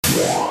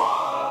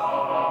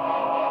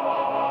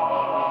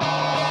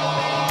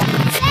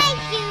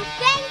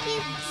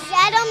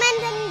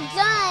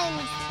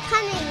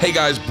Hey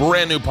guys,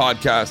 brand new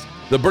podcast.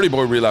 The Birdie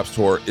Boy Relapse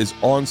Tour is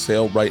on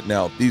sale right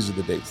now. These are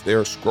the dates. They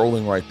are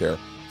scrolling right there.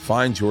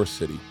 Find your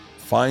city,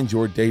 find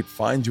your date,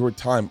 find your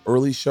time.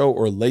 Early show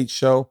or late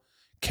show.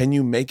 Can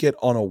you make it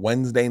on a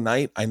Wednesday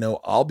night? I know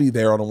I'll be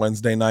there on a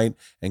Wednesday night.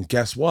 And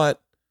guess what?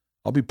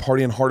 I'll be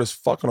partying hard as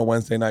fuck on a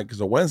Wednesday night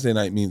because a Wednesday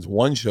night means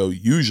one show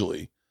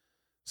usually.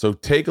 So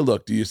take a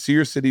look. Do you see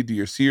your city? Do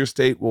you see your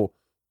state? We'll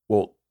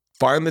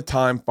find the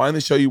time, find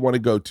the show you want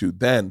to go to.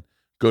 Then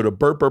go to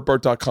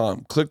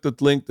bertbertbert.com. Click the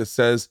link that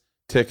says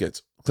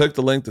tickets. Click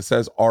the link that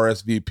says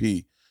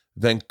RSVP.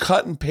 Then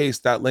cut and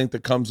paste that link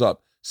that comes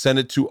up. Send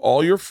it to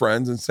all your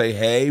friends and say,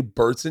 hey,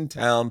 Bert's in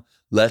town.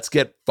 Let's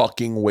get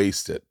fucking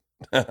wasted.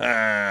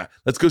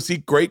 Let's go see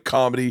great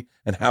comedy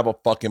and have a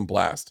fucking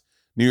blast.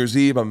 New Year's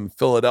Eve, I'm in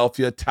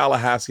Philadelphia.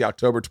 Tallahassee,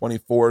 October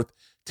 24th.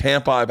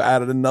 Tampa, I've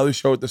added another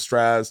show at the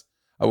Straz.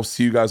 I will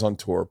see you guys on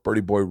tour.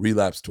 Birdie Boy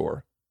Relapse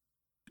Tour.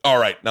 All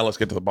right, now let's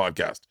get to the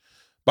podcast.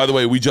 By the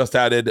way, we just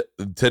added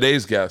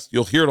today's guest.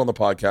 You'll hear it on the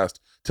podcast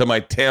to my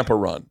Tampa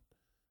run.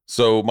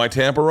 So my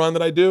Tampa run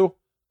that I do,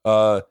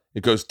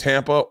 it goes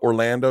Tampa,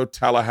 Orlando,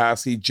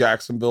 Tallahassee,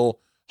 Jacksonville,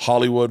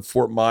 Hollywood,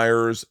 Fort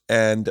Myers,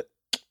 and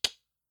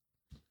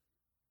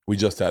we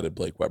just added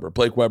Blake Weber.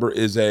 Blake Weber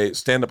is a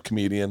stand-up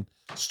comedian,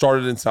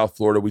 started in South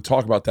Florida. We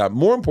talk about that.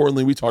 More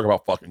importantly, we talk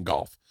about fucking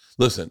golf.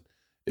 Listen,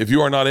 if you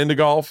are not into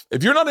golf,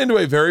 if you're not into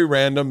a very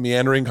random,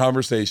 meandering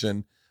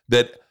conversation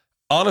that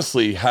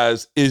honestly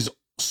is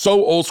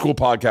so old school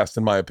podcast,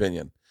 in my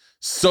opinion.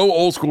 So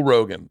old school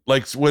Rogan.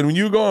 Like when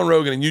you go on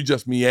Rogan and you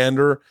just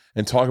meander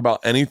and talk about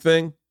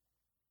anything,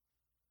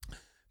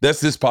 that's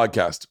this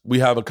podcast. We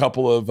have a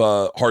couple of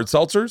hard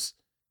seltzers.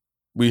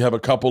 We have a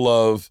couple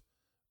of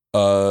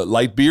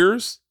light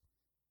beers.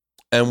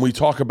 And we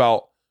talk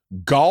about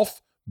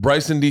golf,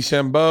 Bryson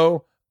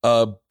DeChambeau,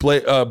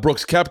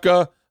 Brooks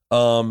Koepka,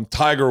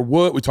 Tiger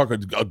Woods. We talk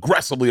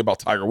aggressively about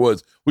Tiger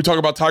Woods. We talk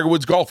about Tiger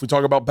Woods golf. We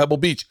talk about Pebble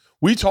Beach.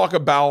 We talk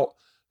about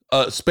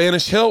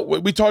Spanish Hill.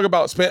 We talk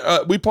about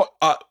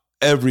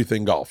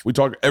everything golf. We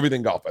talk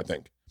everything golf, I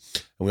think.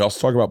 And we also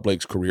talk about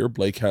Blake's career.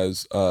 Blake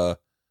has a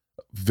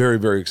very,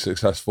 very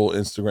successful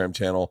Instagram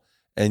channel.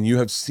 And you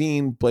have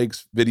seen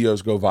Blake's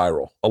videos go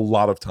viral a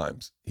lot of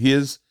times. He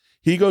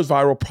goes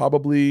viral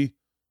probably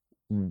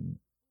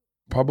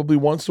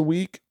once a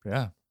week.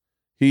 Yeah.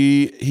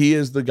 He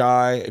is the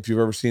guy. If you've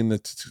ever seen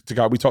the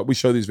guy, we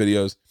show these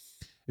videos.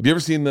 Have you ever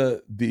seen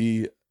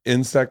the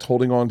insect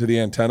holding on to the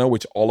antenna,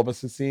 which all of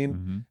us have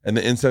seen, and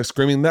the insect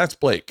screaming? That's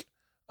Blake.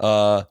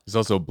 There's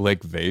also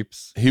Blake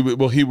Vapes.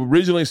 He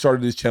originally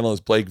started his channel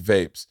as Blake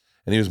Vapes,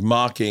 and he was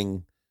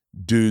mocking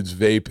dudes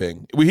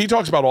vaping. He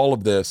talks about all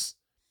of this,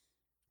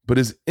 but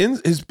his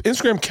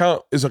Instagram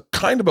account is a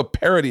kind of a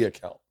parody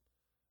account,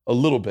 a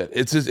little bit.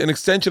 It's an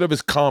extension of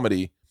his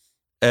comedy,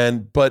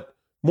 but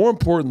more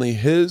importantly,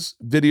 his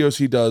videos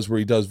he does where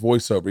he does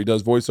voiceover. He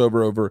does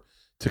voiceover over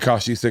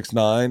Tekashi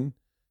 6ix9ine.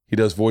 He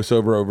does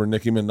voiceover over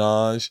Nicki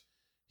Minaj.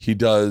 He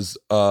does,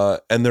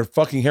 and they're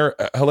fucking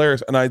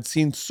hilarious. And I'd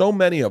seen so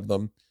many of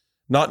them,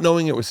 not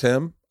knowing it was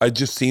him. I'd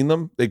just seen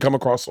them. They come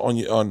across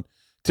on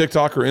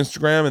TikTok or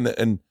Instagram,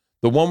 and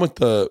the one with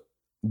the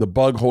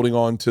bug holding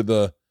on to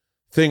the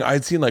thing,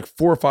 I'd seen like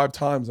 4 or 5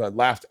 times. I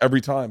laughed every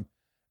time.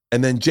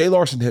 And then Jay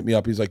Larson hit me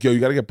up. He's like, "Yo, you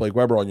got to get Blake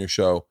Weber on your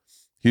show.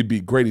 He'd be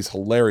great. He's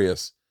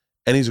hilarious,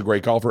 and he's a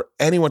great golfer."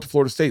 And he went to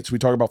Florida State, so we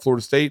talk about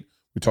Florida State.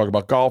 We talk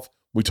about golf.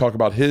 We talk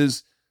about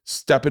his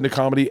step into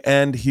comedy,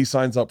 and he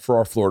signs up for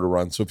our Florida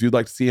run. So if you'd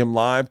like to see him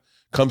live,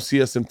 come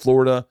see us in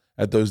Florida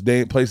at those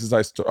places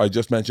I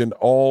just mentioned,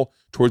 all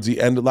towards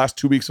the end of last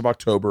 2 weeks of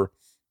October.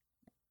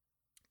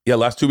 Yeah,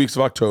 last 2 weeks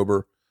of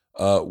October,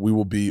 we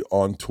will be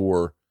on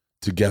tour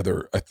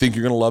together. I think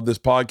you're going to love this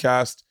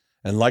podcast.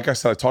 And like I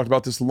said, I talked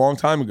about this a long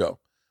time ago.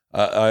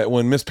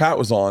 When Miss Pat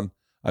was on,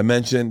 I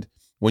mentioned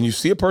when you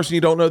see a person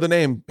you don't know the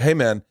name, hey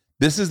man,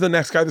 this is the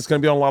next guy that's going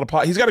to be on a lot of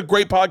podcasts. He's got a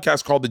great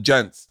podcast called The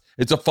Gents.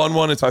 It's a fun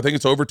one. I think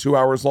it's over 2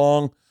 hours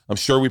long. I'm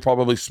sure we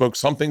probably spoke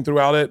something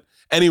throughout it.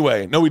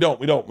 Anyway, no, we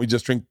don't. We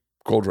just drink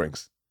cold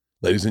drinks.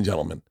 Ladies and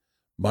gentlemen,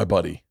 my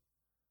buddy,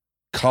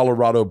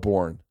 Colorado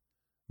born,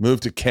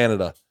 moved to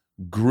Canada,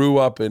 grew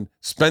up and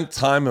spent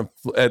time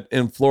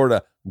in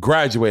Florida,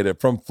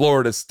 graduated from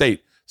Florida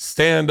State,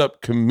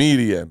 stand-up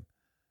comedian,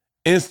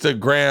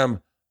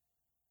 Instagram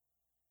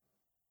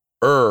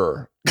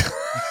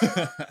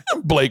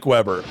Blake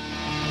Weber.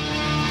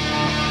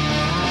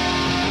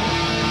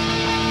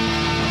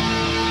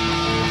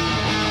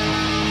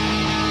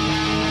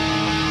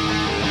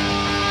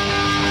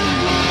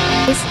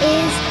 This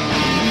is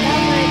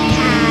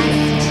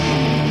Overcast.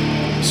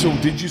 So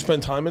did you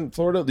spend time in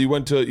Florida?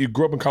 You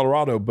grew up in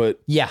Colorado, but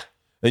Yeah.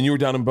 And you were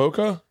down in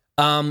Boca?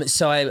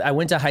 So I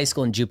went to high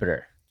school in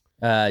Jupiter,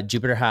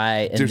 Jupiter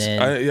High.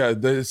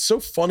 And it's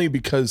so funny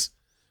because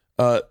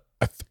I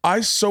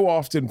so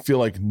often feel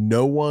like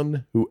no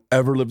one who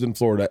ever lived in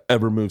Florida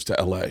ever moves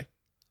to LA.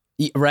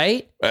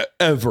 Right?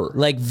 Ever.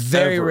 Like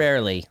very Ever.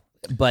 rarely.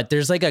 But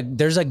there's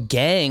a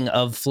gang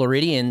of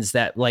Floridians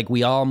that like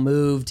we all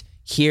moved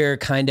here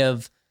kind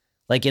of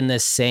like in the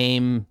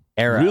same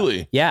era.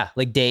 Really? Yeah.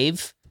 Like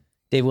Dave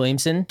Dave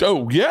Williamson.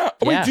 Oh yeah.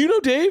 Wait, Yeah. do you know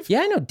Dave?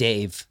 Yeah, I know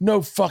Dave.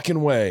 No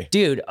fucking way.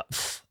 Dude,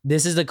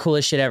 this is the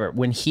coolest shit ever.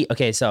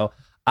 So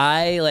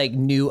I like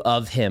knew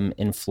of him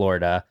in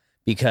Florida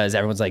because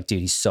everyone's like, dude,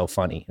 he's so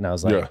funny. And I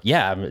was like,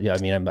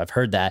 I've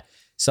heard that.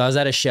 So I was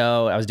at a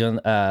show, I was doing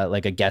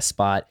like a guest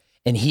spot,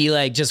 and he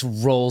like just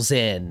rolls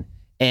in,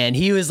 and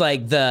he was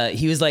like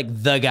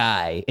the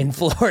guy in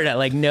Florida.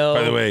 Like, no.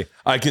 By the way,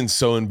 I can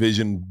so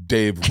envision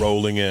Dave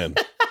rolling in.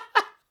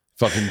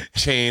 Fucking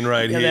chain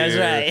right here. That's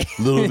right.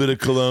 A little bit of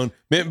cologne.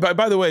 Man,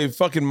 by the way,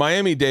 fucking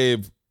Miami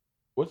Dave.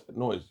 What's that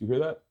noise? You hear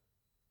that?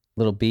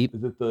 Little beep.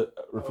 Is it the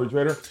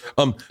refrigerator?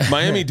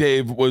 Miami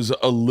Dave was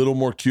a little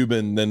more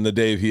Cuban than the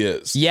Dave he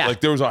is. Yeah.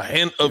 Like there was a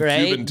hint of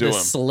Right? Cuban to the him.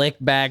 slick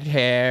back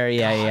hair.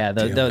 Yeah.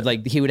 damn it.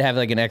 Like he would have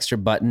like an extra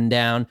button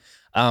down.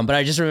 But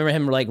I just remember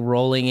him like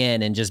rolling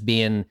in and just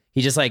being,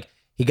 he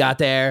got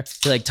there,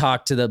 he like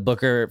talked to the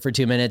booker for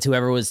 2 minutes.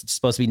 Whoever was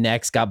supposed to be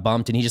next got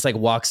bumped, and he just like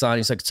walks on.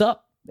 He's like, "What's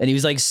up?" And he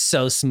was like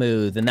so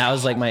smooth. And that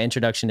was like my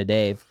introduction to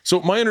Dave. So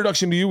my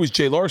introduction to you was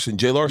Jay Larson.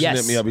 Jay Larson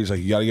Yes. hit me up. He's like,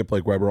 you got to get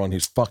Blake Weber on.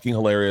 He's fucking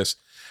hilarious.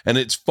 And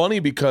it's funny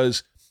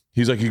because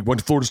he's like, he went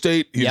to Florida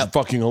State. He's Yep.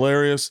 fucking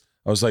hilarious.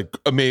 I was like,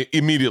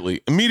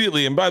 immediately.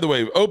 And by the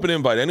way, open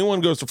invite.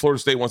 Anyone goes to Florida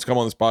State wants to come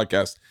on this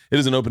podcast, it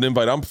is an open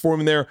invite. I'm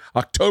performing there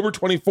October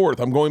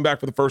 24th. I'm going back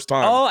for the first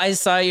time. Oh, I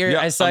saw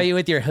Yeah, you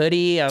with your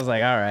hoodie. I was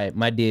like, all right,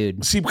 my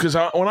dude. See, because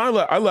when I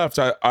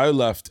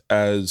left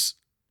as,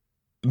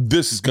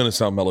 this is going to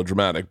sound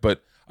melodramatic,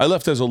 but I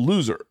left as a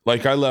loser.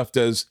 Like I left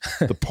as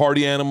the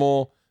party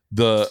animal.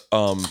 The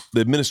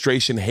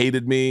administration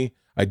hated me.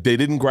 They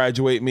didn't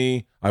graduate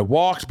me. I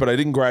walked, but I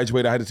didn't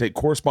graduate. I had to take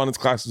correspondence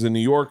classes in New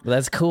York. Well,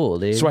 that's cool,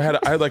 dude. So I had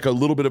like a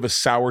little bit of a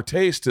sour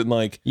taste, and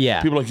like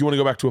Yeah. people were like, you want to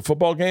go back to a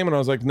football game? And I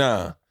was like,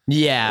 nah.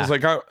 yeah. I was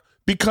like,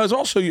 because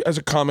also as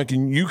a comic,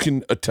 and you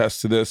can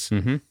attest to this,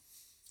 Mhm.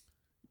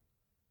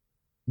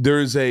 there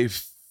is a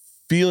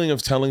feeling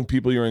of telling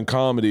people you're in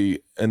comedy,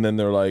 and then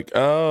they're like,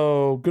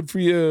 oh, good for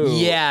you.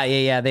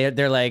 Yeah.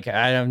 They're like,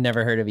 I've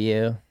never heard of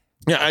you.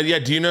 Yeah.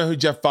 Do you know who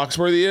Jeff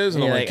Foxworthy is?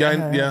 And You're I'm like, like,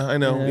 I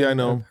know. Yeah, I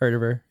know. I've heard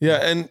of her. Yeah,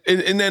 and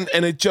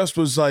it just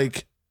was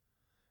like,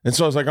 and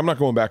so I was like, I'm not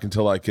going back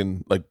until I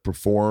can like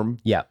perform.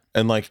 Yeah.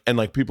 And like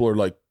people are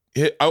like,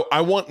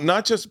 I want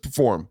not just to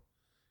perform,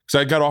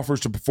 because I got offers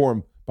to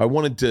perform, but I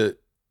wanted to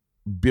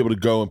be able to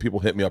go and people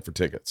hit me up for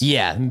tickets.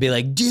 Yeah. And be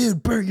like,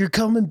 dude, Bert, you're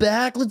coming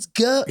back. Let's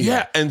go.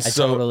 Yeah. And I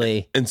so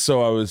totally.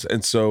 so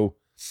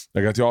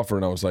I got the offer,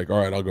 and I was like, all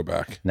right, I'll go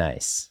back.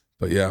 Nice.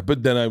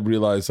 But then I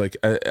realized, like,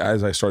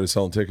 as I started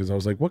selling tickets, I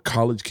was like, what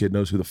college kid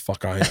knows who the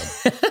fuck I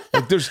am?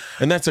 Like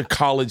and that's a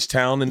college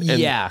town, and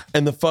Yeah.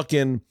 and the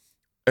fucking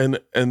and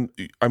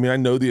I mean, I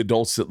know the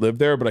adults that live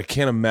there, but I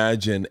can't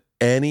imagine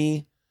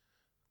any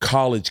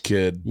college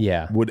kid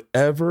Yeah. would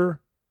ever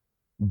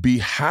be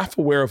half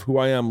aware of who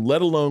I am,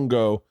 let alone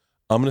go,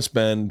 I'm going to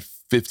spend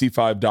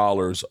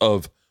 $55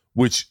 of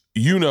which,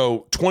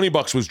 20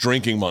 bucks was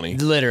drinking money.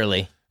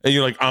 Literally. And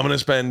you're like, I'm going to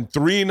spend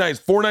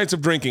 4 nights of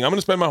drinking. I'm going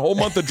to spend my whole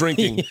month of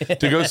drinking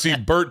to go see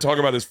Bert talk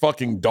about his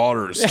fucking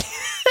daughters.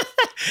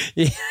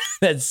 Yeah,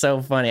 that's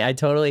so funny. I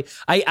totally,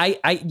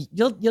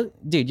 you'll,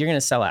 dude, you're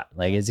gonna sell out.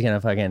 Like it's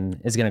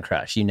gonna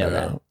crush. You know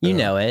that. You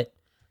know it.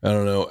 I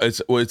don't know.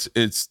 It's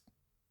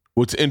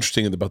what's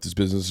interesting about this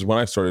business is when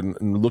I started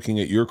and looking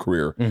at your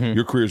career, Mhm.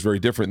 your career is very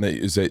different. That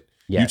you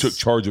Yes. took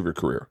charge of your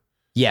career.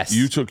 Yes.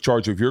 You took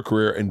charge of your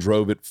career and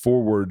drove it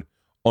forward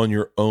on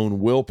your own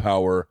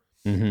willpower.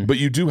 Mhm. But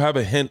you do have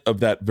a hint of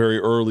that very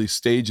early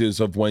stages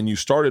of when you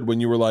started, when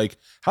you were like,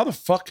 how the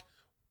fuck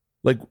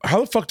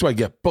do I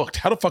get booked?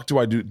 How the fuck do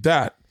I do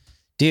that?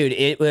 Dude,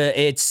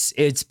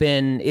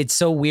 it's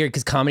so weird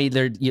because comedy,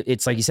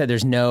 it's like you said,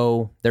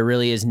 there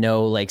really is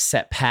no like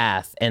set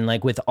path, and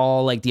like with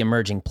all like the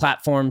emerging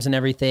platforms and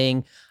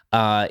everything,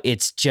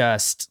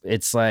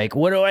 it's like,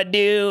 what do I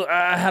do?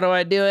 How do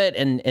I do it?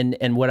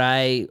 And what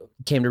I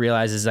came to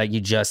realize is like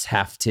you just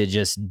have to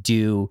just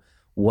do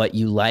what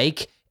you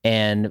like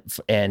and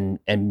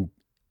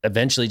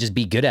eventually just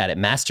be good at it,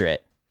 master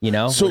it.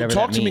 So whatever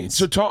talk that to me. means.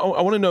 So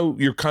I want to know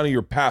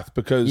your path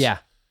because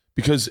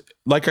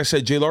like I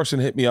said, Jay Larson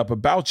hit me up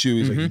about you.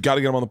 He's like, you got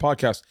to get him on the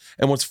podcast.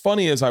 And what's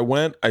funny is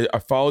I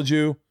followed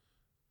you,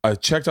 I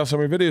checked out some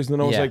of your videos, and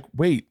then I was like,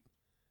 wait,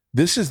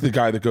 this is the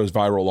guy that goes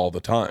viral all the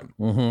time.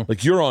 Mhm.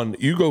 Like you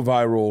go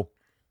viral.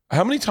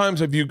 How many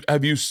times have you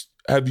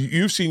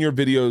seen your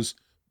videos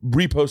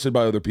reposted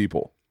by other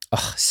people?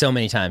 Oh, so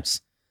many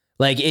times.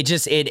 Like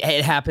it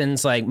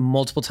happens like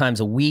multiple times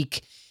a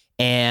week.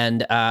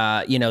 And,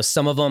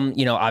 some of them,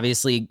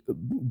 obviously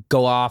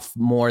go off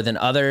more than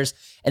others.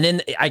 And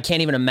then I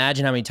can't even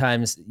imagine how many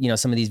times,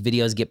 some of these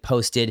videos get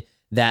posted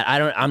that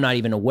I'm not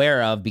even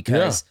aware of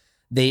because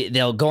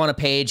they'll go on a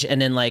page and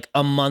then like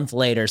a month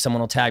later, someone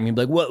will tag me and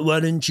be like, why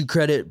didn't you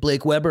credit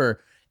Blake Weber?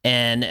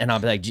 And I'll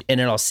be like, and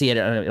then I'll see it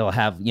and it'll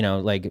have,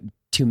 like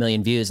 2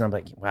 million views. And I'm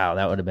like, wow,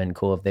 that would have been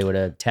cool if they would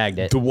have tagged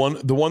it. The one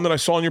that I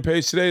saw on your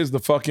page today is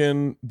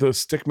the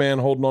stick man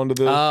holding on to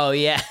the. Oh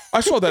yeah.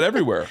 I saw that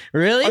everywhere.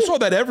 Really? I saw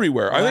that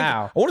everywhere.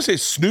 Wow. I want to say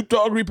Snoop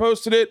Dogg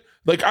reposted it.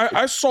 Like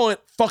I saw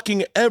it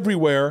fucking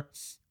everywhere.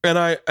 And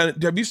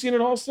have you seen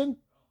it, Halston?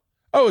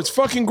 Oh, it's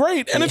fucking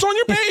great, and it's on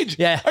your page.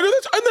 Yeah. I go,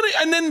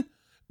 and then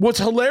what's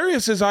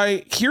hilarious is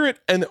I hear it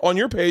and on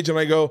your page, and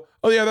I go,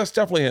 oh yeah, that's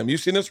definitely him. You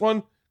seen this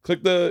one?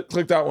 Click that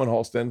one,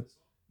 Halston.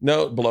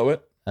 No, below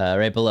it.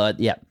 Right below it.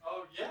 Yeah.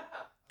 Oh yeah, I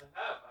have seen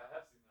that.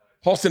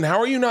 Halston, how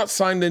are you not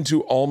signed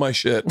into all my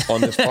shit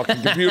on this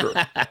fucking computer?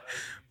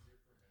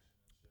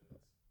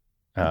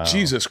 Oh,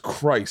 Jesus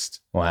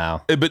Christ!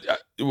 wow. But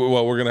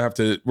well, we're gonna have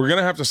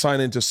to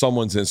sign into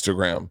someone's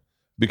Instagram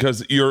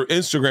because your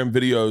Instagram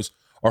videos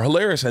are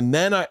hilarious. And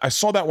then I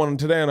saw that one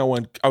today, and I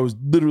was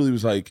literally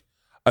like,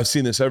 I've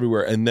seen this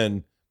everywhere. And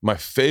then my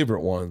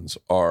favorite ones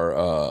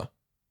are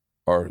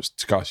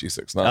Tekashi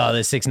 6ix9ine. Oh,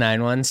 the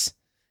 6ix9ine ones.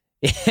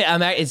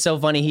 It's so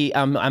funny.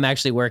 I'm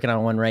actually working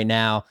on one right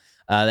now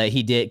that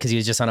he did because he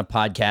was just on a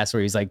podcast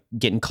where he's like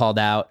getting called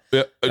out.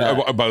 Yeah.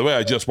 By the way,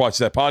 I just watched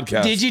that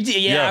podcast. Did you?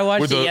 Yeah, I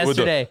watched it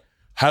yesterday.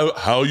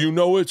 How you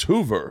know it's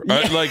Hoover?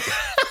 Yeah.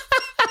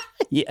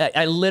 Yeah,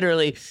 I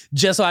literally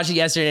just watched it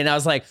yesterday, and I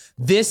was like,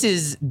 "This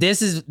is.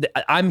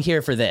 I'm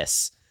here for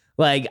this.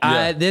 Like,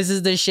 this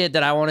is the shit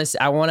that I want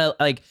to. I want to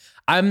like.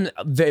 I'm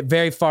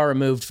very far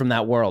removed from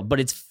that world, but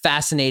it's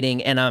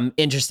fascinating, and I'm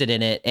interested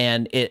in it,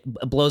 and it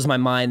blows my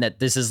mind that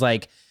this is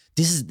like,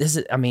 this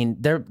is. I mean,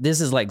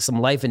 this is like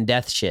some life and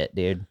death shit,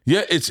 dude.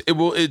 Yeah, it's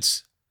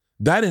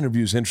that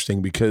interview is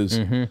interesting because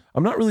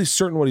I'm not really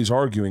certain what he's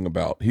arguing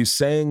about. He's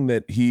saying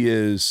that he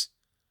is.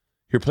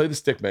 Here, play the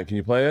stick, man. Can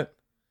you play it?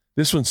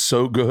 This one's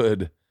so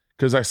good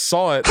because I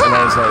saw it and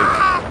I was like,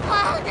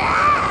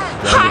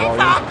 I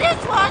thought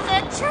this was a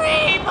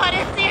tree, but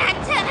it's the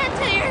antenna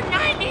to your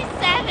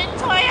 97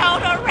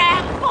 Toyota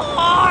RAV4.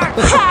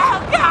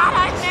 Oh, God,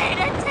 I made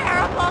a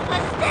terrible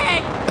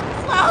mistake.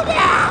 Slow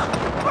down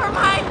for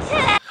my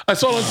kid. I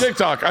saw it on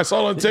TikTok. I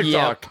saw it on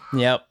TikTok.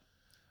 Yep.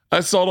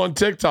 I saw it on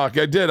TikTok.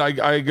 I did.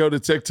 I go to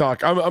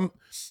TikTok. I'm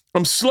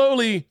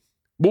slowly.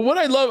 But what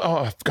I love,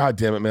 oh, God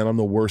damn it, man, I'm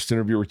the worst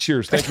interviewer.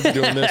 Cheers. Thank you for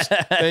doing this.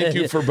 Thank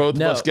you for both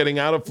of us getting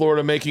out of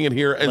Florida, making it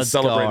here, and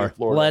celebrating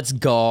Florida. Let's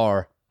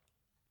go.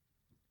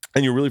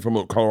 And you're really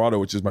from Colorado,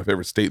 which is my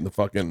favorite state in the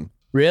fucking.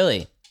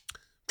 Really?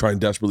 Trying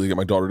desperately to get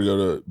my daughter to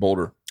go to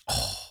Boulder.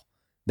 Oh,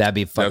 that'd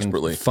be a fucking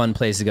fun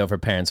place to go for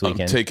parents'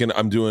 weekend.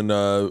 I'm doing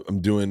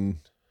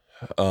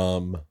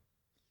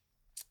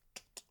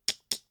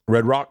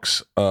Red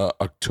Rocks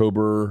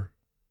October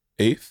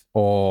 8th.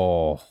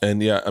 Oh.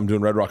 And yeah, I'm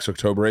doing Red Rocks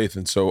October 8th.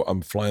 And so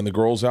I'm flying the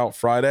girls out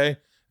Friday,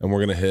 and we're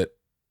going to hit,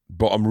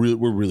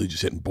 we're really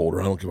just hitting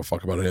Boulder. I don't give a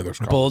fuck about any other.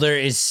 Boulder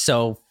is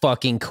so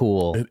fucking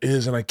cool. It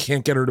is. And I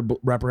can't get her to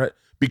wrap her head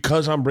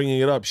because I'm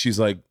bringing it up. She's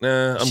like,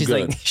 nah, I'm She's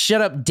good. like,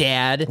 shut up,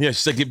 Dad. Yeah.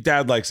 She's like, if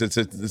Dad likes it,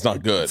 it's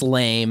not good. It's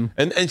lame.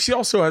 And she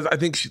also has, I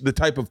think the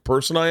type of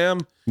person I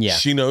am. Yeah.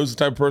 She knows the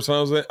type of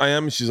person I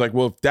am. She's like,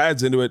 well, if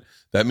Dad's into it,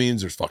 that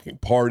means there's fucking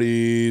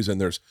parties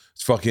and it's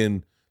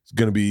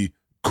going to be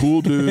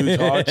cool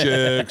dudes, hot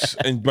chicks,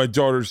 and my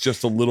daughter's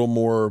just a little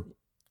more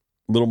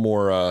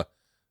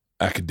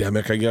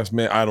academic, I guess.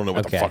 Man, I don't know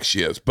what the fuck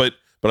she is, but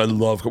I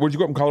love. Where'd you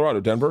grow up in Colorado?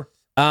 Denver?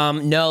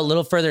 No, a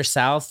little further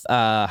south,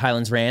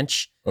 Highlands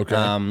Ranch.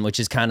 Okay.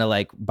 Which is kind of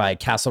like by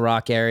Castle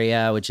Rock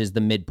area, which is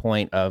the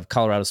midpoint of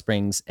Colorado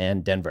Springs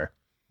and Denver.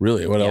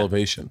 Really? What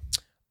elevation?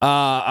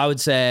 I would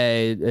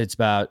say it's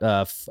about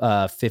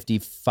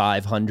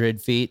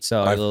 5,500 feet,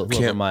 so a little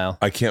over a mile.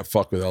 I can't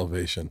fuck with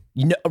elevation.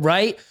 You know,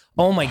 right?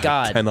 Oh my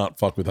God. I cannot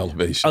fuck with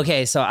elevation.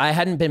 Okay, so I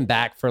hadn't been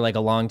back for like a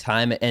long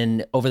time,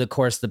 and over the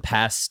course of the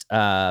past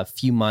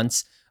few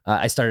months,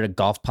 I started a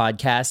golf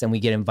podcast, and we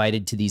get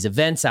invited to these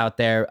events out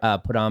there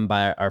put on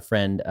by our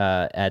friend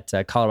at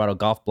Colorado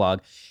Golf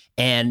Blog.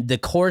 And the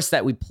course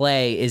that we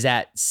play is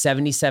at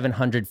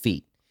 7,700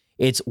 feet.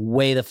 It's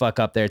way the fuck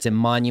up there. It's in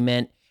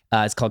Monument.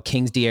 It's called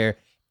King's Deer.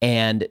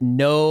 And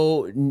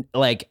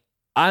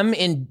I'm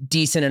in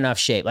decent enough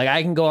shape. Like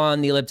I can go on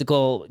the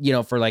elliptical,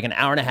 for like an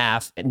hour and a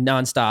half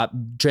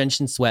nonstop,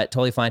 drenched in sweat,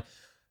 totally fine.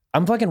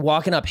 I'm fucking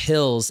walking up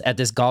hills at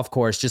this golf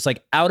course, just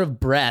like out of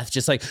breath,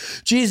 just like,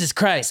 Jesus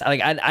Christ.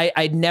 Like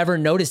I'd never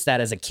noticed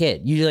that as a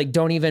kid. You like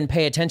don't even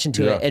pay attention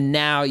to it. And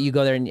now you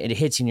go there and it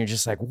hits you and you're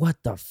just like, what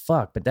the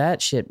fuck? But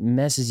that shit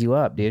messes you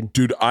up, dude.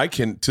 Dude, I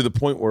can, to the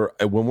point where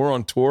when we're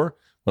on tour,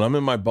 when I'm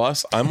in my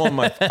bus, I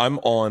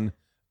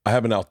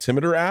have an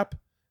altimeter app,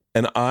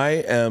 and I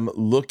am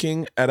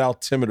looking at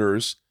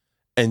altimeters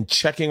and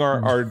checking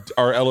our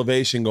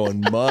elevation,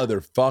 going,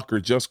 motherfucker,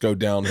 just go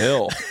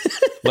downhill.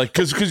 Like,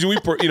 cause we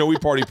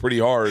party pretty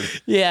hard.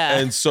 Yeah.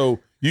 And so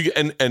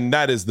and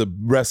that is the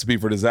recipe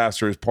for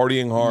disaster, is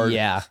partying hard.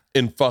 Yeah.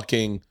 And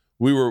fucking,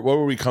 what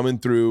were we coming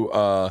through?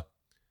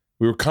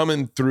 We were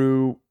coming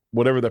through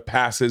whatever the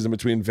pass is in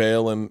between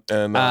Vail and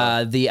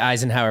the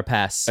Eisenhower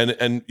Pass.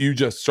 And you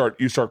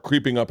start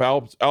creeping up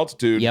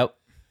altitude. Yep.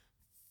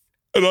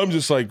 And I'm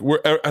just like,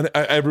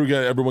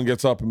 everyone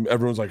gets up and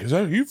everyone's like,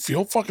 you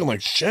feel fucking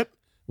like shit?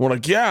 And we're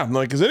like, yeah. I'm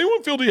like, does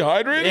anyone feel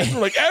dehydrated?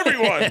 We're like,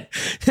 everyone.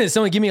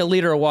 Someone give me a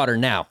liter of water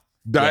now.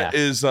 That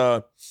is,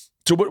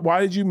 So why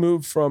did you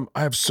move from?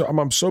 I'm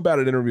so bad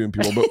at interviewing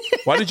people, but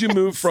why did you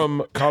move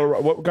from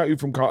Colorado? What got you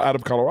from out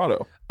of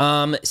Colorado?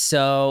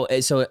 So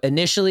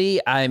initially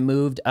I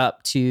moved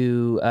up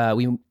to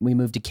we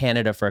moved to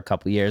Canada for a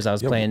couple years. I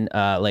was playing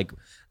like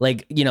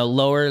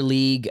lower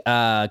league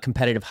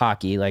competitive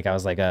hockey. Like I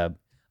was like I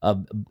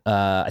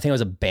think I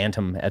was a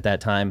bantam at that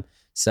time.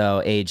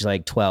 So age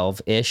like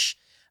 12-ish.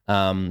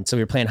 So we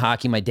were playing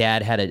hockey. My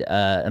dad had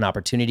an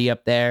opportunity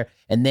up there.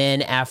 And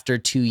then after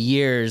 2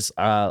 years,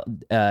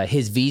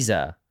 his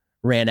visa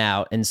ran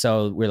out. And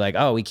so we're like,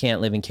 oh, we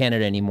can't live in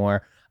Canada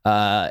anymore.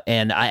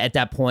 And at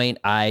that point,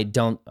 I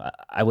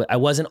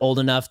wasn't old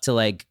enough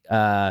to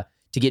to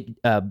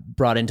get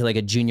brought into like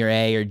a junior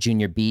A or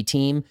junior B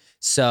team.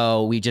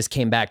 So we just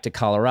came back to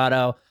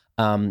Colorado,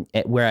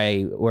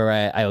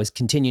 where I was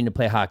continuing to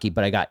play hockey,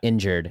 but I got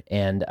injured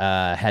and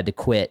had to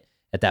quit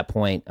at that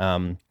point.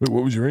 Wait,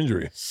 what was your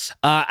injury?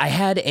 I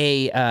had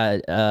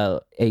a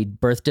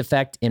birth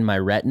defect in my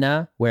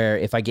retina where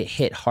if I get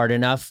hit hard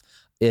enough,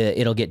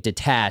 it'll get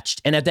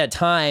detached. And at that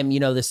time,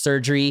 the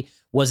surgery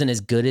wasn't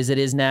as good as it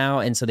is now,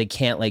 and so they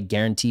can't like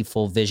guarantee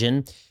full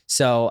vision.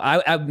 So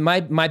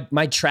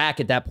my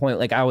track at that point,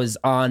 like I was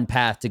on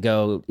path to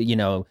go,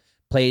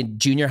 play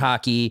junior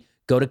hockey,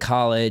 go to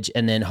college,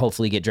 and then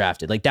hopefully get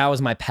drafted. Like that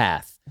was my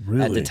path.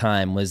 Really? At the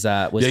time was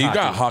yeah, hockey. You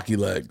got hockey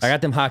legs. I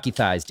got them hockey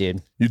thighs,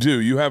 dude. You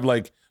do. You have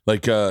like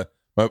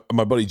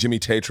my buddy Jimmy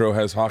Tatro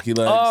has hockey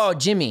legs. Oh,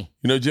 Jimmy.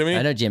 You know Jimmy?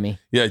 I know Jimmy.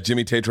 Yeah,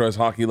 Jimmy Tatro has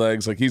hockey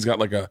legs. Like he's got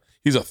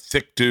he's a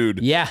thick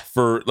dude. Yeah.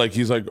 For like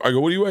he's like, I go,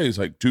 what do you weigh? He's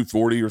like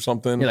 240 or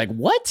something. You're like,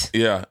 what?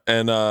 Yeah,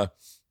 and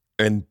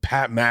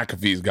Pat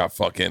McAfee's got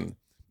fucking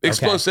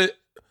explosive.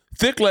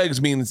 Thick legs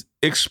means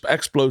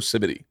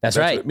explosivity. That's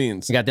right. What it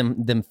means. You got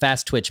them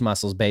fast twitch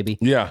muscles, baby.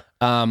 Yeah.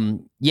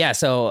 Yeah.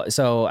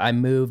 So I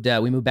moved.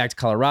 We moved back to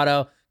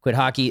Colorado. Quit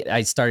hockey.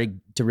 I started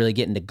to really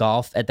get into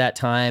golf at that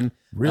time.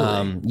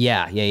 Really?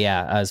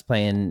 Yeah.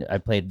 I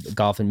played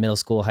golf in middle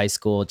school, high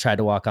school. Tried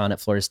to walk on at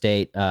Florida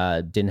State.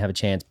 Didn't have a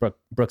chance.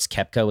 Brooks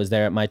Koepka was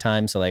there at my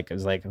time, so like I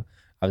was like,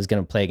 I was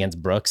gonna play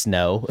against Brooks.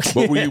 No.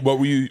 What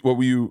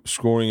were you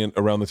scoring in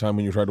around the time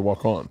when you tried to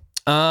walk on?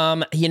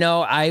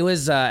 I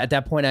was at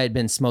that point I had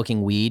been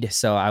smoking weed,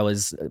 so I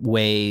was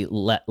way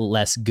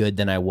less good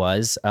than I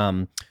was.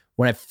 When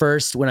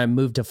I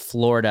moved to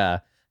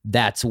Florida,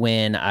 that's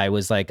when I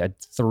was like a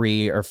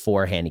 3 or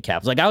 4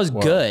 handicap. Like I was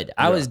good.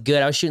 I was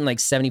good. I was shooting like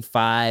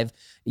 75.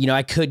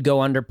 I could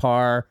go under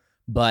par,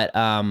 but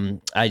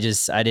I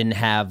didn't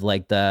have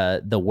like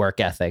the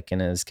work ethic,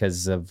 and it was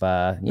because of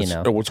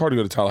It's hard to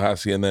go to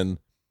Tallahassee and then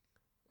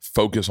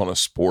focus on a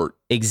sport.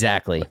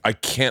 Exactly. I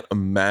can't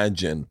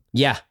imagine.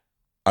 Yeah.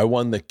 I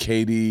won the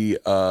Katy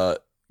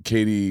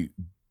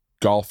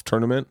golf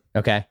tournament.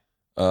 Okay.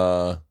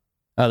 Like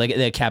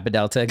the Kappa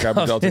Delta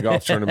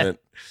golf tournament.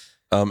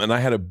 And I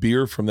had a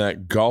beer from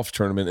that golf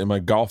tournament in my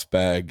golf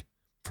bag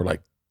for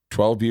like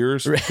 12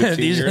 years. 15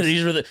 years.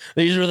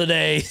 These were the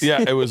days.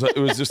 Yeah, it was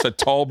just a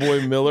tall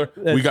boy Miller.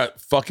 We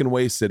got fucking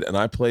wasted, and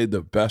I played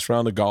the best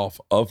round of golf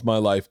of my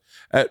life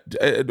at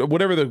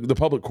whatever the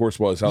public course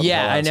was.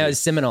 Yeah, I know, it's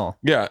Seminole.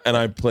 Yeah, and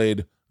I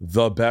played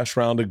the best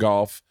round of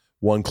golf,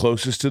 won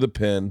closest to the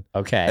pin.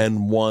 Okay,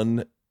 and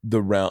won the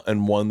round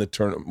and won the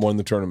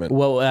tournament.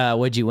 Well,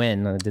 what'd you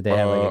win? Did they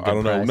have like a good I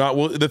don't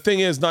know. prize? The thing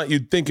is,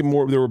 you'd think there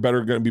were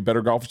going to be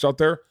better golfers out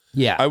there.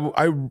 Yeah,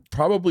 I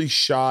probably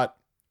shot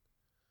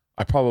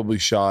 10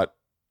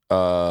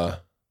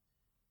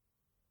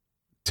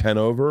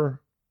 over.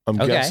 I'm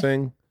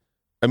guessing.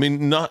 I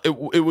mean,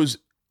 it was.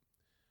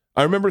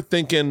 I remember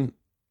thinking.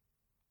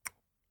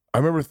 I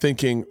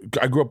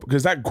grew up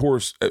because that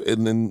course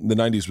in the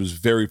 90s was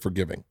very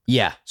forgiving.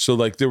 Yeah. So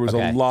like there was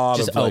a lot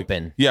just of like,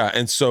 open. Yeah,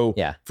 and so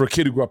Yeah. for a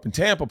kid who grew up in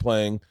Tampa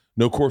playing,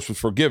 no course was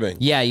forgiving.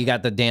 Yeah, you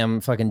got the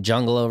damn fucking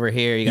jungle over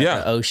here. You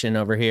got the ocean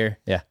over here.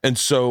 Yeah. And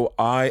so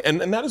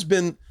and that's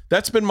been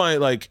my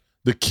like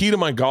the key to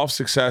my golf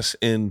success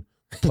in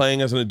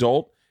playing as an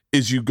adult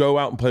is you go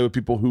out and play with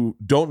people who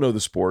don't know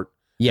the sport.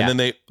 Yeah. And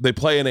then they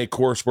play in a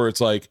course where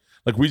it's like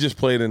we just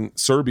played in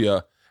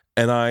Serbia,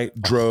 and I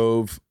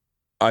drove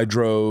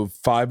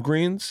 5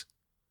 greens.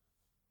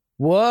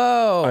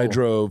 Whoa. I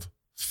drove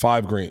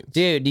 5 greens.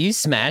 Dude, do you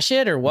smash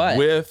it or what?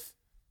 With,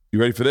 you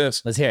ready for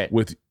this? Let's hear it.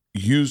 With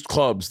used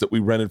clubs that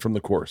we rented from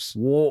the course.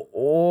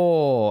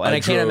 Whoa. And I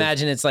can't drove-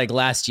 imagine it's like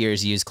last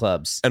year's used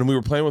clubs. And we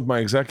were playing with my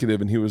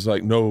executive, and he was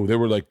like, no, they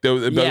were like, by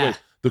the way,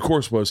 the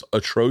course was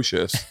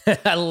atrocious.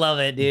 I love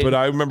it, dude. But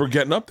I remember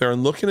getting up there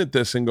and looking at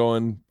this and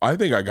going, I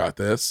think I got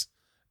this.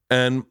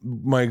 And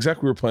my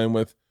exec we were playing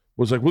with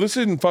was like, well, this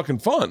isn't fucking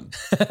fun.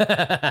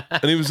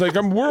 And he was like,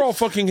 we're all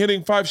fucking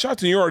hitting 5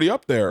 shots and you're already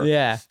up there.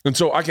 Yeah. And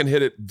so I can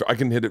hit it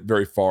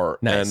very far.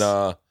 Nice.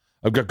 And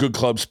I've got good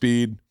club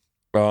speed.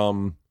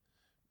 But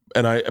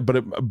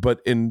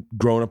in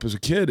growing up as a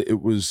kid,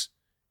 it was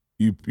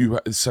you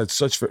had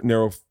such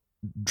narrow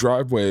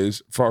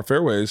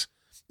fairways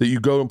that you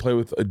go and play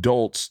with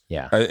adults.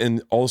 Yeah.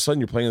 And all of a sudden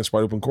you're playing this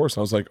wide open course. And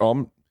I was like,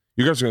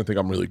 you guys are gonna think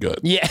I'm really good.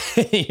 Yeah.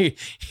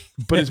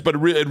 But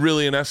it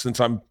really in essence,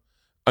 I'm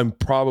I've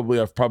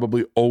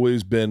probably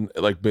always been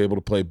like be able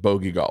to play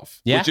bogey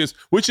golf. Yeah.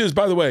 Which is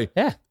by the way,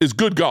 Yeah. is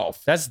good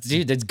golf. That's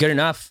good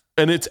enough.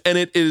 And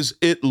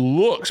it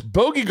looks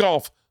bogey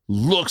golf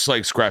looks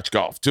like scratch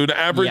golf to an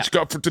average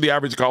golf to the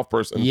average golf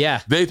person.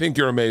 Yeah. They think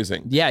you're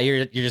amazing. Yeah,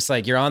 you're just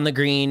like you're on the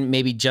green,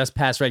 maybe just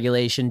past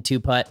regulation,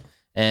 2-putt,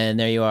 and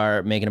there you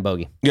are making a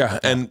bogey. Yeah,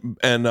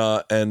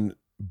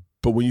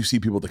 but when you see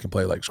people that can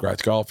play like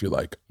scratch golf, you're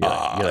like, you're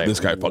like, this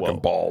guy whoa. fucking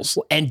balls.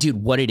 And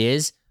dude, what it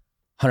is,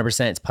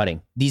 100% it's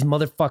putting. These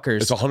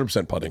motherfuckers. It's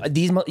 100% putting.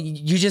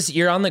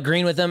 You're on the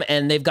green with them,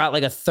 and they've got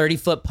like a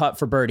 30-foot putt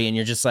for birdie, and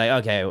you're just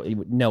like, okay,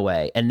 no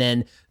way. And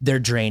then they're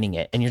draining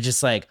it, and you're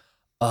just like,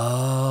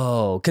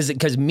 oh,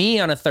 because me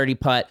on a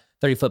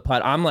 30-foot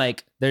putt, I'm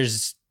like,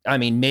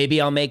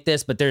 maybe I'll make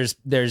this, but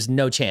there's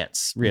no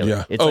chance really.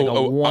 Yeah. It's like a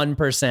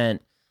 1%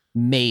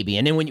 maybe.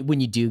 And then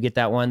when you do get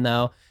that one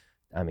though,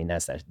 I mean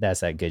that's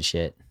that good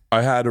shit.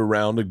 I had a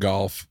round of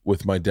golf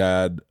with my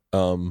dad.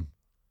 I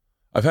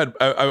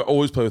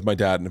always play with my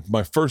dad, and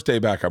my first day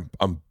back,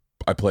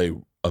 I play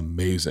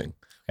amazing.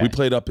 Okay. We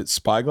played up at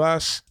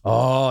Spyglass.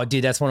 Oh,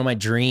 dude, that's one of my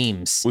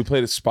dreams. We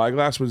played at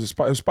Spyglass. Was it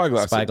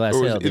Spyglass? Spyglass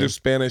or was Hill, it either dude.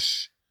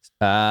 Spanish?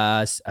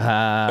 I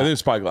think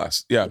it's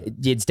Spyglass. Yeah.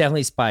 It's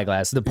definitely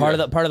Spyglass. The part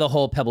of the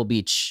whole Pebble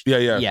Beach.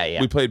 Yeah.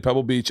 We played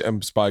Pebble Beach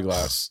and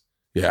Spyglass.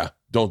 Yeah.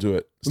 Don't do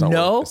it. It's not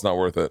No? it's not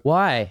worth it.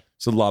 Why?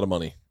 It's a lot of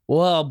money.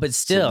 Well, but It's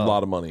still, a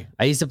lot of money.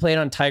 I used to play it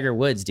on Tiger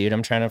Woods, dude.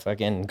 I'm trying to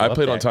fucking. I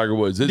played on Tiger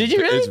Woods. Did you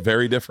really? It's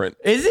very different.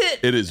 Is it?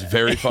 It is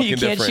very fucking you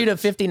can't different. shoot a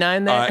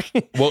 59 there.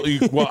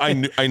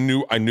 I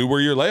knew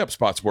where your layup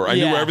spots were. I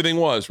knew Yeah. where everything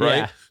was,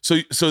 right?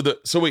 Yeah.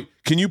 So wait,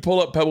 can you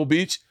pull up Pebble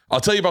Beach? I'll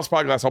tell you about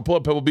Spyglass. I'll pull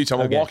up Pebble Beach. I'm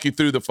gonna walk you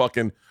through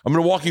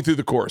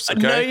the course. Okay?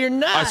 No, you're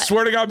not. I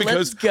swear to God, because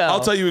Let's go. I'll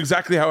tell you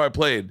exactly how I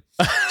played.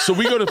 So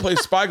we go to play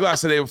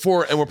Spyglass the day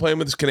before, and we're playing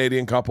with this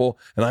Canadian couple,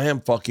 and I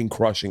am fucking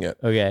crushing it.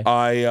 Okay.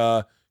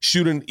 I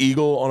shoot an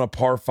eagle on a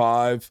par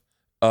 5.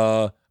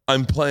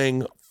 I'm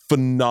playing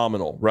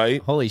phenomenal,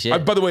 right? Holy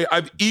shit. By the way, I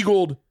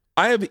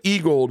have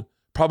eagled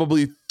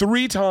probably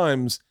 3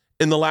 times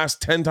in the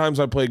last 10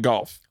 times I played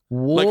golf.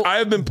 Like I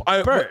have been.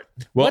 Bert,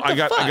 Well, what the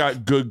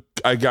fuck?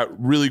 I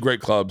got really great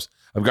clubs.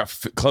 I've got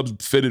clubs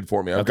fitted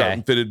for me. I've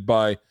gotten fitted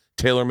by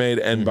TaylorMade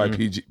and by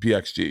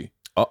PXG.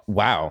 Oh,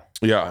 wow.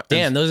 Yeah.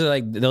 Damn, those are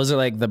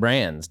like the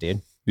brands,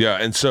 dude. Yeah,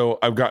 and so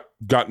I've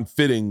gotten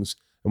fittings,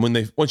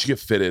 and once you get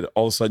fitted,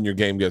 all of a sudden your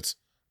game gets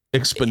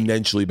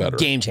exponentially better.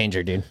 Game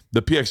changer, dude.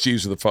 The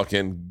PXGs are the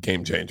fucking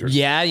game changers.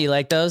 Yeah, you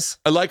like those?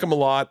 I like them a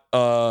lot.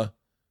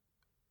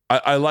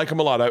 I like them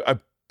a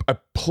lot.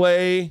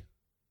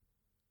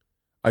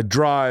 I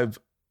drive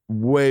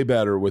way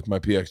better with my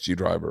PXG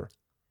driver.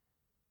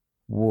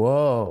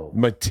 Whoa.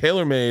 My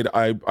TaylorMade,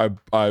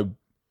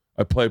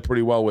 I play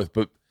pretty well with,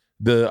 but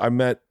I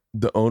met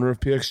the owner of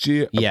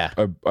PXG. Yeah.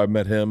 I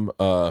met him.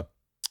 Do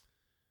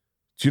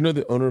you know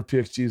the owner of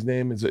PXG's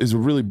name? Is a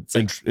really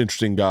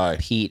interesting guy.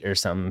 Pete or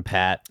something,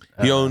 Pat.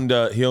 He owned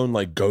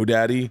like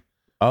GoDaddy.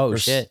 Oh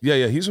shit.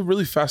 Yeah. He's a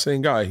really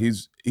fascinating guy.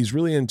 He's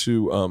really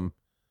into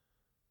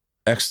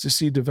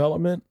ecstasy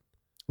development.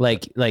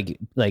 Like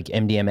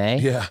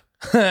MDMA. Yeah.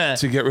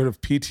 To get rid of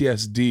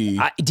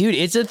PTSD. Dude,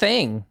 it's a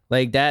thing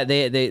like that.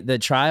 The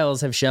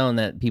trials have shown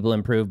that people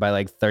improve by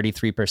like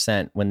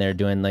 33% when they're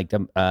doing like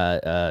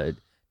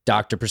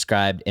doctor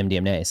prescribed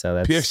MDMA. So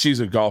that's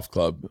PXG's a golf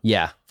club.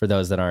 Yeah, for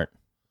those that aren't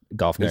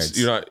golf nerds.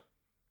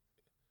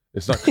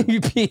 It's not.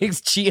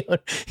 PXG.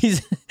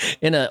 He's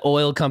in an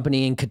oil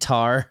company in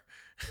Qatar.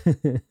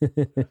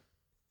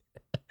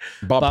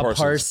 Bob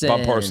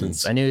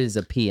Parsons. I knew there was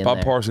a P in Bob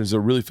there. Parsons is a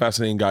really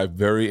fascinating guy,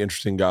 very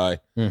interesting guy.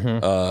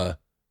 Mm-hmm.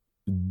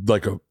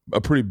 Like a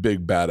pretty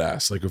big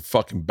badass, like a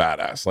fucking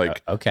badass,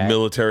 like okay.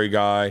 military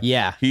guy.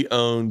 Yeah. He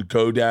owned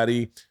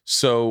GoDaddy.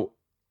 So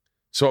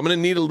I'm gonna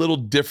need a little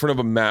different of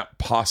a map,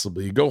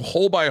 possibly. Go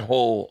hole by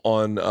hole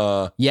on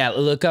Yeah,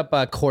 look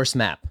up course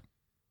map.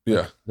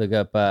 Yeah. Look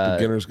up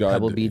Beginner's Guide.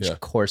 Pebble Beach Yeah.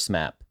 course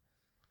map.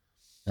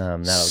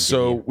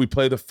 So we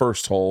play the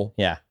first hole.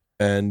 Yeah.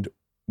 And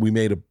we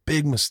made a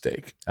big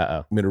mistake.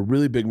 We made a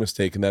really big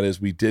mistake, and that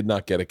is we did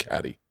not get a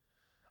caddy.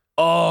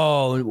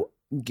 Oh,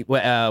 what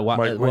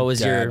was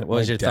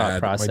your thought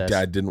process? My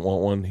dad didn't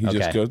want one. He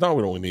just goes, "No,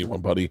 we don't need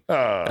one, buddy."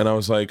 And I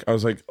was like,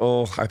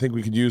 "Oh, I think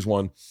we could use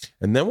one."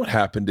 And then what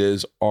happened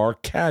is our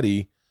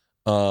caddy,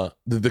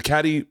 the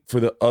caddy for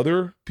the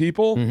other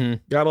people,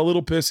 got a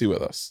little pissy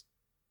with us.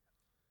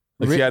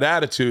 Like he had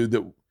attitude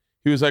that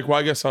he was like, "Well,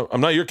 I guess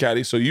I'm not your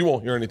caddy, so you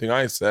won't hear anything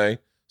I say.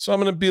 So I'm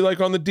going to be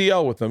like on the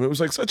DL with them." It was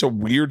like such a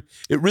weird,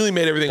 it really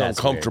made everything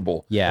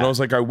uncomfortable. Weird. Yeah. And I was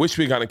like, I wish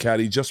we got a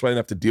caddy just so I didn't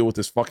have to deal with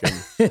this fucking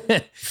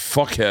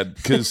fuckhead.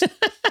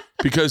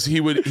 Because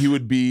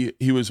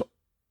he was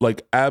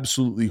like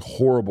absolutely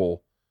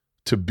horrible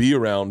to be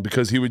around,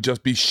 because he would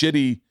just be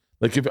shitty.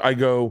 Like if I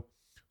go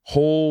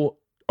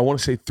I want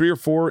to say 3 or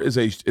 4 is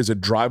a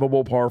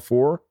drivable par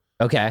 4.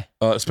 Okay.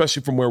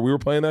 Especially from where we were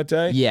playing that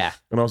day. Yeah.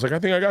 And I was like, I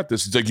think I got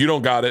this. He's like, you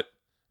don't got it.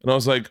 And I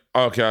was like,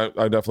 okay,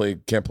 I definitely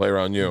can't play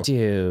around you,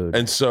 dude.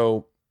 And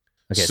so,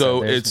 okay,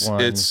 so it's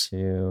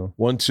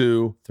 1,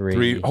 2,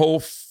 3.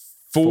 Hole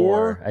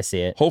 4. I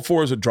see it. Hole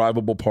 4 is a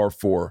drivable par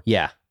 4.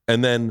 Yeah.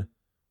 And then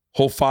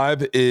hole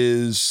 5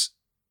 is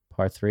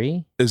Par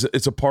 3.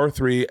 it's a par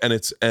 3, and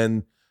it's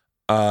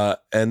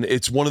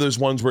one of those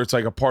ones where it's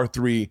like a par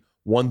 3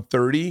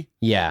 130.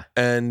 Yeah.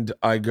 And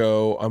I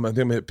go, I think I'm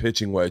gonna hit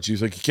pitching wedge.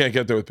 He's like, you can't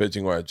get there with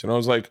pitching wedge. And I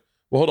was like,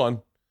 well, hold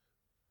on.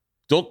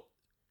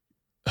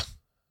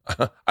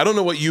 I don't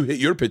know what you hit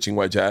your pitching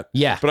wedge at.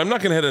 Yeah. But I'm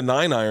not gonna hit a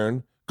 9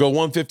 iron, go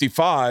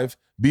 155,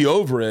 be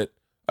over it.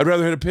 I'd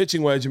rather hit a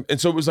pitching wedge.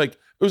 And so it was like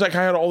I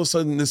had all of a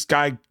sudden this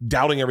guy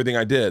doubting everything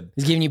I did.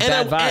 He's giving you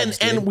bad vibes.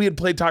 And we had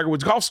played Tiger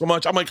Woods golf so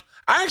much. I'm like,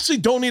 I actually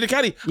don't need a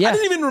caddy. Yeah. I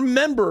didn't even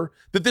remember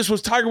that this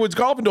was Tiger Woods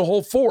golf until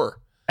hole 4.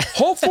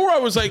 Hole 4, I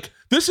was like,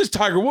 this is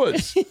Tiger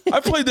Woods.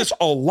 I've played this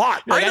a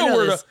lot. Like, I know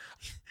where this. to.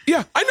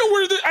 Yeah, I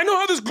know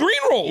how this green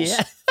rolls.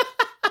 Yeah.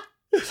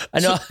 I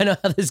know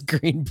how this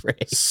green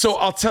breaks. So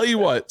I'll tell you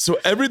what. So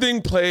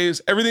everything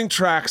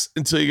tracks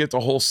until you get to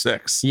hole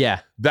 6. Yeah.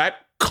 That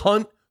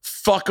cunt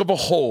fuck of a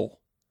hole.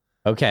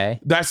 Okay.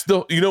 That's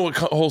you know what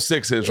hole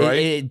 6 is,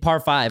 right? Par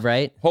 5,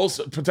 right?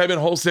 Type in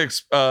hole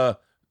 6, Pebble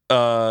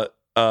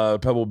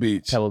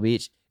Beach. Pebble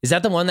Beach. Is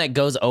that the one that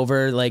goes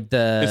over like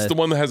the? It's the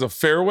one that has a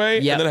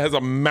fairway, Yep. and then it has a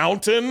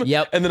mountain,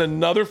 Yep. and then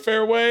another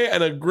fairway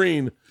and a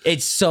green.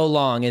 It's so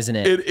long, isn't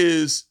it? It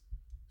is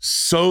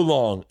so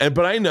long,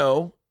 but I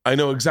know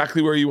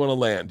exactly where you want to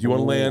land. You want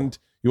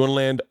to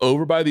land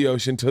over by the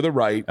ocean to the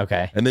right.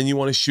 Okay. And then you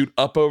want to shoot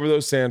up over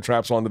those sand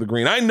traps onto the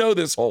green. I know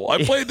this hole.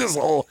 I played this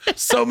hole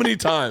so many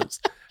times.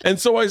 And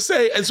so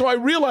I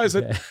realize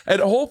that at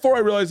hole 4, I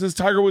realize this is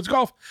Tiger Woods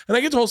golf. And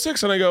I get to hole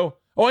 6 and I go,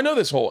 oh, I know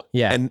this hole.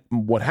 Yeah. And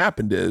what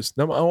happened is,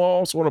 now I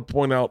also want to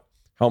point out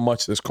how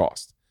much this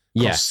cost.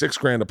 It Yeah. cost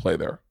 $6,000 to play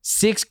there.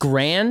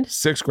 $6,000.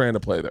 $6,000 to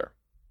play there.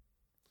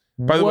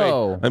 By the way,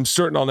 I'm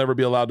certain I'll never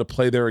be allowed to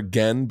play there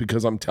again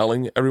because I'm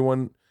telling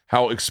everyone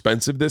how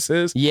expensive this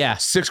is. Yeah.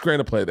 $6,000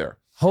 to play there.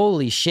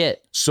 Holy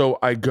shit. So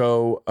I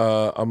go,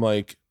 I'm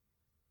like,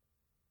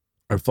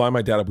 I fly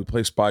my dad up. We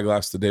play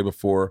Spyglass the day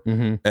before,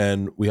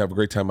 and we have a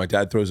great time. My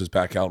dad throws his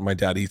back out, and my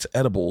dad eats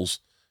edibles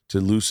to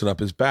loosen up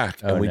his back.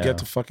 Oh, And we no. get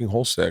to fucking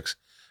hole 6,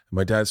 and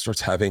my dad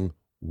starts having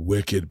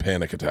wicked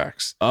panic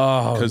attacks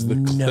Oh, because the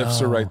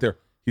cliffs no. are right there.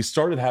 He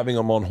started having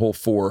them on hole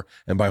 4,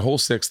 and by hole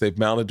 6, they've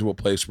mounted to a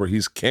place where he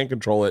can't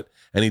control it,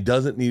 and he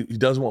doesn't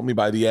want me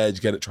by the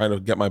edge, trying to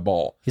get my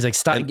ball. He's like,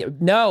 stop.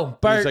 And- No,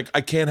 And Bert. he's like,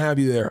 I can't have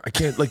you there. I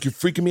can't, like, you're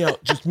freaking me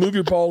out. Just move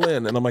your ball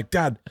in. And I'm like,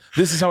 Dad,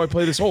 this is how I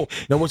play this hole.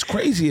 Now, what's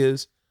crazy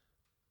is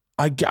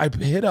I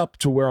hit up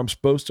to where I'm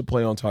supposed to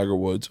play on Tiger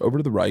Woods over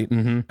to the right.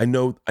 Mhm.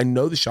 I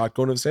know the shot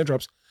going to the sand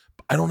traps,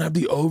 but I don't have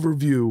the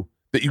overview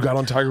that you got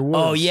on Tiger Woods.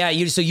 Oh yeah,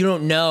 so you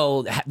don't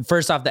know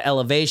first off the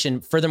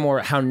elevation, furthermore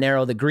how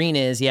narrow the green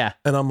is. Yeah.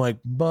 And I'm like,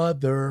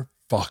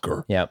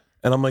 motherfucker. Yep.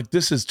 And I'm like,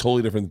 this is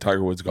totally different than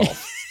Tiger Woods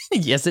golf.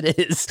 Yes, it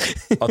is.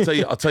 I'll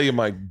tell you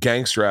my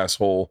gangster ass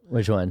hole.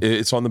 Which one?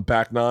 It's on the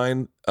back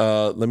 9.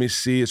 Let me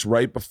see. It's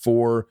right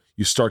before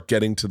you start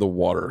getting to the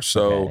water.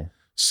 So Okay.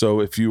 so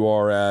if you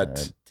are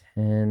at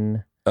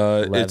 10,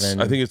 it's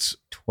 11. I think it's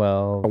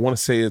 12, I want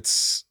to say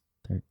it's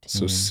 13,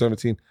 so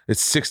 17.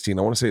 It's 16.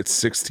 I want to say it's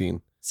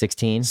 16.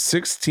 16.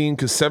 16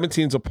 because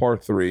 17 is a par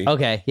 3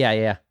 Okay.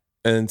 Yeah.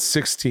 and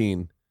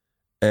 16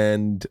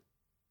 and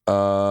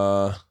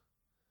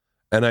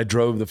I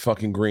drove the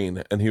fucking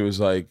green and he was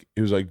like,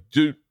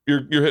 dude,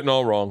 you're hitting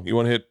all wrong. You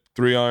want to hit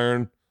 3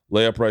 iron,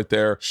 lay up right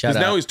there. Shut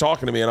Now up. he's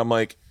talking to me and I'm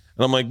like,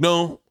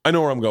 no, I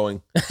know where I'm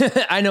going.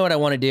 I know what I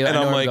want to do. And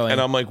I know I'm where like, going.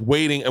 and I'm like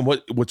waiting and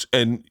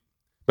and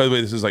by the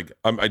way, this is like,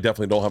 I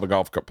definitely don't have a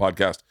golf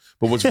podcast,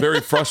 but what's very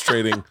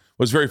frustrating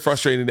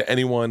to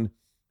anyone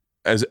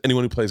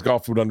who plays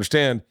golf would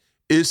understand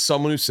is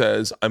someone who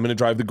says, I'm going to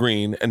drive the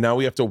green. And now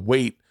we have to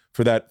wait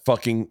for that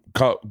fucking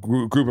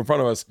group in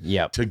front of us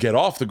Yep. to get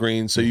off the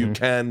green so you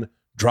can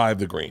drive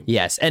the green.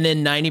 Yes. And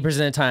then 90% of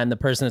the time, the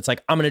person that's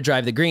like, I'm going to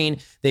drive the green,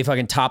 they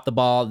fucking top the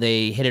ball,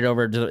 they hit it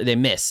over, they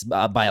miss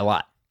by a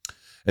lot.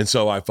 And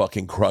so I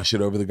fucking crush it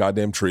over the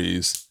goddamn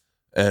trees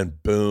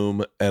and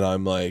boom. And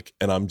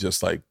I'm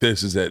just like,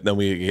 this is it. And then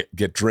we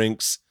get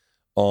drinks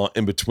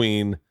in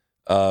between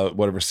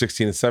whatever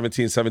 16 and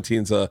 17.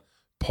 17's a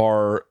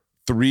par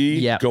 3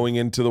 Yep. going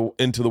into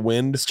the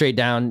wind Straight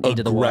down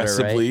into the water,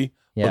 right?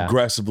 Yeah.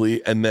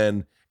 aggressively. And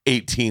then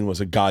 18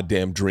 was a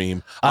goddamn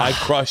dream. I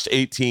crushed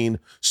 18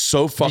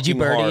 so fucking Did you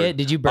birdie hard. it?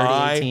 Did you birdie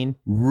I 18?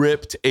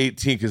 ripped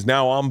 18 because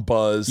now I'm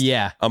buzzed.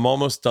 Yeah. I'm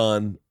almost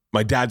done.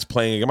 My dad's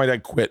playing again. My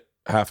dad quit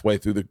halfway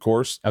through the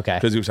course Okay.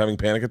 because he was having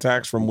panic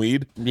attacks from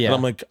weed. Yeah.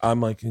 And I'm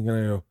like, you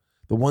know,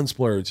 the one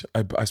splurge.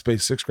 I paid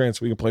 $6,000 so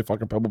we can play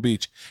fucking Pebble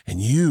Beach. And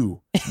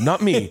you,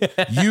 not me,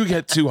 you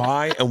get too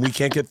high and we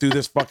can't get through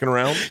this fucking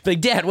round.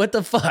 Like, Dad, what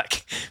the fuck?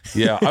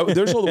 Yeah.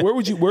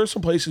 Where are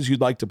some places you'd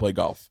like to play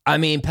golf? I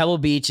mean, Pebble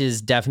Beach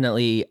is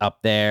definitely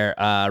up there.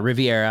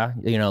 Riviera,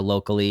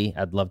 locally,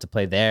 I'd love to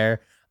play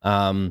there.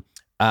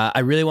 I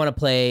really want to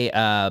play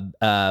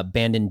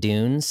Bandon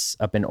Dunes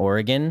up in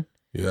Oregon.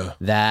 Yeah.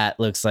 That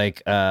looks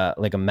like a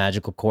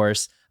magical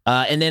course.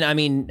 And then, I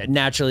mean,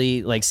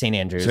 naturally, like St.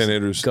 Andrews. St.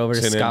 Andrews. Go over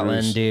to St. Scotland,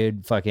 Andrews.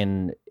 dude.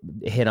 Fucking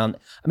hit on.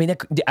 I mean,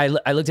 I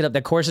looked it up.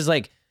 That course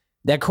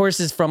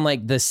is from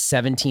like the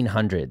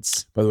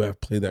 1700s. By the way,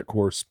 I've played that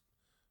course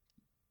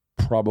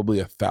probably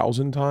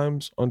 1,000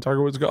 times on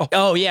Tiger Woods Golf.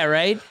 Oh, yeah,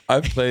 right?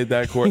 I've played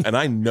that course and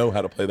I know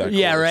how to play that course.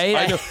 Yeah, right?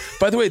 I know.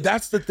 By the way,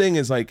 that's the thing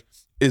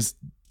that's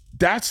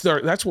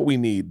what we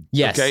need.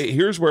 Yes. Okay.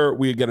 Here's where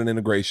we get an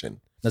integration.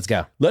 Let's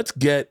go. Let's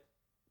get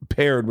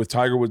paired with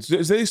Tiger Woods.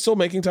 Is they still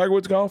making Tiger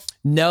Woods Golf?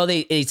 No,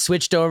 they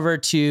switched over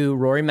to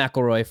Rory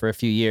McIlroy for a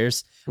few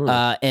years.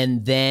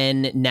 And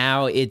then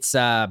now it's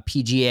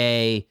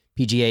PGA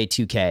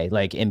 2K,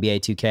 like NBA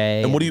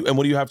 2K. And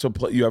what do you have to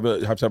play? You have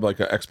to have like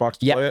an Xbox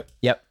to play it?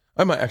 Yep.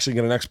 I might actually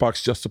get an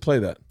Xbox just to play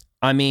that.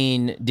 I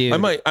mean, dude.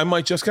 I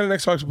might just get an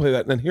Xbox to play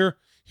that. And then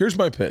here's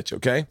my pitch,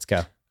 okay? Let's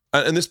go.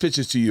 And this pitch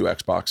is to you,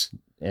 Xbox.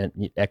 And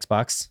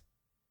Xbox.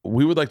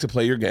 We would like to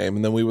play your game,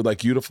 and then we would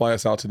like you to fly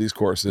us out to these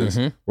courses.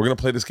 Mhm. We're going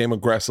to play this game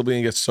aggressively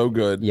and get so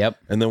good. Yep.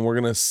 And then we're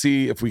going to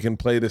see if we can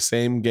play the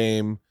same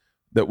game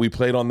that we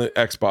played on the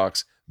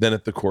Xbox then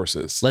at the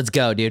courses. Let's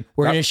go, dude.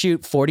 We're Now- gonna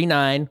shoot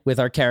 49 with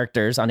our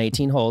characters on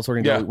 18 holes.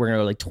 We're gonna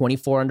go like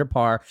 24 under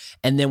par,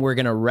 and then we're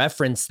gonna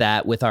reference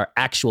that with our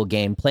actual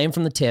game, playing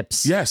from the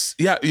tips. Yes.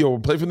 Yeah. We'll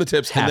play from the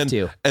tips. Have and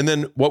then, to. And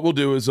then what we'll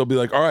do is they'll be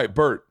like, all right,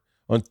 Bert,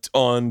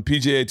 on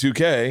PGA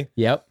 2K,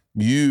 Yep.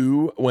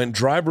 you went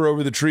driver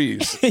over the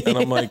trees. And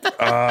I'm like,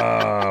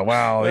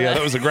 wow. Yeah,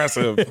 that was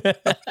aggressive.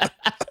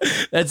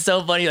 That's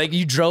so funny. Like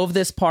you drove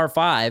this par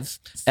 5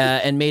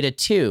 and made a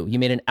 2. You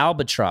made an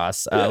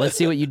albatross. Let's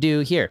see what you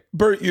do here.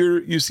 Bert,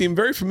 you seem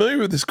very familiar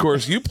with this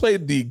course. You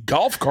played the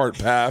golf cart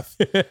path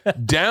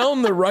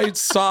down the right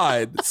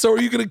side. So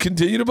are you going to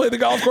continue to play the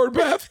golf cart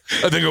path?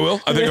 I think I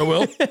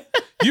will.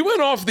 You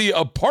went off the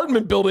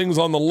apartment buildings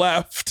on the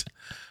left.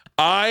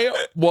 I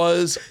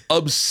was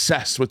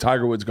obsessed with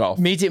Tiger Woods golf.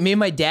 Me too. Me and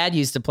my dad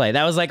used to play.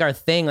 That was like our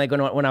thing. Like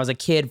when I was a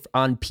kid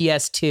on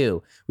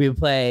PS2, we would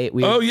play.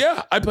 Oh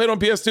yeah, I played on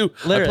PS2.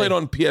 Literally. I played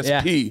on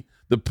PSP,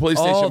 the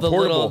PlayStation the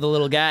Portable.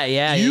 little guy.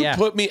 Yeah, You yeah.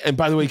 put me, and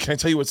by the way, can I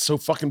tell you what's so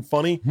fucking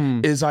funny?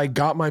 Is I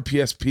got my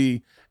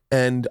PSP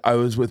and I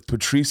was with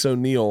Patrice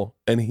O'Neill,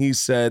 and he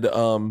said,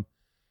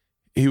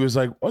 he was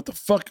like, "What the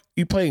fuck?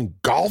 You playing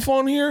golf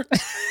on here?"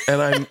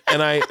 and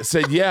I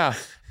said, "Yeah."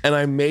 And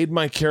I made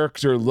my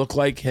character look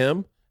like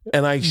him,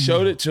 and I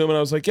showed it to him, and I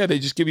was like, "Yeah, they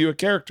just give you a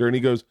character." And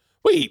he goes,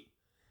 "Wait,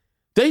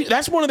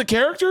 that's one of the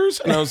characters?"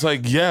 And I was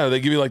like, "Yeah, they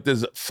give you like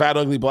this fat,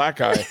 ugly black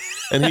guy."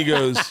 And he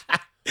goes,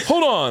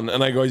 "Hold on,"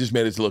 and I go, "I just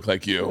made it to look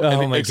like you."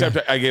 Oh And my except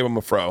I gave him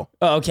a fro.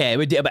 Oh, okay.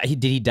 But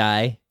did he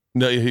die?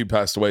 No, he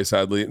passed away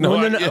sadly. No.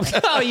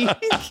 Oh, you,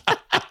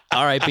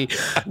 R.I.P.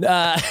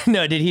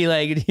 No, did he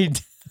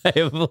die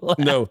of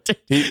laughter?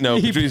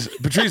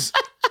 Patrice.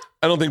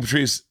 I don't think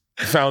Patrice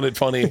found it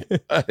funny.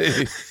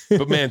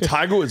 But man,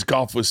 Tiger Woods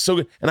golf was so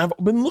good. And I've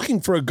been looking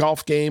for a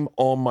golf game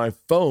on my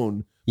phone.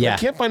 But Yeah. I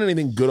can't find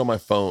anything good on my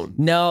phone.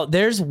 No,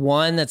 there's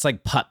one that's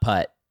like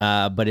putt-putt,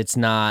 but it's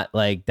not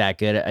like that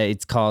good.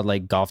 It's called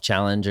like Golf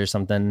Challenge or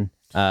something.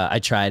 I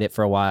tried it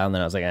for a while and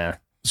then I was like, eh.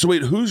 So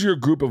wait, who's your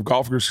group of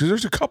golfers? Because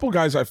there's a couple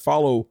guys I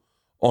follow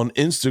on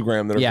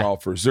Instagram that are Yeah.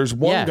 golfers. There's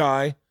one Yeah.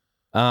 guy.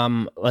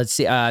 Let's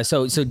see.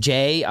 So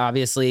Jay,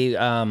 obviously,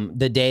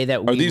 the day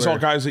that we Are these were, all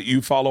guys that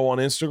you follow on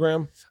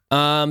Instagram?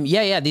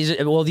 yeah. These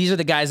are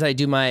the guys that I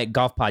do my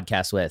golf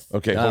podcast with.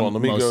 Okay, hold on.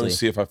 Let me go mostly. and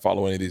see if I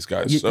follow any of these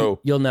guys. So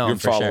You'll know you're him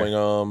for sure.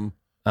 following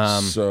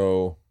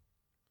so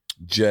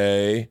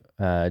Jay,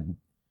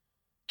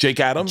 Jake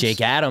Adams.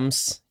 Jake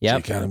Adams.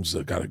 Yep. Jake Adams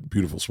got a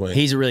beautiful swing.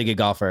 He's a really good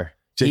golfer.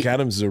 Jake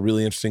Adams is a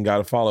really interesting guy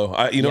to follow.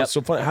 It's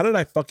so funny. How did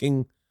I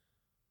fucking?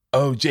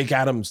 Oh, Jake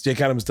Adams. Jake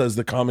Adams does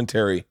the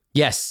commentary.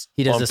 Yes,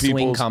 he does On a swing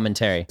people's-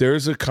 commentary.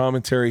 There's a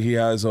commentary he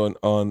has on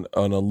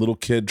a little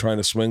kid trying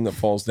to swing that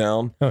falls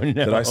down Oh no.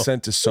 that I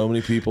sent to so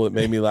many people. It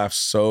made me laugh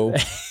so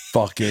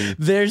fucking.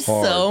 They're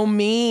hard. so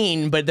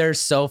mean, but they're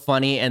so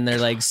funny and they're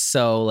like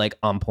so like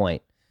on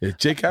point. Yeah,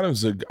 Jake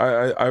Adams,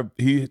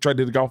 he tried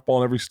to hit a golf ball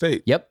in every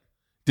state. Yep.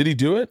 Did he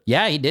do it?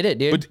 Yeah, he did it,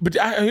 dude. But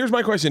here's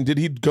my question: did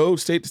he go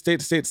state to state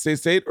to state to state to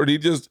state, or did he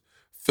just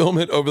film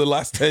it over the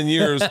last 10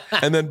 years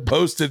and then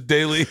post it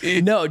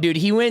daily? No, dude,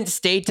 he went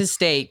state to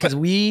state because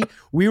we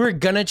were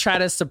gonna try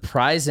to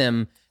surprise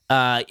him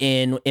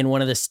in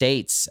one of the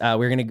states.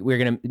 We're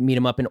gonna meet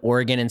him up in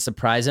Oregon and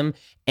surprise him.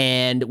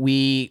 And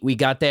we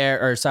got there,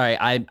 or sorry,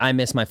 I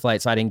missed my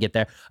flight, so I didn't get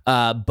there.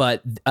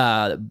 But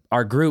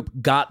our group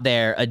got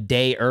there a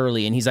day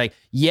early, and he's like,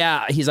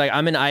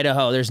 I'm in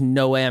Idaho. There's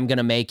no way I'm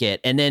gonna make it.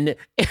 And then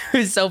it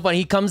was so funny.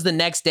 He comes the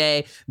next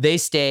day. They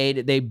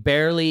stayed. They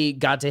barely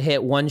got to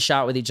hit one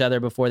shot with each other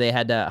before they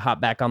had to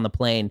hop back on the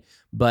plane.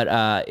 But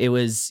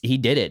he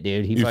did it,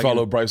 dude. You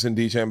follow Bryson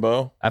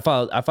DeChambeau? I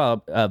follow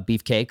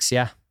Beefcakes.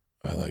 Yeah.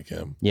 I like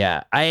him.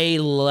 Yeah. I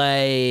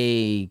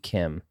like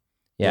him.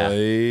 Yeah.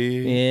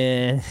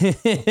 Yeah.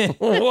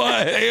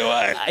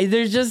 What?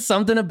 There's just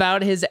something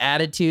about his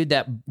attitude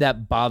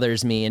that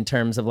bothers me in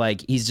terms of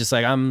like, he's just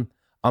like, I'm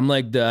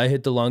like I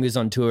hit the longest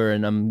on tour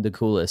and I'm the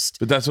coolest.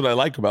 But that's what I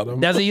like about him.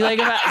 That's what you like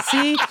about,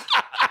 see?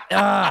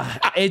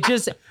 It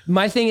just,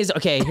 my thing is,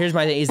 okay, here's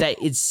my thing, is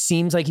that it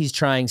seems like he's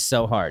trying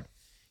so hard.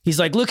 He's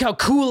like, look how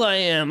cool I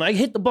am. I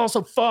hit the ball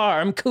so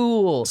far. I'm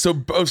cool. So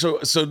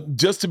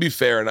just to be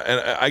fair, and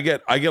I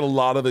get a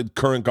lot of the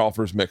current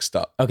golfers mixed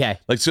up. Okay.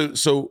 Like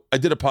so I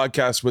did a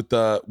podcast with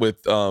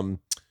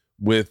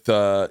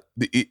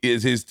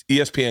his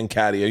ESPN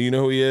caddy. You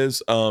know who he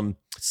is?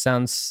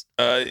 Sounds.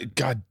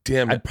 God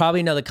damn I it.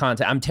 probably know the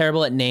content. I'm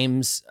terrible at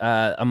names.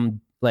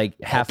 I'm like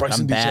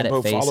Bryson I'm bad DeChambeau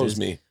at faces. follows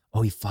me.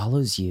 Oh, he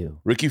follows you.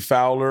 Ricky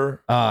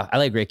Fowler. I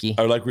like Ricky.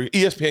 I like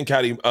ESPN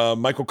caddy.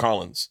 Michael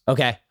Collins.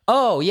 Okay.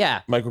 Oh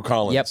yeah. Michael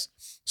Collins. Yep.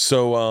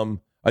 So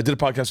I did a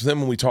podcast with him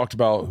and we talked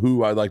about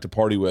who I'd like to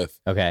party with.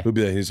 Okay. Who'd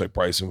be there? He's like,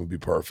 Bryson would be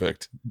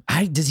perfect.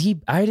 I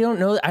don't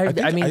know.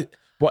 I mean,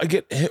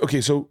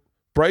 okay. So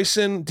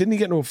Bryson, didn't he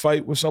get into a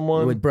fight with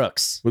someone? with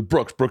Brooks. With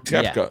Brooks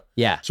Koepka.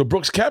 Yeah. So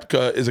Brooks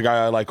Koepka is a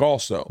guy I like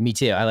also. Me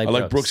too. I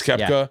like Brooks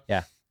Koepka.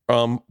 Yeah.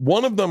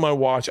 One of them I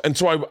watch, and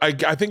so I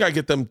think I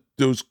get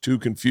those two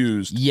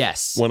confused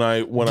Yes. when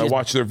I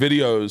watch their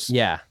videos.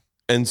 Yeah.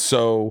 And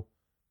so,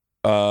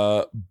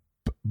 but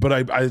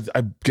I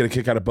get a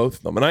kick out of both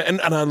of them, and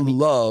I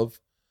love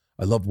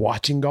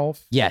watching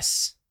golf.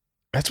 Yes.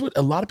 That's what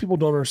a lot of people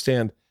don't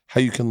understand,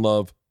 how you can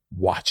love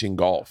watching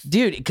golf.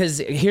 Dude, because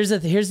here's the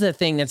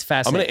thing that's I'm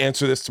fascinating. going to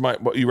answer this to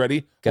you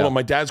ready? Go. Hold on,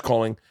 my dad's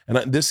calling, and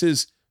this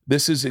is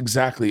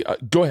exactly.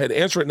 Go ahead,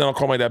 answer it, and then I'll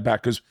call my dad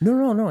back because No.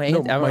 I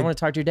want to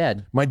talk to your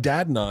dad. my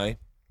dad and I,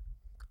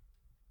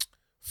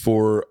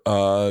 for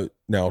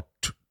now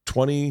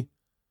 22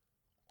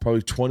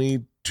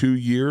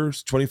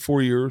 years,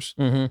 24 years,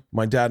 Mm-hmm.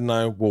 my dad and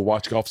I will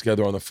watch golf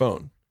together on the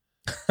phone.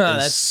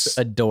 That's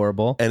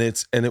adorable.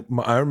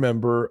 I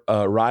remember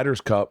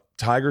Ryder's Cup,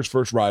 Tiger's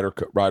first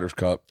Ryder's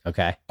Cup.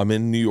 Okay. I'm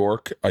in New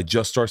York. I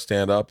just start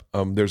stand up.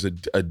 There's a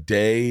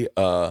day.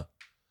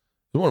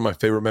 One of my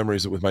favorite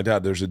memories with my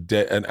dad. There's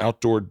an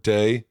outdoor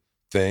day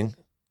thing.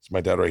 It's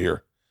my dad right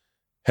here.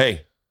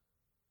 Hey,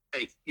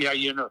 yeah,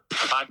 you know,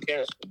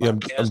 podcast. yeah,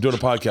 I'm doing a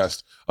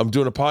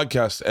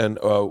podcast. And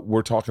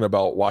we're talking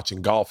about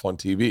watching golf on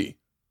TV.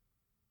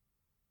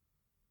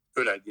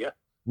 Good idea.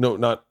 No,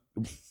 not.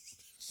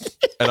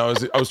 And I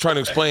was trying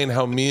to explain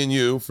how me and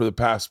you, for the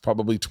past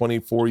probably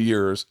 24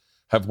 years,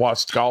 have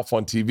watched golf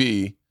on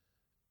TV,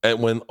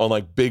 and when on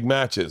like big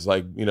matches,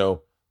 like, you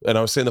know. And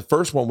I was saying the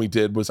first one we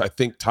did was, I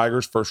think,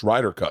 Tiger's first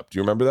Ryder Cup. Do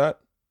you remember that?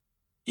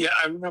 Yeah,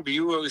 I remember. I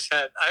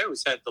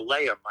always had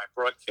delay on my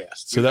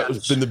broadcast. So that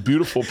was been the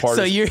beautiful part.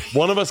 So is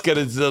one of us gets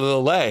a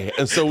delay,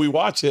 and so we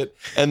watch it,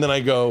 and then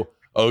I go,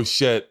 oh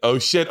shit,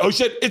 it's in.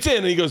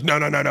 And he goes,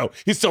 no,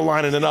 he's still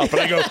lining it up.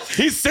 And I go,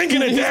 he's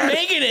sinking it, He's Dad.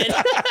 making it.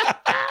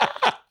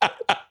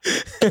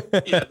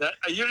 Yeah,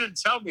 you didn't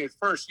tell me at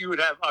first. You would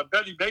have. I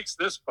bet he makes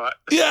this putt.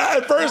 Yeah,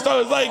 at first I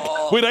was like,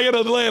 wait, I got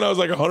a delay, and I was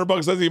like,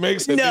 $100 says he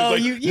makes it. No,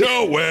 He was like, you-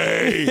 no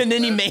way. And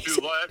then he makes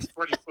it. That's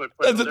 20-foot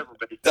That's putt.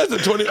 a- That's a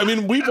 20. I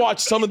mean, we've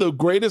watched some of the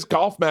greatest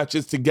golf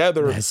matches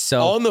together That's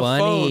so on the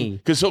funny. phone,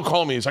 because he'll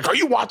call me. He's like, are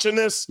you watching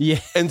this? Yeah.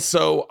 And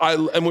so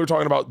we were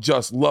talking about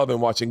just loving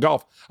watching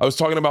golf. I was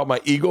talking about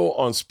my eagle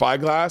on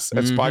Spyglass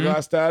at Mhm.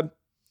 Spyglass, Dad.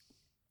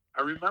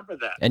 I remember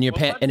that. And your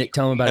tell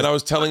him about And it. I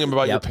was telling him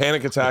about your Yep.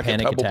 panic attack Your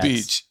panic at Pebble attacks.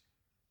 Beach.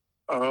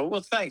 Oh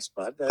well, thanks,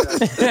 bud. Does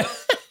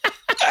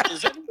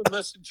anyone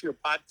listen to your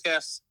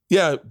podcast?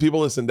 Yeah, people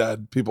listen,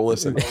 Dad. People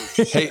listen.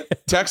 Hey,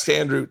 text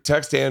Andrew,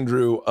 because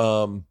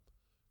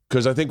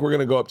I think we're going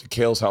to go up to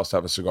Kale's house to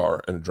have a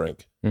cigar and a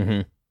drink.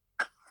 Mm-hmm.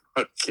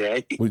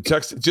 Okay.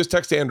 Just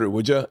text Andrew,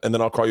 would you? And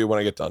then I'll call you when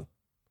I get done.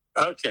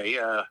 Okay.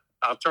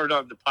 I'll turn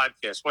on the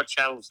podcast. What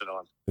channel is it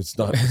on? It's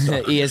not.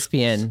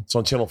 ESPN. It's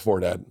on Channel 4,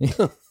 Dad.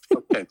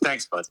 Okay.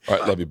 Thanks, bud. All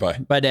right, love you. Bye.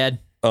 Bye, Dad.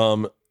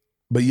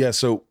 But yeah,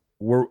 so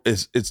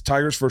it's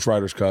Tiger's first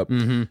Ryder's Cup,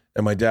 Mm-hmm.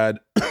 and my dad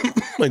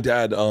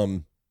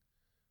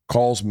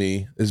calls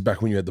me. This is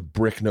back when you had the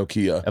brick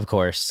Nokia, Of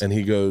course. and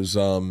he goes,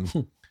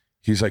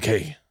 he's like,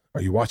 "Hey,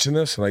 are you watching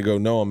this?" And I go,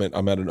 "No, I'm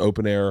at an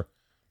open air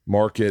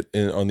market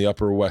on the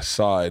Upper West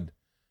Side."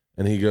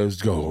 And he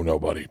goes, "Go, no,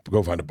 buddy,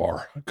 go find a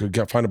bar.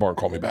 Find a bar and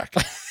call me back."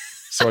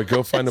 So I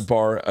go find a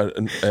bar,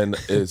 and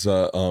it's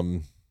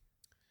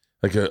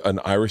like an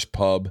Irish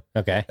pub,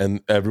 Okay.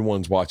 and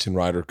everyone's watching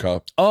Ryder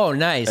Cup. Oh,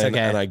 nice. And,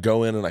 Okay. and I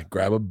go in and I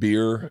grab a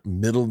beer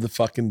middle of the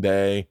fucking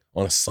day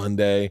on a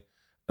Sunday,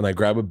 and I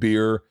grab a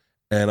beer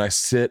and I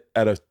sit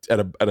at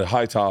a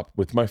high top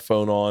with my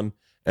phone on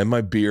and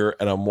my beer,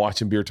 and I'm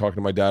watching beer, talking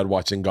to my dad,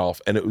 watching golf,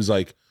 and it was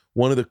like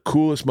one of the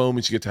coolest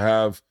moments you get to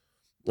have.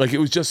 Like, it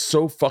was just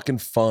so fucking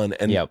fun,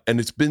 and Yep. and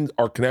it's been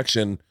our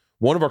connection.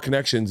 One of our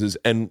connections is,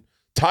 and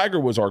Tiger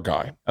was our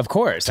guy. Of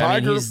course. I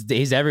Tiger- mean,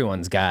 he's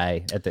everyone's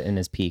guy in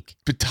his peak.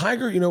 But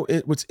Tiger, you know,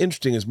 what's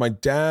interesting is my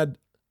dad's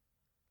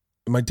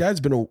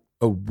been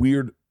a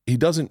weird, he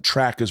doesn't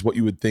track as what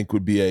you would think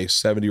would be a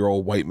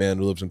 70-year-old white man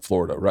who lives in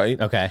Florida, right?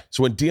 Okay.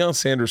 So when Deion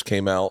Sanders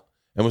came out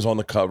and was on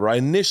the cover, I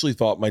initially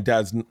thought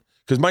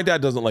because my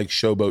dad doesn't like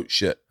showboat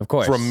shit. Of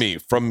course. From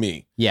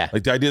me. Yeah.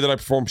 Like, the idea that I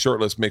perform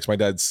shirtless makes my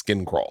dad's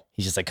skin crawl.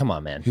 He's just like, come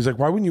on, man. He's like,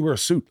 why wouldn't you wear a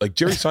suit? Like,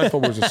 Jerry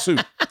Seinfeld wears a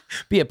suit.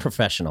 Be a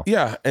professional.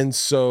 Yeah. And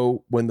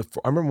so I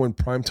remember when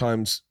Prime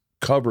Time's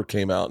cover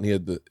came out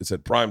and it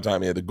said prime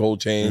time. He had the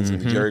gold chains and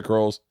the Jerry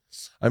curls.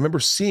 I remember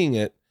seeing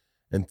it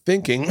and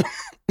thinking,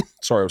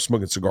 sorry, I was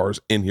smoking cigars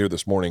in here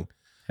this morning.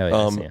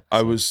 Hell yeah,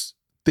 I was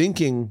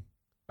thinking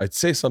I'd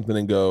say something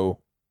and go,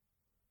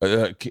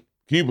 can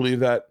you believe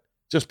that?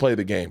 Just play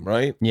the game,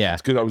 right? Yeah.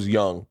 It's because I was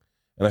young.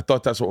 And I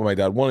thought that's what my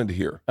dad wanted to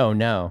hear. Oh,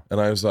 no.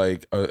 And I was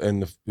like,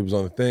 it was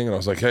on the thing. And I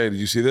was like, hey, did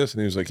you see this?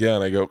 And he was like, yeah.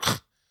 And I go,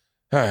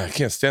 I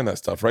can't stand that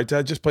stuff, right,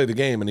 Dad? Just play the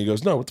game. And he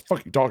goes, no, what the fuck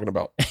are you talking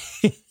about?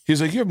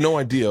 He's like, you have no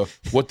idea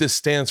what this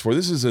stands for.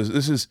 This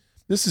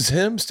is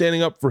him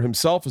standing up for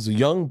himself as a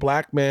young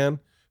black man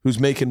who's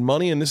making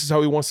money, and this is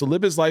how he wants to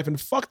live his life. And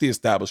fuck the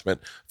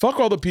establishment. Fuck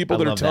all the people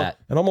that are telling. That.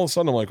 And all of a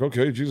sudden, I'm like,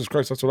 okay, Jesus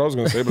Christ, that's what I was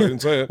going to say, but I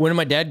didn't say it. When did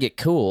my dad get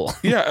cool?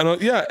 Yeah,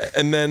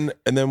 and then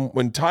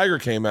when Tiger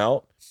came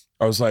out,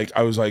 I was like,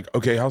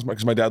 okay,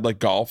 because my dad liked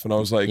golf, and I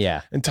was like,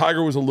 yeah. And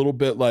Tiger was a little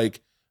bit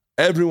like,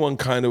 everyone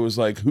kind of was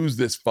like, who's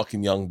this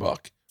fucking young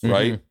buck,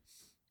 right?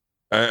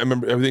 I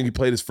remember everything. He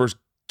played his first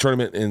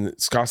tournament in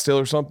Scottsdale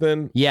or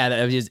something. Yeah,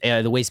 that was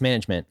the Waste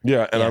Management.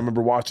 Yeah, and I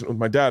remember watching it with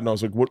my dad, and I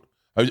was like, what?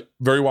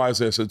 Very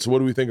wisely, I said, so what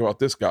do we think about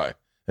this guy?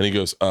 And he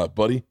goes,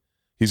 buddy,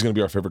 he's going to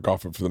be our favorite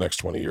golfer for the next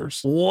 20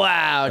 years.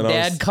 Wow, and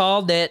Dad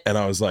called it. And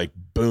I was like,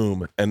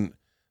 boom. And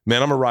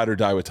man, I'm a ride or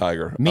die with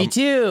Tiger. Me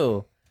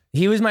too.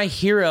 He was my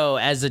hero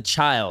as a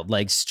child,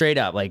 like straight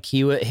up. Like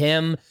Steve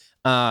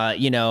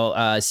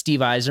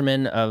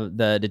Yzerman of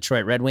the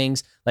Detroit Red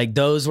Wings, like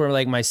those were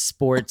like my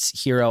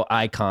sports hero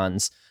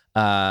icons.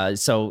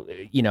 So,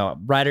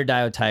 ride or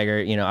die with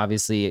Tiger,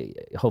 obviously,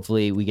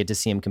 hopefully we get to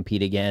see him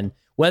compete again.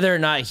 Whether or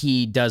not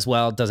he does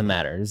well, doesn't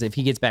matter. If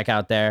he gets back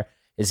out there,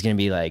 it's going to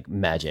be like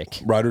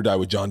magic. Ride or die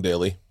with John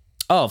Daly.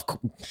 Oh,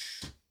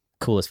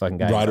 coolest fucking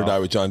guy. Ride or die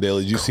with John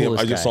Daly. Did you see him?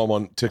 I just saw him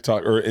on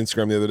TikTok or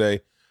Instagram the other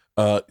day.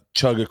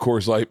 Chug a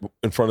Coors Light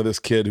in front of this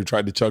kid who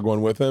tried to chug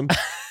one with him.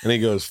 And he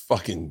goes,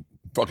 fucking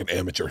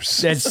amateurs.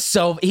 That's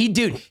so,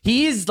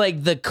 he is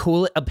like the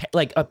coolest,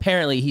 like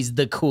apparently he's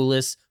the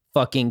coolest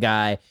fucking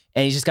guy,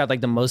 and he's just got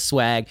like the most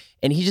swag,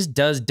 and he just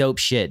does dope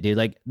shit, dude.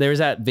 Like there was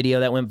that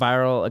video that went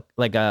viral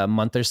like a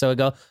month or so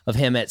ago of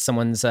him at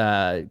someone's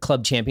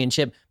club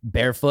championship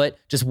barefoot,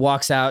 just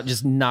walks out,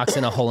 just knocks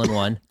in a hole in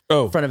one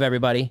in front of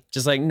everybody,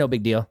 just like no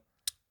big deal.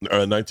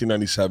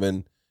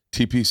 1997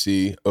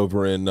 TPC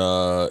over in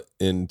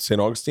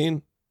St.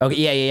 Augustine.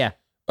 Okay, yeah.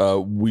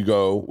 We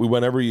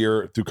went every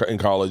year in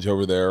college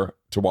over there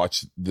to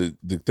watch the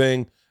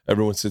thing.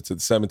 Everyone sits at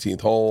the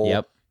 17th hole.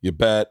 Yep. You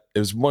bet.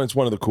 It's one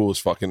of the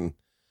coolest fucking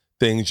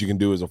things you can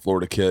do as a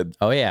Florida kid.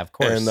 Oh yeah, of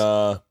course. And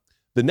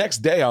the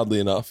next day,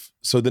 oddly enough,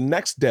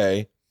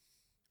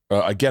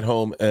 I get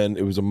home and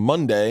it was a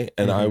Monday,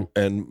 and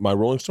and my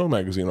Rolling Stone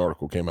magazine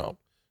article came out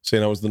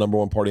saying I was the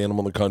 #1 party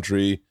animal in the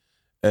country.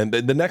 And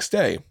the next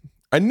day,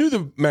 I knew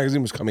the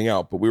magazine was coming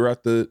out, but we were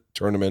at the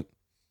tournament,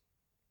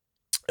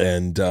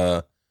 and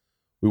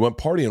we went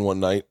partying one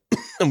night,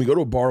 and we go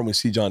to a bar and we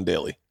see John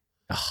Daly.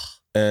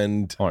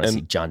 And I want to see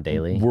John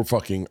Daly. We're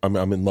fucking. I'm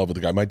in love with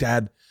the guy. My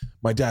dad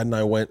and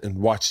I went and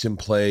watched him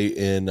play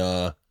in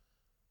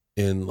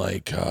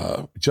like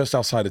just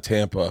outside of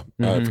Tampa.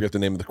 I forget the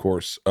name of the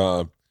course.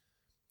 But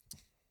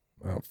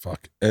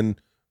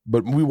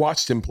we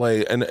watched him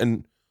play,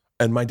 and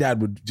my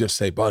dad would just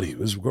say, "Buddy,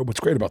 what's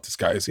great about this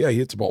guy is he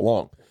hits the ball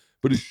long,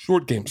 but his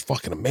short game's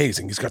fucking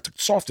amazing. He's got the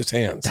softest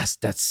hands."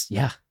 That's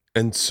yeah.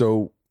 And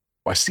so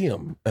I see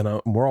him,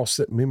 and we're all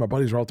sitting. Me and my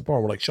buddies are out the bar.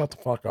 And we're like, "Shut the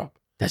fuck up."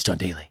 That's John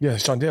Daly. Yeah,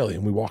 it's John Daly.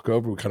 And we walk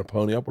over, we kind of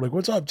pony up. We're like,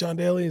 what's up, John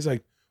Daly? He's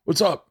like,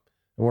 what's up?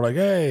 And we're like,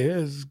 hey,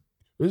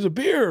 there's a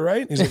beer,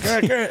 right? And he's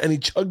like, and he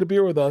chugged a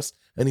beer with us,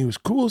 and he was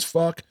cool as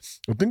fuck.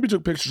 I think we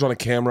took pictures on a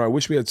camera. I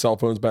wish we had cell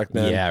phones back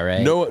then. Yeah,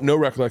 right. No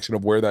recollection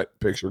of where that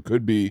picture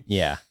could be.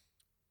 Yeah.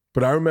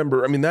 But I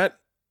remember, that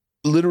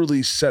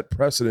literally set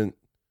precedent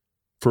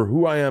for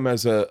who I am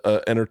as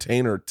a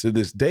entertainer to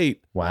this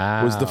date.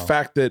 Wow. Was the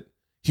fact that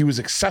he was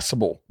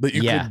accessible, that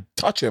you could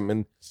touch him,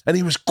 and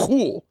he was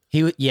cool.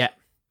 Yeah.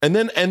 And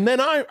then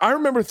I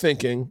remember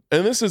thinking,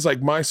 and this is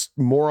like my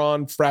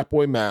moron frat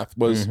boy math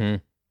was,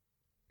 the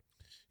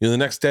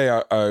next day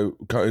I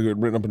got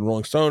written up in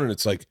Rolling Stone, and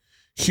it's like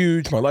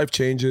huge. My life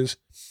changes,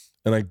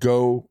 and I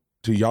go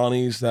to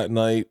Yanni's that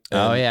night.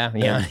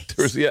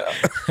 Yanni's.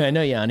 I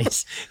know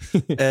Yanni's.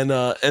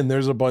 and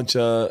there's a bunch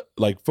of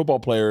like football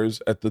players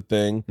at the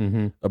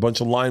thing, a bunch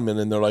of linemen,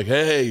 and they're like,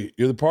 "Hey,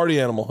 you're the party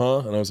animal,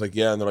 huh?" And I was like,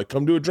 "Yeah." And they're like,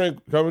 "Come do a drink,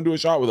 come and do a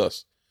shot with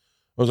us."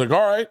 I was like,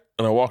 "All right."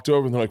 And I walked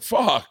over, and they're like,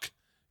 "Fuck.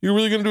 You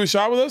really gonna do a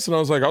shot with us?" And I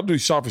was like, "I'll do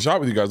shot for shot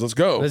with you guys. Let's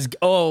go."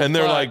 And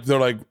they're like,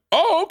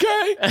 "Oh,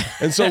 okay."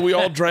 And so we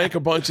all drank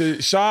a bunch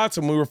of shots,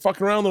 and we were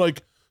fucking around. They're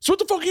like, "So what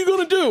the fuck are you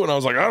gonna do?" And I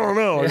was like, "I don't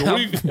know."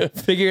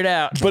 Figure it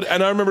out.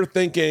 And I remember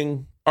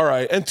thinking, all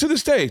right. And to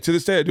this day,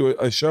 I do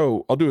a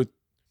show. I'll do a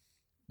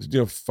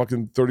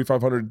fucking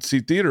 3,500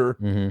 seat theater,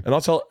 and I'll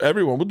tell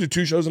everyone. We'll do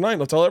 2 shows a night,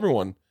 and I'll tell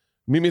everyone,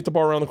 meet me at the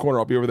bar around the corner.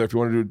 I'll be over there if you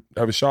want to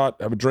have a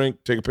shot, have a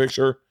drink, take a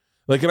picture.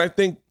 Like, and I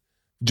think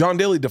John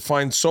Daly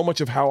defined so much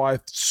of how I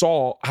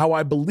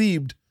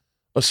believed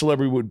a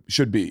celebrity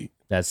should be.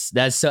 That's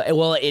so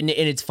well, and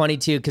it's funny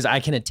too, because I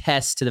can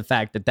attest to the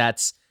fact that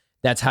that's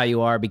that's how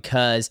you are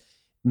because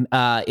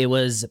it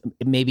was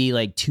maybe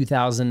like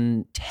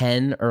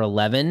 2010 or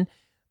 11.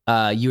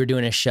 You were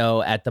doing a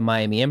show at the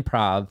Miami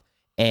Improv,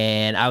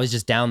 and I was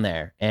just down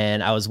there,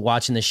 and I was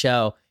watching the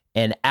show.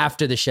 And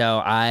after the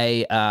show,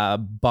 I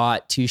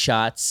bought 2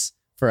 shots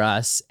for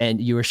us,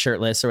 and you were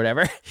shirtless or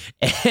whatever,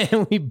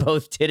 and we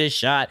both did a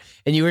shot,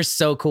 and you were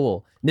so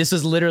cool. This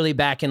was literally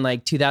back in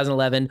like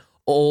 2011.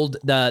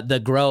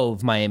 The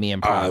Grove Miami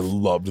Improv. I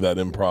loved that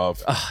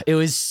improv. It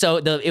was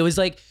it was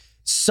like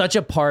such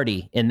a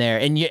party in there,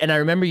 and I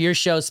remember your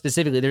show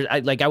specifically.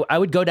 I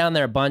would go down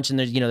there a bunch, and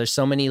there's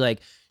so many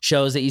like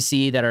shows that you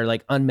see that are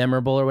like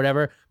unmemorable or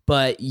whatever.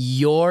 But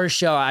your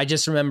show, I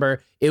just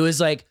remember it was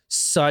like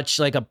such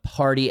like a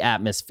party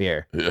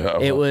atmosphere. Yeah,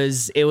 it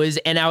was,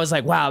 and I was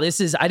like, wow,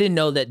 I didn't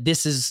know that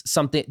this is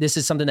something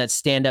that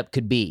stand up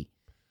could be.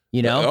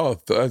 You know?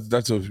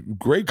 That's a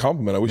great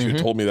compliment. I wish you had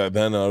told me that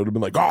then. I would have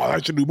been like, I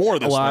should do more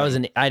of this. Well,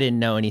 now. I didn't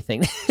know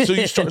anything. So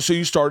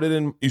you started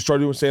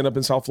doing stand up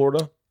in South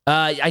Florida?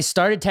 I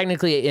started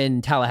technically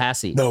in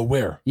Tallahassee. No,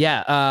 where?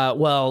 Yeah.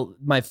 Well,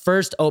 my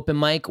first open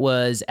mic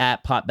was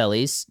at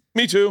Potbelly's.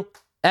 Me too.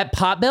 At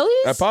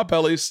Potbelly's? At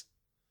Potbelly's.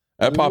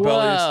 At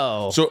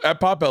Potbelly's. So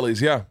at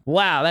Potbelly's, yeah.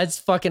 Wow, that's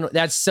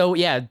so,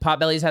 yeah.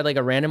 Potbelly's had like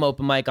a random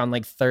open mic on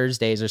like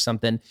Thursdays or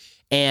something.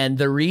 And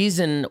the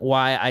reason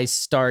why I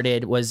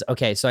started was,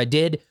 okay, so I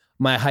did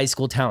my high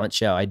school talent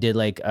show. I did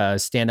like a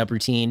stand-up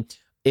routine.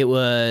 It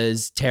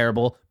was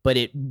terrible, but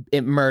it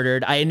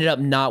murdered. I ended up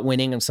not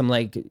winning some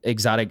like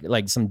exotic,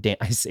 like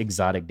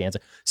exotic dancer,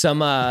 some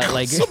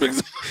like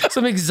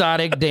some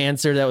exotic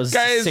dancer that was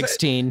guys,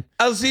 16.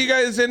 I'll see you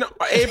guys in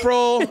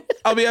April.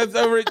 I'll be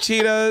over at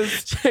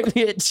Cheetahs. Check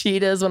me at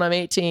Cheetahs when I'm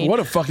 18. What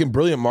a fucking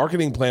brilliant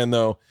marketing plan,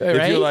 though. Right?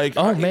 If you're like,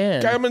 oh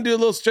man, I'm gonna do a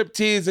little strip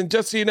tease, and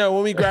just so you know,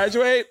 when we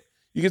graduate.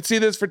 You can see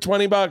this for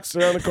 $20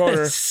 around the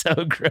corner. So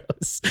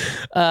gross.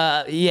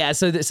 Yeah.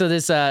 So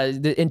this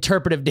the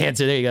interpretive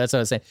dancer. There you go. That's what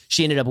I was saying.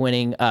 She ended up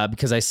winning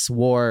because I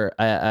swore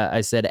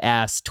I said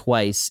ass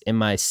twice in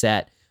my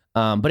set.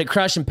 But it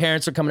crushed, and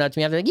parents were coming up to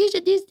me after like, you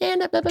should do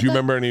stand up. Do you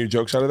remember any of your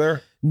jokes out of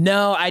there?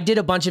 No, I did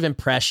a bunch of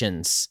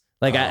impressions.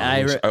 Like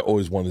I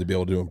always wanted to be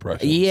able to do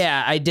impressions.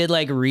 Yeah, I did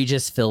like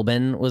Regis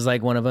Philbin was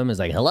like one of them. Is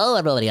like, hello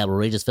everybody, I'm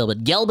Regis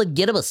Philbin. Gelbin,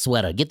 get him a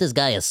sweater. Get this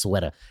guy a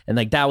sweater. And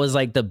like that was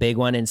like the big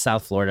one in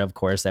South Florida. Of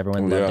course,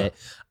 everyone loved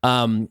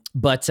it.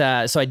 But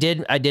so I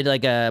did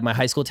like my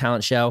high school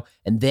talent show,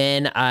 and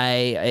then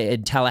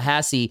in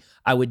Tallahassee,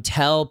 I would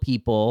tell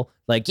people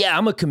like, yeah,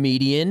 I'm a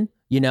comedian,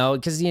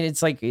 because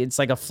it's like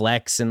a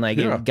flex, and like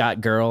it got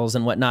girls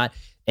and whatnot.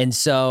 And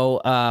so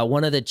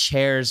one of the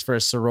chairs for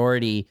a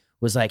sorority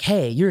was like,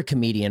 hey, you're a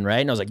comedian,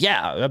 right? And I was like,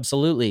 yeah,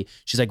 absolutely.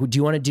 She's like, well, do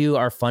you want to do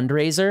our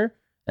fundraiser?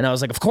 And I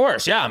was like, of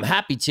course, yeah, I'm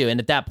happy to. And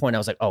at that point I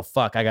was like, oh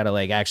fuck, I gotta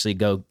like actually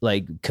go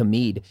like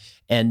comede.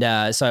 And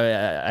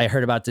so I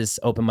heard about this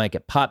open mic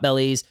at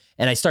Potbelly's,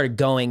 and I started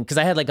going because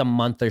I had like a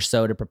month or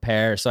so to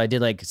prepare. So I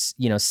did like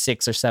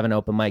 6 or 7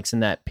 open mics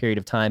in that period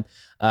of time.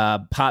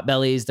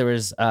 Potbelly's, there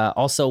was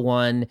also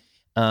one.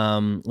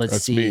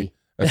 Let's see. Me.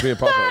 That's me at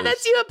Potbelly's.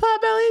 That's you at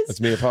Potbelly's?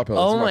 That's me at Potbelly's.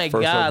 Oh my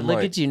God,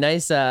 look at you.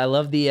 Nice. I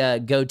love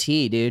the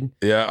goatee, dude.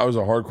 Yeah, I was a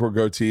hardcore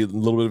goatee, a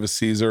little bit of a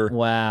Caesar.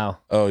 Wow.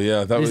 Oh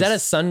yeah. Is that a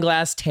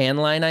sunglass tan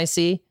line I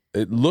see?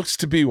 It looks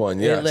to be one,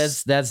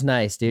 yes. That's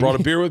nice, dude. Brought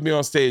a beer with me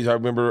on stage. I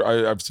remember,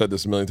 I've said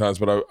this a million times,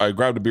 but I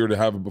grabbed a beer to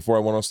have it before I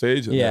went on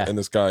stage. And, and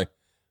this guy,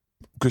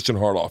 Christian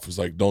Harloff, was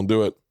like, don't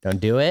do it. Don't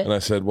do it? And I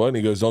said, what? And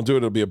he goes, don't do it.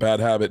 It'll be a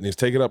bad habit. And he's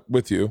take it up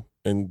with you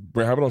and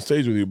have it on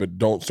stage with you, but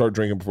don't start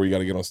drinking before you got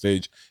to get on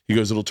stage. He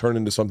goes, it'll turn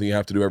into something you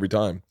have to do every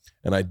time.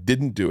 And I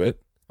didn't do it.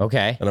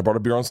 Okay. And I brought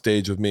a beer on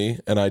stage with me,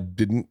 and I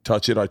didn't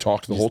touch it. I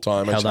talked the whole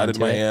time. I just had it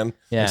in my hand.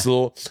 Yeah. It's a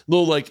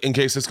little like, in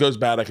case this goes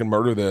bad, I can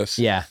murder this.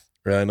 Yeah.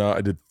 And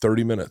I did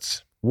 30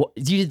 minutes. What,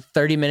 you did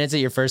 30 minutes at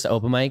your first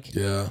open mic?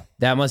 Yeah.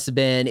 That must have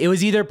been, it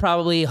was either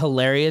probably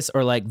hilarious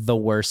or like the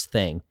worst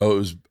thing.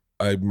 Oh,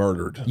 I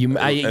murdered.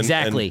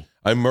 Exactly.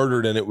 And I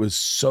murdered, and it was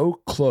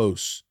so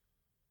close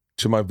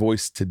to my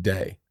voice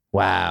today.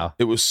 Wow.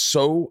 It was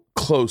so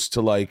close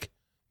to like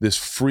this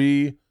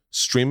free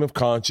stream of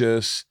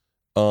conscious.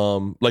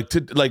 Like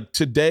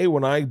today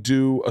when I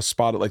do a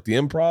spot at like the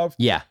Improv,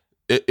 yeah,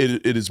 it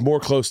is more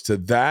close to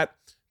that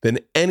than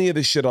any of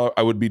the shit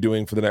I would be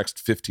doing for the next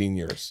 15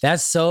 years.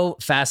 That's so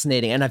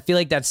fascinating. And I feel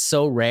like that's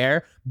so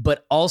rare,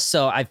 but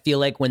also I feel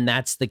like when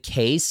that's the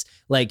case,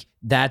 like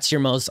that's your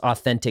most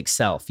authentic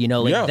self,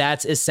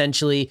 that's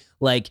essentially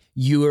like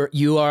you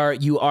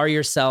are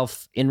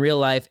yourself in real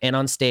life and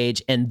on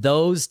stage. And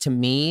those to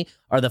me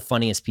are the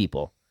funniest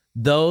people.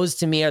 Those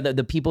to me are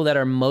the people that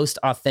are most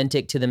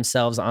authentic to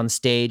themselves on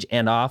stage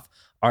and off.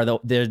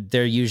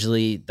 They're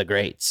usually the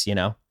greats,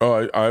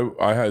 Oh,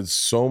 I had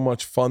so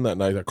much fun that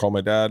night. I called my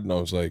dad and I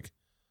was like,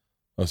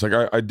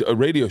 a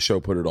radio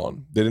show put it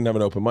on. They didn't have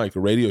an open mic. A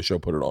radio show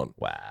put it on.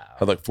 Wow.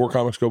 Had like 4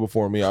 comics go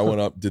before me. I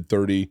went up, did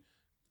 30,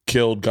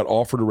 killed, got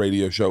offered a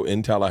radio show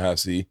in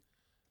Tallahassee,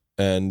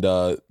 and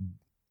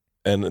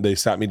they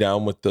sat me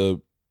down with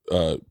the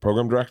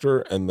program director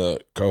and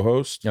the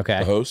co-host, Okay.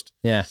 the host,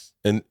 Yeah.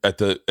 and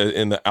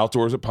in the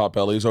outdoors at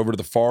Potbelly's over to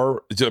the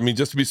far. I mean,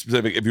 just to be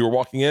specific, if you were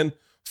walking in,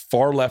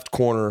 far left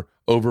corner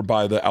over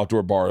by the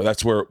outdoor bar.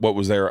 That's what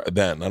was there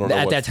then. I don't know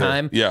At what's that there.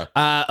 time?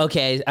 Yeah.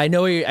 Okay. I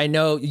know.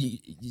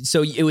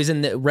 So it was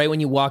in the right when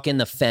you walk in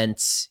the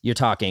fence. You're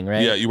talking,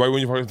 right? Yeah, right when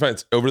you walk the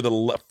fence over to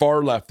the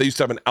far left. They used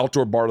to have an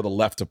outdoor bar to the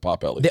left of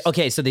Potbelly's.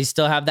 Okay. So they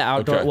still have the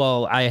outdoor. Okay.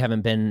 Well, I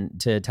haven't been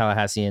to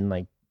Tallahassee in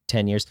like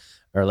 10 years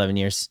or 11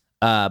 years.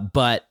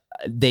 But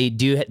they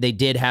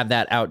did have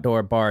that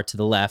outdoor bar to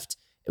the left,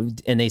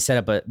 and they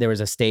set up there was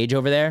a stage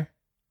over there.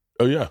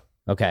 Oh yeah.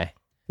 Okay.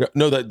 Yeah,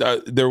 no,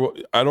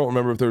 I don't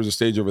remember if there was a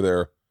stage over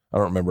there. I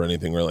don't remember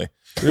anything really.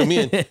 You know,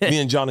 me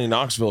and Johnny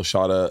Knoxville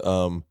shot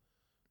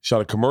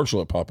a commercial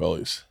at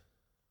Potbelly's.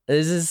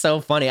 This is so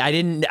funny. I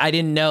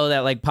didn't know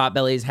that like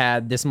Potbelly's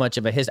had this much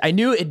of a history. I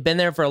knew it'd been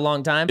there for a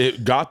long time.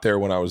 It got there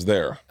when I was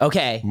there.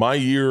 Okay. My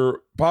year,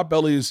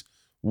 Potbelly's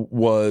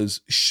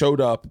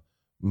showed up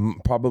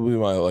probably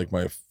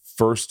my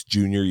first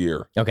junior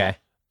year, Okay.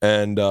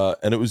 and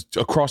it was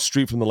across the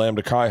street from the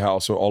Lambda Chi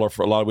house. So we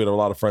had a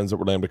lot of friends that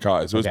were Lambda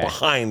Chi. So it was Okay.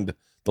 behind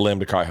the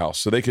Lambda Chi house,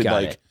 so they could Got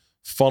like it.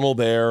 funnel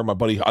there. My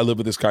buddy, I lived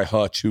with this guy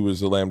Hutch, who was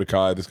the Lambda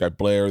Chi. This guy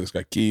Blair, this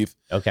guy Keith,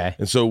 Okay.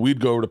 and so we'd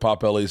go over to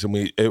Potbelly's, and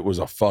it was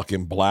a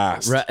fucking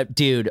blast. Right,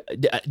 dude,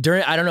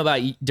 during I don't know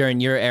about during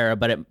your era,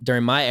 but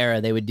during my era,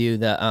 they would do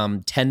the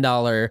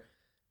 $10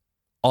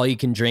 all you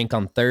can drink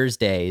on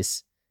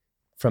Thursdays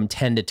from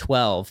 10 to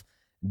 12.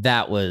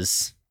 That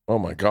was Oh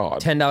my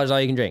god. $10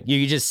 all you can drink.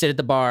 You could just sit at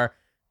the bar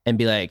and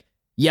be like,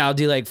 "Yeah, I'll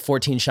do like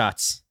 14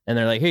 shots," and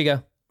they're like, "Here you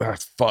go."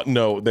 That's fun.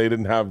 No, they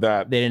didn't have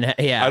that. They didn't.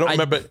 Yeah, I don't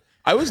remember.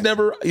 I was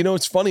never. You know,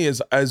 it's funny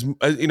as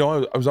you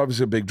know, I was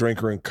obviously a big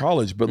drinker in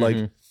college, but like,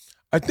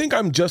 I think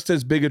I'm just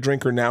as big a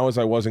drinker now as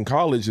I was in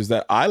college. Is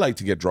that I like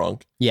to get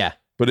drunk, Yeah,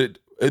 but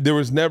there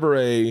was never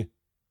a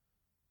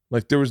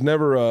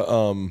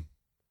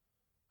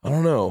I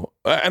don't know.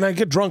 And I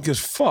get drunk as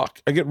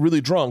fuck. I get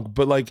really drunk,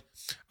 but like,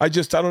 I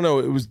don't know.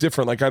 It was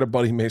different. Like I had a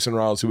buddy, Mason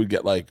Riles, who would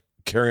get like,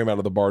 carry him out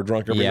of the bar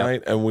drunk every Yeah.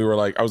 night. And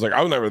I was like,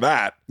 I was never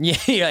that. yeah.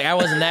 You're like, I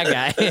wasn't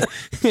that guy.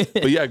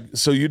 But yeah,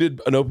 so you did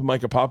an open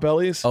mic at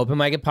Potbelly's? Open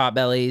mic at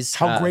Potbelly's.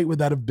 How great would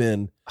that have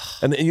been?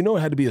 And you know,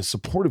 it had to be a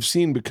supportive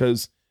scene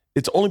because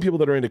it's only people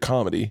that are into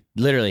comedy.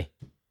 Literally.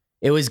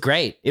 It was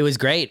great. It was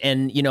great.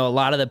 And, you know, a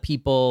lot of the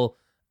people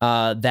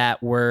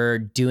that were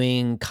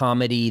doing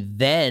comedy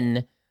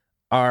then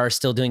are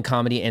still doing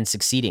comedy and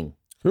succeeding.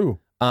 Who?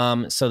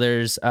 So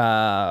there's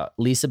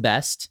Lisa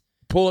Best.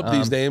 Pull up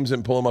these names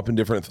and pull them up in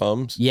different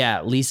thumbs.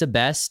 Yeah, Lisa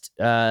Best.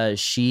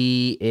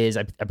 She is,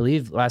 I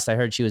believe last I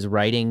heard she was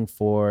writing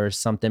for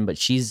something, but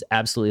she's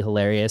absolutely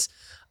hilarious.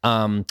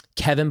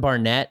 Kevin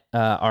Barnett,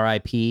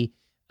 R.I.P.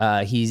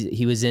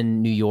 He was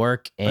in New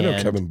York. And I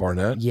know Kevin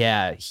Barnett.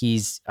 Yeah, he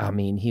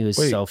was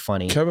Wait, so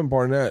funny. Kevin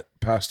Barnett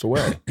passed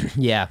away.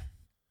 Yeah,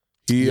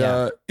 He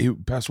Yeah.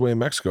 passed away in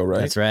Mexico, right?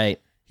 that's right.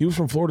 He was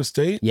from Florida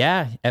State?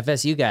 Yeah,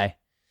 FSU guy.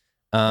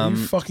 Are you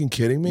fucking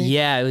kidding me?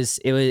 Yeah,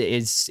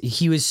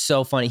 he was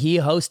so funny. He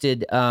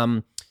hosted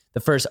the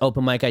first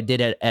open mic I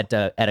did at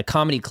a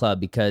comedy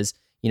club because,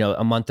 you know,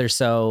 a month or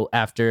so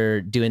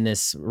after doing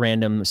this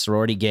random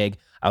sorority gig,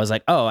 I was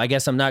like, oh, I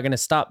guess I'm not going to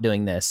stop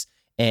doing this.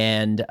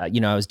 And,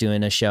 you know, I was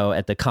doing a show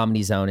at the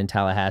Comedy Zone in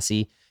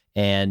Tallahassee,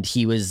 and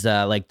he was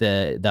like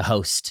the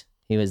host.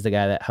 He was the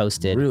guy that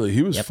hosted. Really?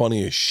 He was Yep.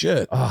 funny as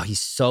shit. Oh, he's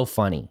so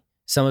funny.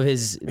 Some of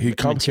his material.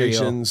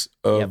 Complications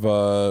of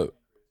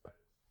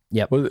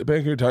Yep. was it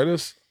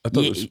pancreatitis? I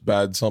thought Ye- it was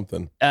bad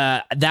something.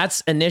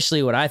 That's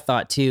initially what I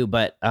thought too,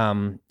 but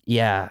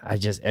yeah,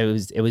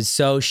 it was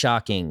so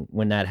shocking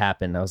when that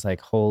happened. I was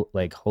like,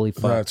 holy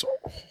fuck, That's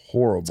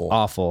horrible.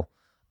 awful.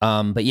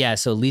 But yeah,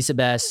 so Lisa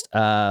Best,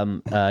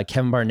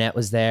 Kevin Barnett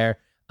was there.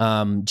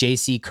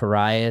 JC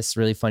Carias,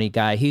 really funny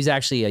guy. He's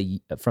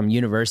actually from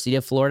University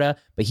of Florida,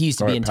 but he used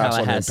to All be right, in pass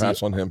Tallahassee.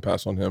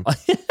 Pass on him.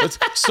 It's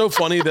so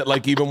funny that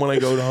like even when I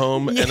go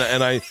home and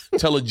I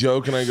tell a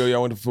joke and I go, yeah, I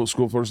went to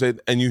school at Florida State,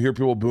 and you hear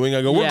people booing,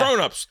 I go, we're Yeah.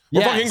 grown-ups.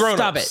 We're fucking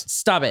grown-ups.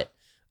 Stop it.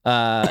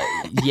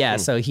 Yeah,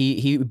 so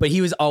but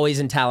he was always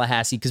in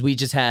Tallahassee because we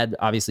just had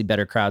obviously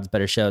better crowds,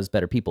 better shows,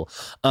 better people.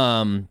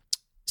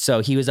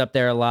 So he was up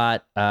there a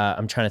lot.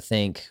 I'm trying to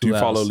think. Do you who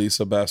follow else?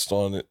 Lisa Best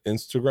on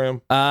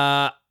Instagram?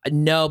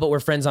 No, but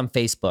we're friends on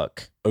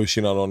Facebook. Oh, is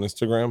she not on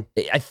Instagram?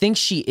 I think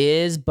she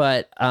is,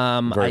 but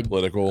Very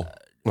political.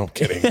 No, I'm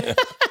kidding.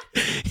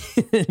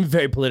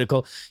 very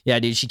political. Yeah,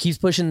 dude, she keeps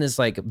pushing this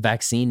like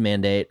vaccine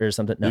mandate or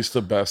something. No.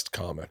 Lisa Best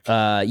comic.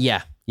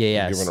 Yeah.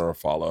 I'm giving her a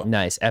follow.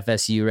 Nice.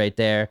 FSU right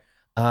there.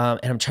 And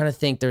I'm trying to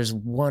think, there's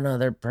one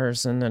other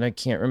person that I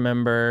can't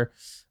remember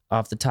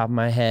off the top of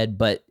my head,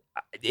 but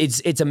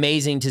it's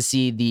amazing to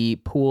see the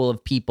pool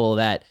of people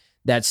that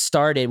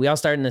started. We all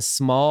started in a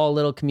small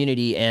little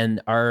community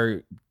and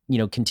are, you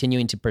know,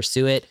 continuing to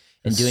pursue it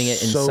and doing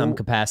it in So some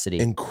capacity.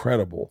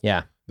 Incredible.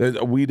 Yeah,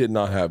 We did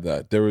not have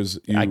that. There was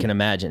I can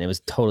imagine. It was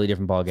a totally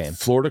different ballgame.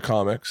 Florida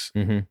comics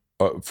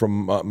Mm-hmm.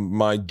 from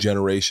my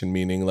generation,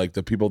 meaning like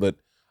the people that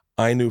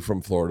I knew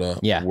from Florida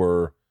Yeah.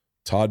 were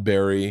Todd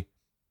Barry,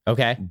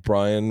 Okay.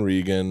 Brian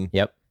Regan.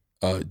 Yep.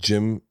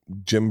 Jim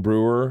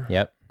Brewer.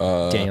 Yep.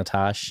 Daniel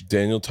Tosh.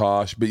 Daniel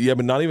Tosh. But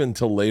not even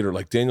until later.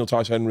 Like Daniel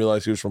Tosh, I didn't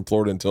realize he was from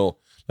Florida until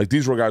like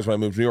these were guys when I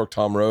moved to New York.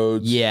 Tom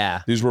Rhodes.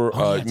 Yeah. These were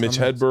Tom Mitch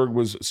Rhodes. Hedberg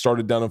was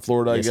started down in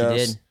Florida, Yes, I he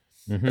guess.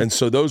 did. Mhm. And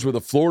so those were the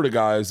Florida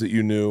guys that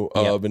you knew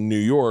of in New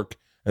York.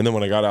 And then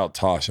when I got out,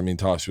 Tosh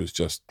was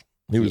just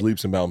he was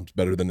leaps and bounds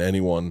better than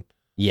anyone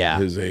Yeah.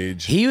 his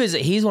age.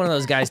 He's one of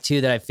those guys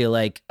too that I feel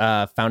like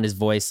found his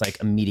voice like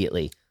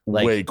immediately.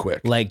 Like, way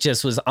quick. Like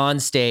just was on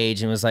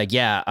stage and was like,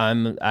 yeah,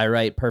 I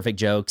write perfect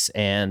jokes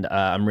and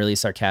I'm really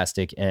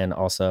sarcastic and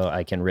also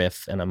I can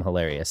riff and I'm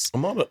hilarious.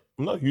 I'm not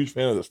a huge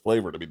fan of this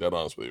flavor, to be dead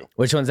honest with you.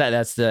 Which one's that?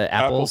 That's the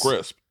Apple apples?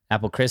 crisp.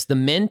 Apple crisp. The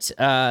mint,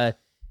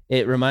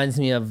 it reminds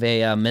me of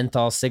a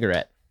menthol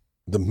cigarette.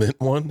 The mint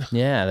one?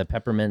 Yeah, the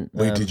peppermint.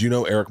 Wait, did you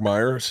know Eric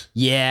Myers?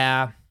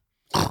 Yeah.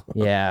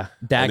 Yeah.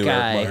 I That knew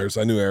guy. Eric Myers.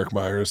 I knew Eric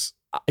Myers.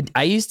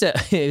 I used to,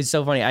 it was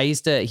so funny.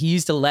 He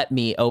used to let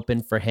me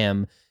open for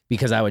him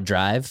because I would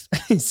drive.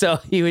 So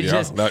he would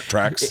That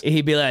tracks.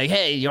 he'd be like,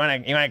 hey, you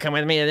want to come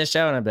with me to this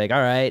show? And I'd be like,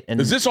 all right. And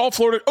Is this all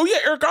Florida? Oh yeah,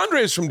 Eric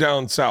Andre is from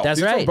down south. That's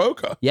He's right. from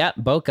Boca. Yeah,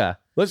 Boca.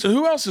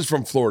 Who else is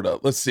from Florida?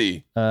 Let's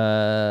see.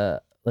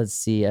 Let's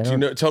see. I Do you don't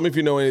know, tell me if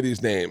you know any of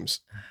these names.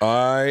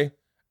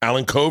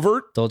 Alan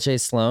Covert. Dolce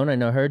Sloan, I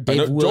know her. I Dave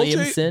know-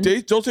 Williamson.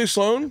 Dolce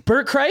Sloan.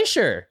 Bert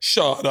Kreischer.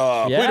 Shut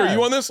up. Yeah. Wait, are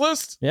you on this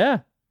list? Yeah.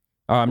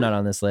 Oh, I'm not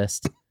on this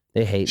list.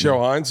 They hate Cheryl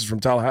me. Hines is from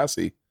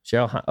Tallahassee.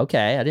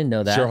 Okay, I didn't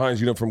know that. Cheryl Hines,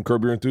 you know from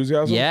Curb Your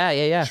Enthusiasm?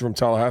 Yeah. She's from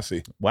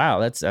Tallahassee. Wow,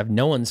 that's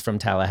no one's from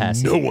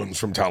Tallahassee. No one's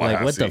from Tallahassee.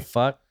 Like what the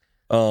fuck?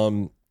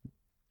 Um.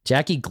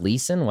 Jackie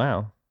Gleason.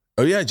 Wow.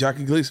 Oh yeah,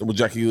 Jackie Gleason. Well,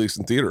 Jackie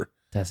Gleason Theater.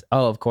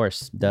 Of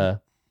course. Duh.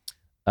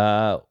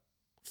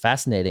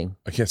 Fascinating.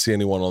 I can't see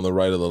anyone on the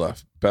right or the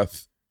left.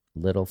 Beth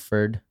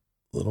Littleford.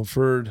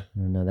 Littleford. I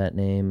don't know that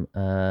name.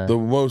 The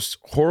most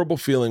horrible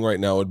feeling right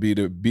now would be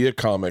to be a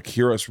comic,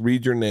 hear us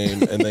read your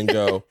name, and then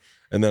go,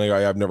 and then I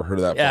go, I've never heard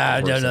of that. Yeah, I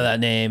fucking don't person." know that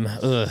name.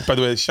 Ugh. By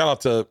the way, shout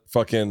out to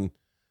fucking.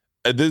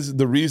 This is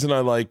the reason I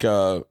like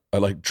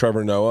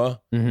Trevor Noah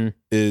Mm-hmm.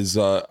 is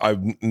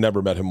I've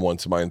never met him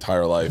once in my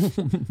entire life,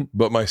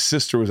 but my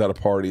sister was at a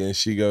party and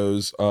she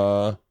goes,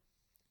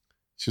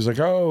 she was like,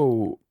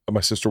 oh,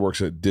 my sister works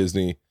at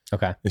Disney,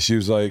 Okay. and she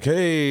was like,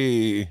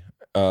 hey,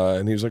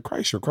 and he was like,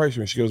 Kreischer,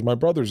 and she goes, my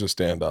brother's a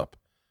stand-up.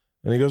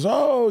 And he goes,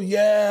 oh,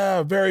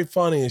 yeah, very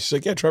funny. And she's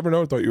like, yeah, Trevor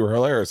Noah thought you were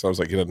hilarious. I was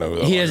like, he doesn't know who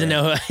that He was. doesn't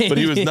know. But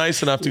he was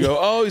nice enough to go,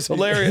 oh, he's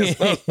hilarious.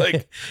 And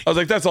I was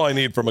like, that's all I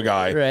need from a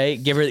guy.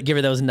 Right. Give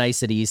her those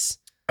niceties.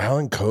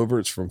 Alan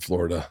Covert's from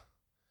Florida.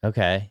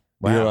 Okay.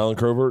 You know Wow. Alan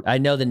Covert? I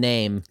know the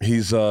name.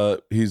 He's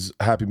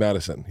Happy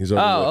Madison. He's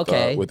over Oh, with,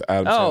 okay. with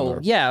Adam Oh, Sandler.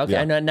 yeah. Okay.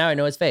 Yeah. I know, now I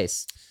know his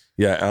face.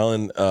 Yeah,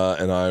 Alan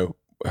and I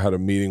had a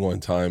meeting one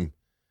time,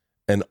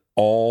 and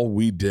all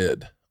we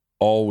did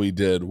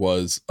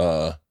was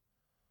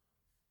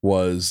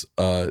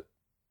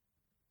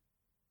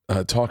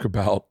talk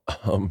about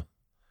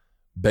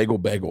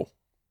Bagel.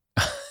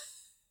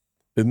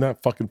 Isn't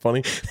that fucking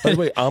funny? By the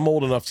way, I'm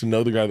old enough to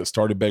know the guy that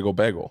started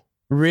Bagel.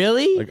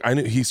 Really? Like I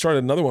knew he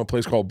started another one, a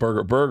place called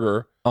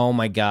Burger Oh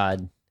my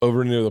God.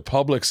 over near the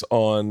Publix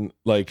on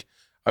like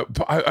by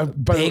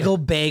the way,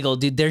 Bagel,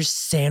 dude. There's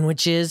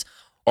sandwiches.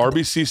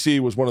 RBCC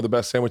was one of the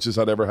best sandwiches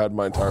I'd ever had in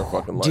my entire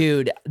fucking life.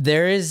 Dude,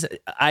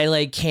 I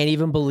like can't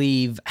even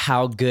believe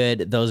how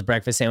good those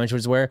breakfast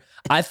sandwiches were.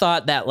 I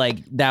thought that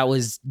like that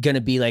was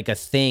gonna be like a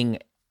thing,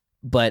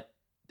 but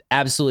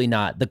absolutely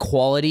not. The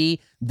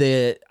quality,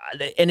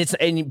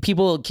 and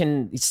people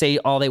can say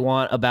all they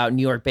want about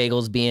New York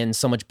bagels being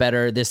so much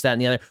better, this, that,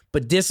 and the other.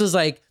 But this was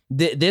like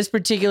this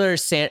particular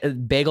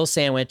bagel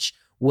sandwich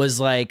was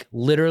like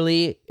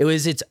literally it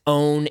was its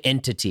own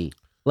entity.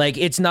 Like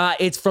it's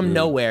from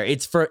nowhere.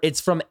 It's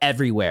from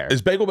everywhere. Is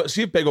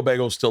see if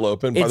Bagel's still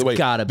open. By It's the way,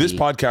 gotta this be.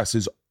 podcast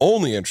is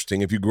only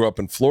interesting if you grew up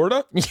in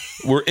Florida.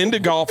 We're into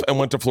golf and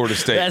went to Florida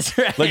State. That's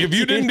right. Like if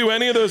you didn't do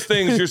any of those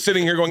things, you're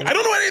sitting here going, I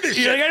don't know any of this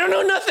You're shit. like, I don't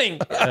know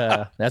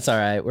nothing. That's all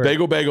right.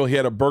 Bagel, he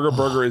had a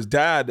burger. His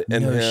dad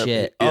and No him.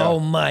 shit. Yeah. Oh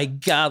my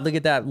God. Look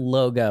at that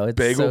logo.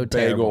 It's so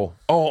terrible.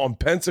 Oh, on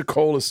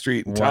Pensacola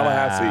Street in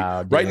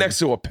Tallahassee, dude. right next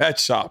to a pet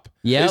shop.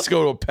 Yep. I used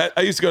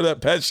to go to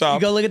that pet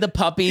shop. You go look at the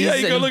puppies Yeah,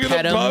 you go and look you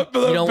at pet the them.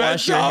 the You don't pet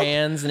wash your shop.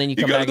 hands and then you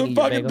You come go back to and the eat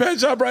your fucking bagel. pet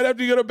shop right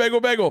after you go to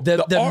Bagel.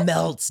 The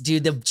melts,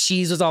 dude. The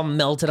cheese was all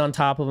melted on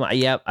top of them.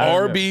 Yep. I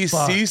don't know.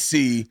 Fuck.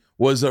 RBCC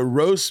was a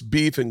roast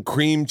beef and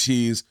cream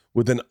cheese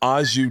with an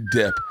au jus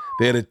dip.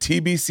 They had a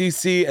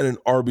TBCC and an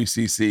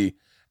RBCC.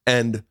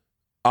 And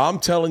I'm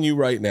telling you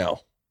right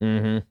now,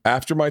 Mhm.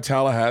 after my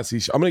Tallahassee,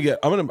 I'm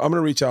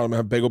gonna reach out and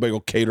have Bagel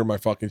cater my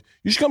fucking.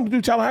 You should come to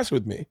do Tallahassee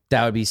with me.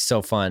 That would be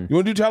so fun. You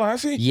want to do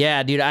Tallahassee?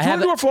 Yeah, dude. I You want have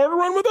to do a Florida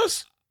run with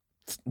us,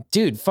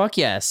 dude. Fuck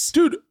yes.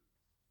 dude?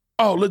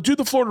 Oh, let's do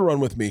the Florida run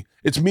with me.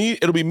 It's me.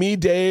 It'll be me,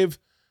 Dave,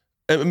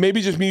 and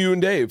maybe just me, you,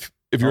 and Dave.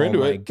 If you're into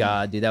Oh my it,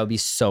 God, dude. That would be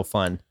so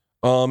fun.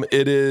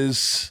 it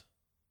is.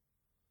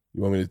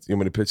 You want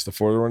me to pitch the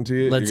Florida run to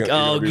you? Let's You're go.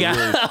 gonna Oh be God.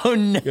 really- Oh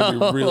no. You're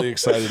gonna be really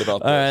excited about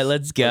All this. right,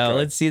 let's go. Okay.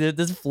 Let's see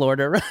this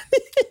Florida run.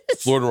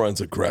 Florida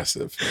run's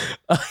aggressive.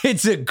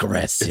 It's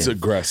aggressive. It's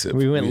aggressive.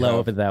 We went low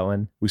up at that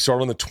one. We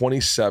start on the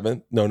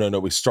 27th. No.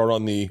 We start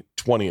on the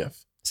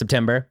 20th.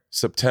 October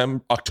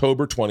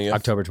 20th.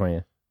 October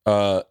 20th.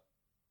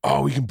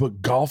 We can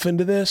put golf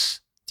into this?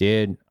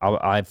 Dude, I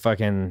live for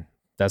golf.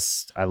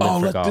 This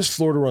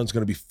Florida run's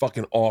going to be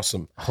fucking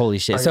awesome. Holy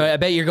shit. So I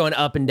bet you're going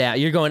up and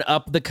down. You're going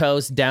up the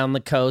coast, down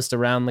the coast,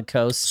 around the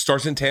coast.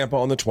 Starts in Tampa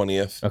on the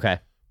 20th. Okay.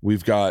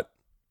 We've got,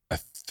 I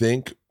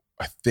think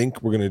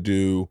we're going to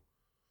do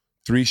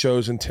 3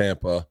 shows in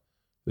Tampa,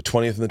 the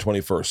 20th and the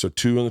 21st. So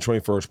 2 on the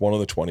 21st, 1 on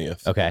the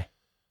 20th. Okay.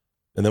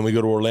 And then we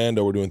go to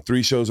Orlando. We're doing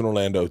 3 shows in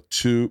Orlando.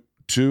 Two.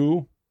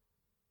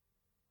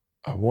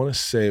 I want to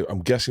say,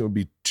 I'm guessing it would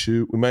be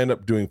 2. We might end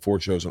up doing 4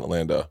 shows in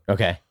Orlando.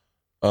 Okay.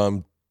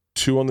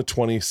 2 on the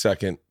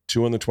 22nd,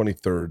 2 on the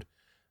 23rd.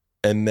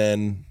 And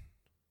then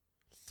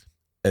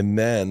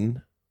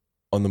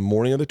on the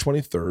morning of the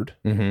 23rd,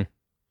 mm-hmm.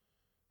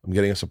 I'm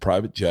getting us a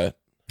private jet.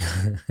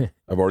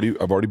 I've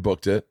already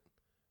booked it.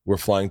 We're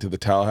flying to the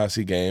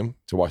Tallahassee game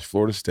to watch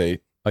Florida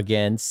State.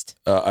 Against?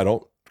 I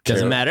don't care.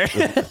 Doesn't matter.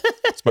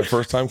 It's my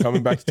first time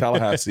coming back to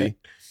Tallahassee.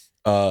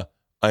 I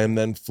am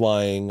then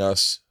flying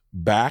us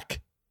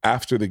back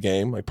after the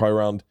game, like probably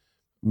around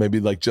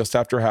maybe like just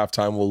after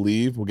halftime. We'll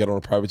leave. We'll get on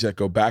a private jet,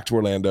 go back to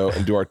Orlando,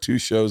 and do our 2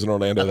 shows in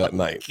Orlando that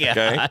night.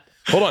 Okay.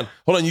 Hold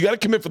on. You got to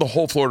commit for the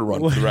whole Florida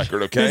run for the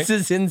record. Okay. This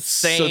is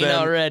insane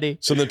already.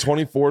 So the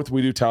 24th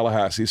we do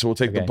Tallahassee. So we'll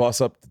take the bus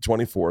up the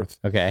 24th.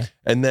 Okay.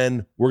 And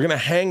then we're gonna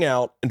hang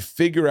out and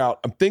figure out.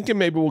 I'm thinking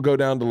maybe we'll go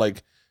down to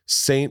like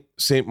St.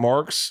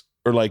 Mark's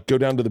or like go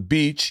down to the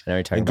beach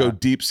and go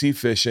deep sea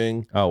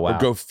fishing. Oh wow. Or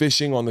go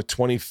fishing on the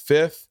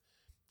 25th.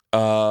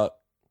 Do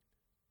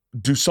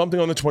something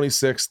on the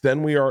 26th.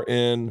 Then we are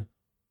in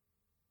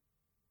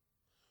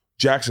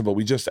Jacksonville.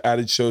 We just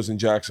added shows in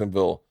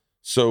Jacksonville.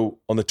 So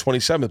on the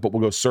 27th, but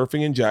we'll go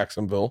surfing in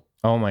Jacksonville.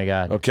 Oh my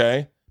God.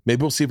 Okay.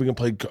 Maybe we'll see if we can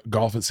play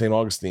golf at St.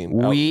 Augustine.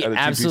 We at a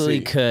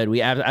absolutely TPC.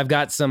 could. I've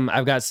got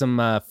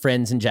some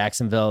friends in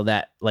Jacksonville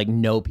that like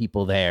know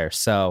people there.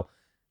 So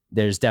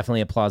there's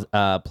definitely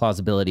a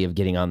plausibility of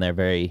getting on there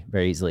very,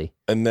 very easily.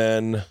 And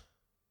then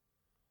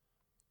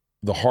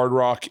the Hard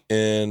Rock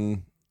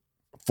in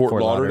Fort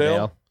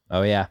Lauderdale.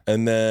 Oh yeah.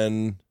 And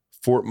then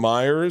Fort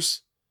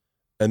Myers.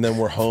 And then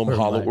we're home.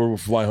 We'll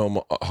fly home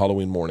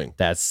Halloween morning.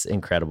 That's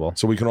incredible.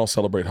 So we can all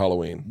celebrate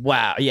Halloween.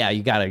 Wow. Yeah,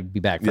 you got to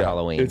be back for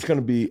Halloween. It's going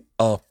to be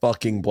a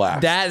fucking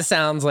blast. That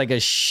sounds like a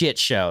shit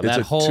show. It's that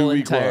a whole 2-week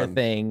entire run.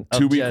 thing.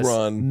 2-week just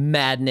run.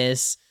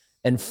 Madness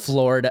and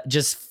Florida.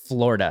 Just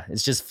Florida.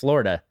 It's just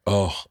Florida.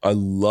 Oh, I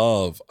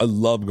love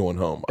going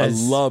home. I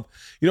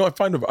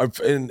find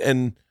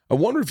and I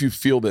wonder if you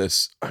feel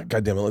this.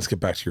 God damn it. Let's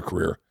get back to your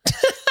career.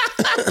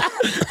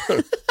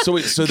 So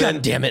then,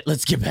 God damn it,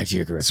 let's get back to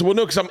your career. So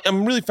no, because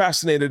I'm really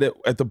fascinated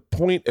at the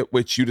point at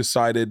which you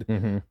decided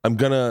mm-hmm. I'm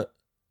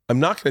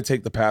not gonna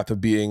take the path of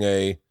being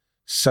a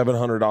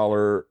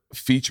 $700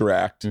 feature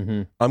act.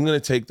 Mm-hmm. I'm gonna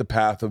take the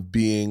path of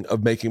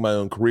making my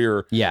own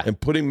career. Yeah.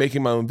 And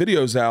making my own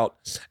videos out.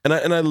 And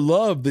I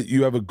love that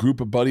you have a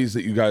group of buddies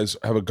that you guys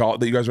have that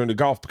you guys are into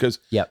golf, because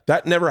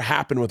that never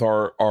happened with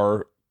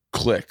our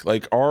clique.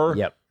 Like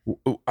my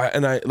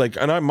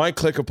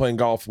clique of playing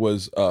golf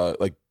was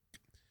like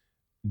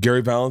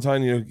Gary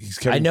Valentine, he's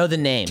Kevin. I know the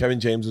name.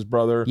 Kevin James's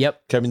brother.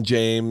 Yep. Kevin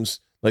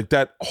James. Like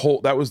that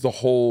was the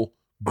whole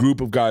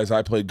group of guys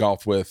I played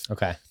golf with.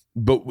 Okay.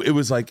 But it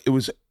was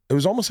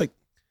almost like,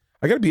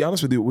 I got to be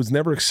honest with you, it was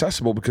never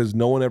accessible because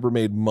no one ever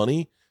made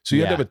money. So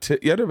you had to have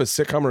a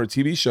sitcom or a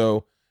TV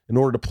show in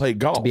order to play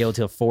golf. To be able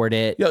to afford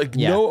it. Yeah,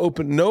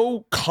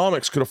 no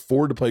comics could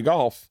afford to play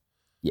golf.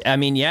 I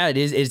mean,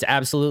 it's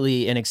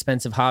absolutely an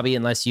expensive hobby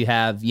unless you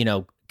have,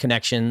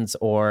 connections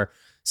or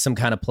some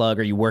kind of plug,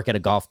 or you work at a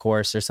golf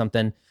course or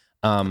something.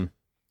 So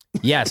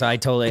I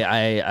totally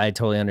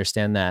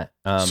understand that.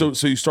 So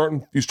you start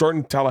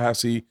in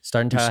Tallahassee.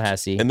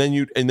 And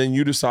then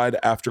you decide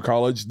after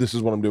college, this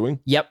is what I'm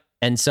doing. Yep.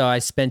 And so I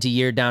spent a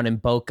year down in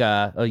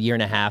Boca, a year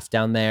and a half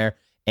down there.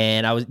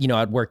 And I was,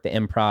 I'd work the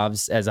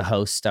improvs as a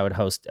host. I would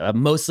host,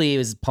 mostly it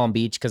was Palm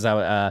Beach because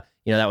that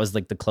was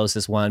like the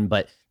closest one,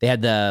 but they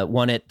had the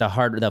one at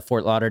the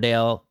Fort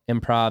Lauderdale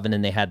Improv, and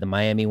then they had the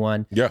Miami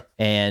one. Yeah.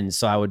 And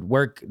so I would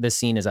work the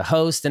scene as a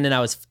host, and then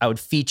I would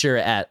feature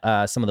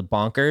at some of the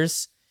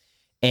Bonkers.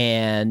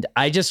 And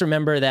I just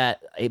remember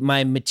that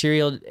my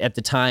material at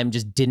the time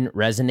just didn't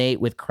resonate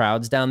with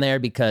crowds down there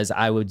because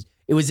I would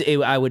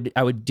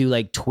do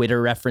like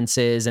Twitter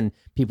references, and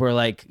people were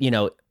like,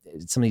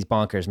 some of these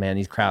Bonkers, man,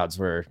 these crowds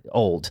were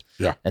old.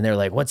 Yeah. And they're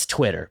like, what's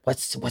Twitter?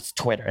 What's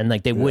Twitter? And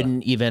like, they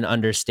wouldn't even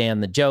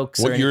understand the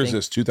jokes. What year is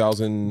this?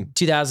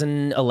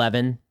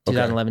 2011,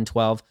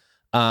 12.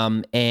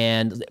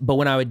 But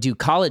when I would do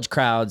college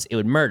crowds, it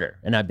would murder.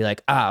 And I'd be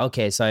like,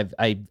 okay. So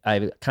I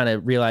kind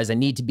of realized I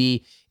need to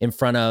be in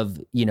front of,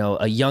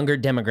 a younger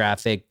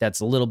demographic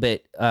that's a little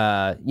bit,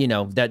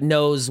 that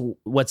knows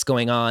what's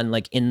going on,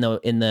 like in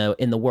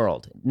the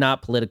world,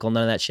 not political,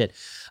 none of that shit.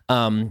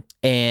 At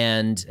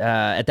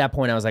that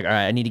point I was like, all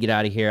right, I need to get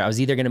out of here. I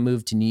was either going to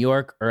move to New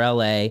York or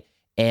LA.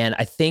 And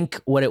I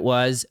think what it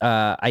was,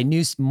 I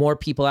knew more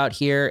people out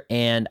here,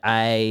 and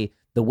the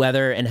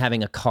weather and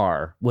having a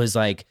car was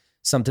like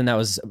something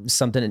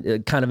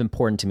kind of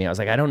important to me. I was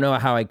like, I don't know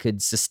how I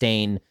could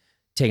sustain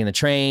taking the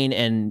train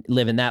and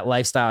live in that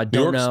lifestyle. I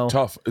don't know.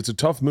 Tough. It's a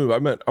tough move. I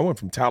went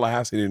from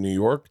Tallahassee to New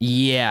York.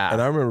 Yeah.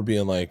 And I remember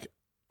being like,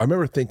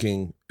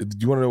 thinking, do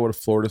you want to know what a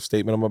Florida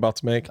statement I'm about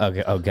to make?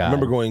 Okay. Oh God. I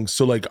remember going,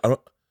 so like,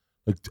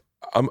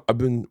 I've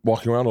been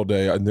walking around all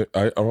day. I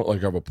don't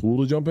like have a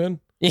pool to jump in.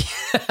 I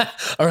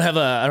don't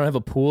have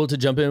a pool to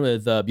jump in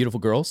with beautiful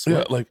girls.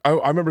 Yeah. Like I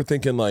remember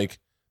thinking like,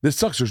 this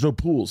sucks. There's no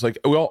pools. Like,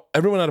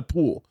 everyone had a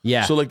pool.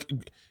 Yeah. So like,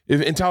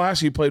 if in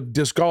Tallahassee you played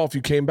disc golf,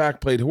 you came back,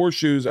 played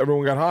horseshoes,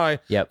 everyone got high.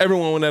 Yep.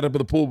 Everyone went out of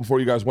the pool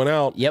before you guys went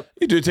out. Yep.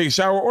 You do take a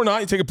shower or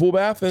not. You take a pool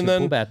bath and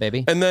then pool bath,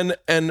 baby. And then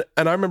and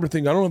I remember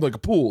thinking, I don't have like a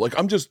pool. Like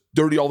I'm just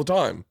dirty all the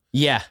time.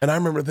 Yeah. And I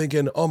remember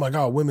thinking, oh my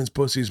God, women's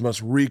pussies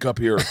must reek up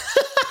here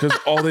because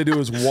all they do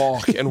is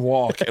walk and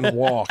walk and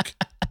walk.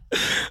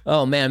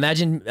 Oh man,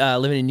 imagine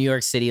living in New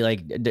York City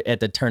like at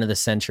the turn of the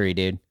century,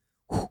 dude.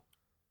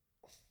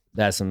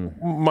 That's some.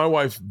 My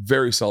wife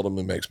very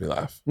seldomly makes me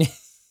laugh.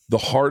 The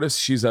hardest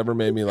she's ever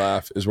made me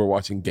laugh is we're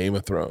watching Game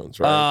of Thrones,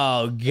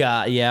 right? Oh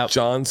God, yep.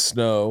 Jon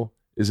Snow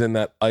is in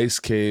that ice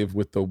cave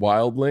with the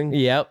wildling.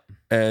 Yep.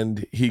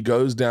 And he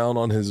goes down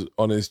on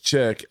his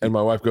chick, and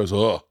my wife goes,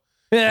 "Oh,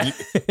 can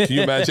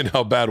you imagine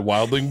how bad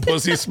wildling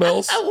pussy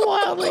smells?"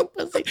 Wildling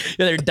pussy.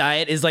 Their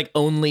diet is like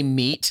only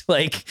meat.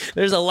 Like,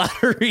 there's a lot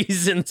of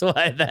reasons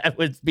why that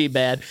would be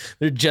bad.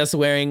 They're just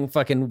wearing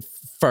fucking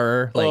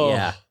fur. Like,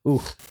 yeah.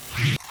 Ooh.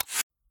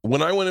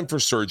 When I went in for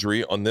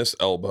surgery on this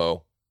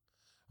elbow,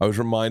 I was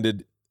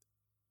reminded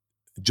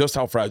just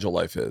how fragile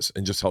life is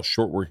and just how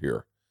short we're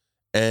here.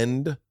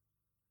 And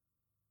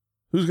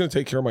who's going to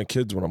take care of my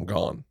kids when I'm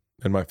gone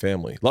and my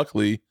family?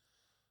 Luckily,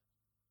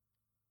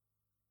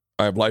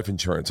 I have life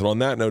insurance. And on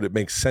that note, it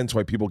makes sense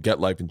why people get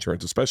life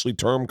insurance, especially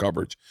term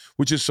coverage,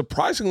 which is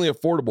surprisingly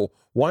affordable.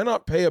 Why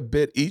not pay a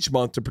bit each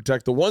month to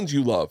protect the ones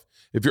you love?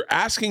 If you're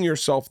asking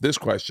yourself this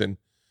question,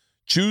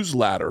 choose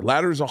Ladder.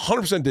 Ladder is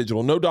 100%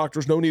 digital. No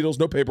doctors, no needles,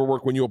 no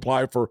paperwork when you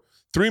apply for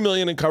 $3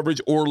 million in coverage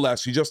or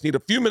less. You just need a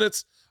few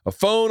minutes, a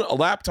phone, a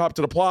laptop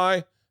to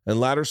apply, and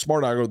Ladder's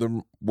smart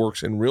algorithm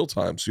works in real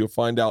time. So you'll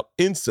find out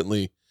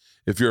instantly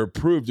if you're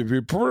approved. If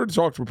you prefer to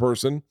talk to a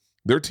person,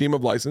 their team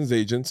of licensed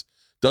agents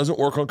doesn't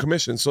work on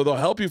commission. So they'll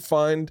help you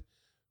find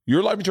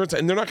your life insurance,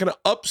 and they're not going to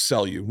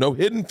upsell you. No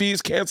hidden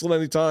fees, cancel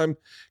anytime.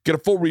 Get a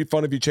full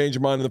refund if you change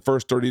your mind in the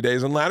first 30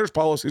 days. And Ladder's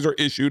policies are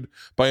issued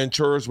by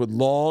insurers with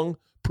long,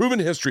 proven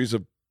histories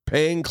of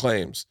paying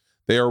claims.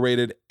 They are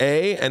rated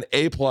A and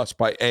A+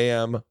 by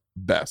AM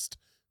Best.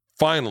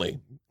 Finally,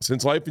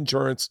 since life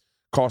insurance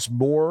costs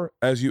more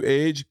as you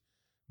age,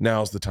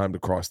 now's the time to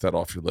cross that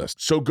off your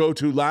list. So go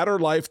to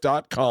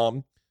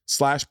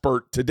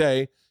ladderlife.com/Bert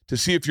today to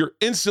see if you're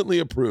instantly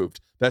approved.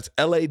 That's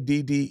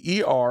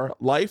LADDER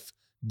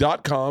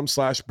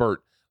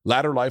life.com/Bert.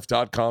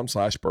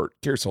 Ladderlife.com/Bert.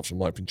 Get yourself some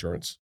life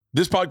insurance.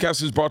 This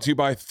podcast is brought to you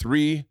by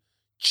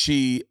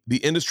 3Chi,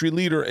 the industry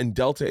leader in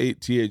Delta-8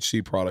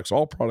 THC products.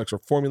 All products are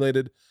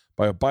formulated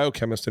by a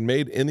biochemist and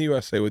made in the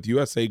USA with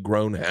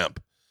USA-grown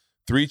hemp.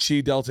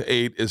 3Chi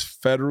Delta-8 is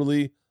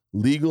federally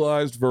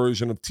legalized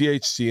version of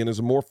THC and is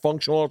a more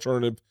functional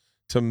alternative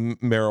to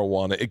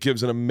marijuana. It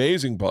gives an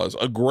amazing buzz,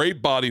 a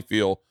great body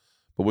feel,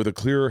 but with a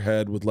clearer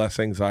head, with less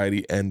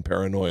anxiety and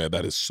paranoia.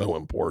 That is so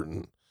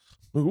important.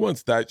 Who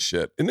wants that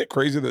shit? Isn't it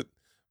crazy that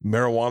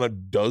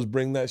marijuana does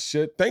bring that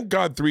shit? Thank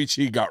God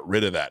 3Chi got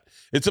rid of that.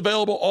 It's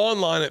available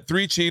online at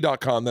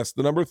 3chi.com. That's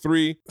the number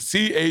 3,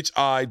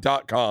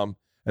 CHI.com,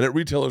 and at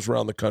retailers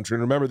around the country.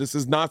 And remember, this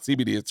is not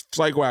CBD. It's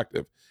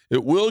psychoactive.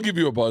 It will give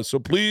you a buzz, so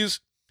please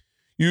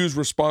use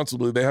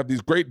responsibly. They have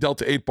these great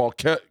Delta 8 ball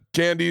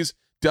candies,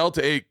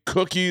 Delta 8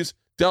 cookies,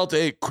 Delta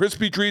 8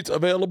 crispy treats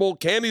available.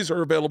 Candies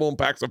are available in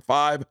packs of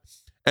 5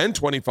 and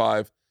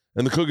 25,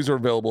 and the cookies are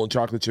available in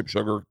chocolate chip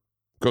sugar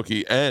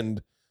cookie,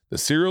 and the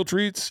cereal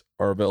treats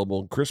are available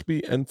in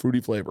crispy and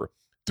fruity flavor.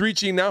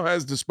 3Chi now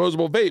has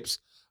disposable vapes.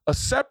 A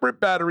separate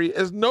battery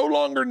is no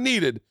longer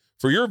needed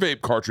for your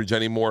vape cartridge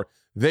anymore.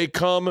 They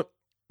come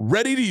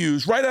ready to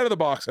use right out of the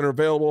box and are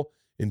available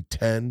in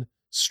 10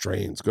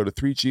 strains. Go to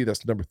 3Chi, that's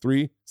the number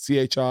 3,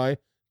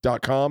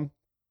 CHI.com,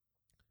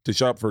 to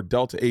shop for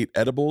Delta 8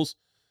 edibles,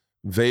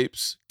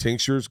 vapes,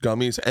 tinctures,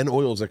 gummies, and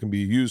oils that can be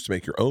used to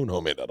make your own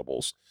homemade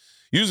edibles.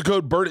 Use the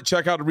code BERT at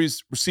checkout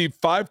to receive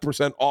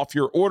 5% off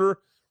your order.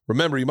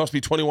 Remember, you must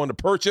be 21 to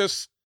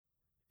purchase.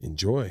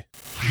 Enjoy.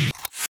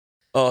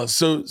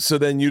 So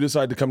then you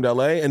decide to come to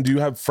LA, and do you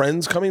have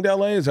friends coming to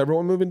LA? Is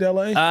everyone moving to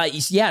LA?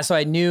 Yeah. So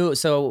I knew.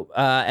 So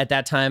at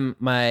that time,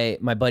 my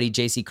buddy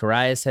JC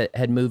Carias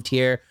had moved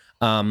here.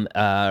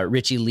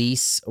 Richie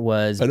Lease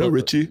was. I know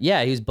Richie.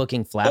 Yeah, he was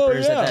booking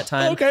flappers at that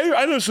time. Okay,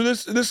 I know. So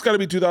this got to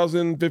be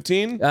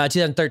 2015.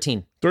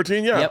 2013.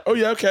 13. Yeah. Yep. Oh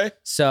yeah. Okay.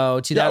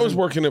 So 2000. Yeah, I was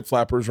working at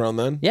Flappers around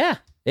then. Yeah.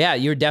 Yeah,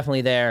 you were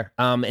definitely there.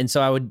 And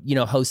so I would,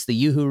 host the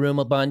Yoo-Hoo room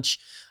a bunch,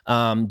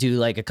 do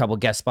like a couple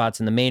guest spots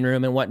in the main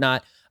room and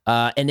whatnot.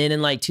 And then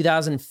in like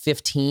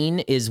 2015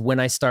 is when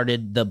I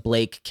started the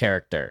Blake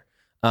character.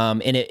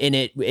 And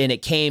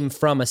it came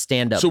from a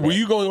stand-up. So were bit.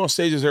 you going on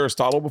stage as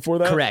Aristotle before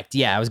that? Correct.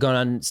 Yeah, I was going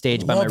on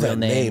stage by my Love real that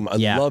name. I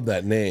Yeah. love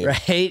that name.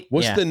 Right?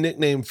 What's Yeah. the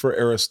nickname for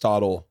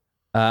Aristotle?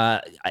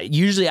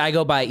 Usually I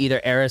go by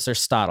either Eris or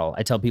Stottle.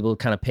 I tell people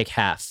to kind of pick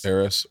half.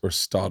 Eris or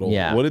Stottle?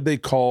 Yeah. What did they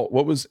call?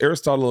 What was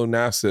Aristotle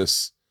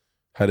Onassis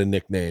had a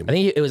nickname? I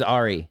think it was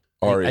Ari.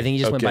 Ari. I think he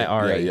just went by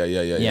Ari.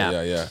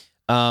 Yeah.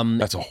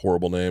 That's a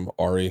horrible name,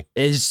 Ari.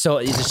 It's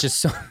just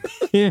so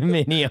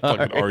many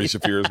Fucking Ari Ari.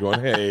 Shafir is going,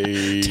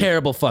 hey.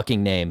 Terrible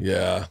fucking name.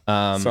 Yeah.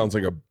 Sounds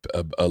like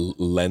a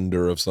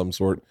lender of some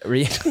sort.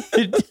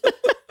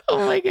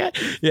 Oh my god.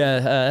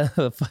 Yeah,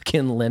 a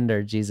fucking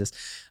lender, Jesus.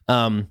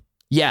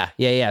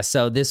 Yeah.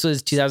 So this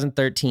was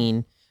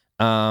 2013.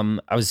 I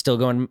was still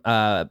going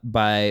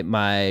by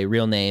my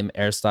real name,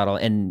 Aristotle,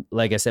 and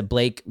like I said,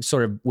 Blake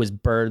sort of was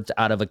birthed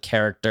out of a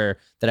character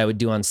that I would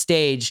do on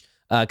stage.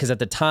 Because at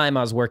the time I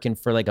was working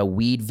for like a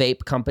weed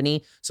vape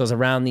company, so I was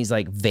around these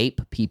like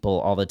vape people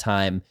all the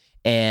time,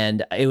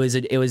 and it was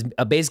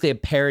basically a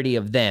parody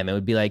of them. It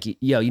would be like,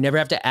 yo, you never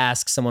have to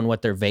ask someone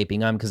what they're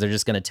vaping on because they're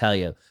just gonna tell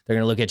you. They're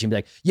gonna look at you and be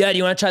like, yeah, do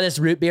you want to try this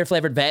root beer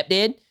flavored vape,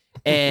 dude?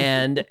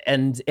 And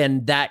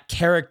that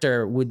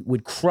character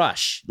would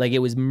crush, like it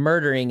was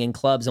murdering in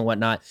clubs and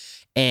whatnot.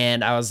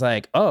 And I was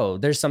like, oh,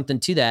 there's something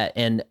to that.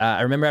 And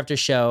I remember after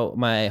show,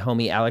 my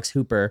homie Alex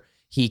Hooper,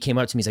 he came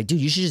up to me. He's like, dude,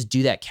 you should just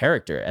do that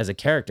character as a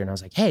character. And I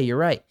was like, hey, you're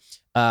right.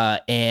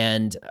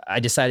 And I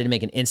decided to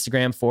make an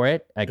Instagram for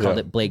it. I called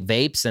it Blake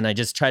Vapes. And I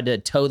just tried to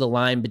toe the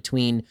line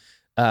between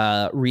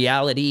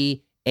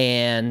reality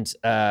and,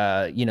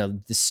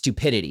 the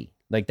stupidity.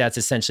 Like that's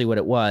essentially what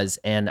it was.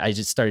 And I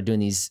just started doing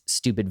these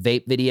stupid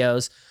vape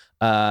videos.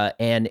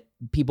 And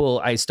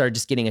I started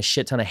just getting a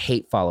shit ton of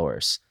hate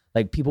followers.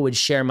 Like people would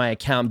share my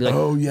account and be like,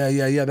 oh,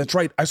 yeah. That's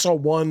right. I saw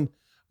one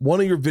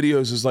of your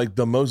videos is like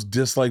the most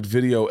disliked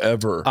video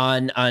ever.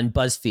 on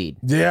BuzzFeed.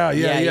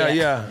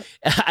 Yeah.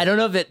 I don't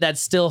know if that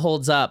still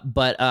holds up,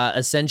 but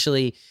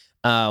essentially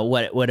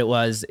what it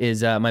was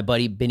is my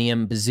buddy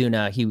Biniam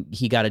Bazuna,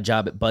 he got a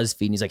job at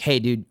BuzzFeed and he's like, hey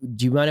dude,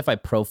 do you mind if I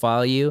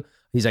profile you?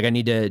 He's like, I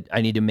need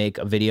to make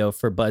a video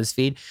for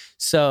BuzzFeed.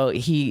 So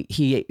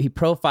he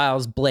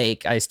profiles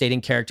Blake. I stayed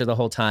in character the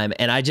whole time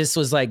and I just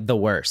was like the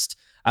worst.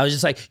 I was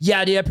just like,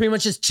 yeah, dude, I pretty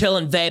much just chill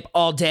and vape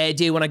all day,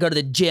 dude. When I go to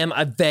the gym,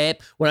 I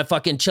vape. When I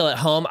fucking chill at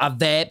home, I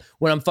vape.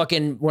 When I'm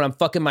fucking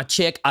my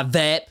chick, I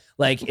vape.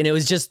 Like, and it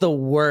was just the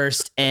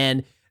worst.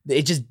 And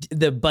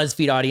the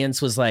BuzzFeed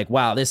audience was like,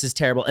 wow, this is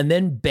terrible. And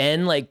then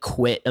Ben like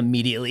quit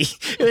immediately.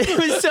 It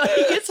was so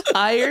he gets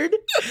hired.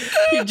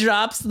 He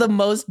drops the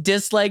most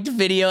disliked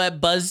video at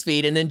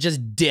BuzzFeed and then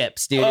just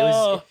dips, dude.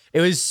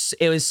 It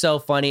was so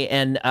funny.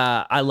 And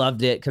I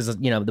loved it because, the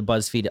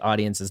BuzzFeed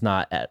audience is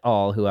not at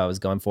all who I was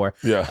going for.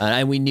 Yeah.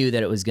 And we knew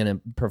that it was going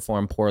to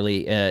perform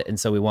poorly. And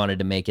so we wanted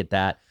to make it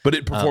that. But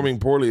it performing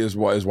poorly is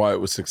why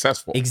it was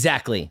successful.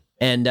 Exactly.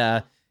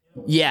 And,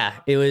 yeah,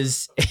 it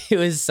was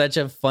such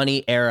a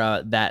funny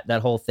era,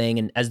 that whole thing.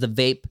 And as the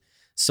vape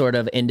sort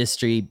of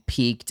industry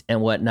peaked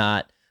and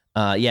whatnot,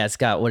 it's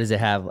got, what does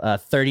it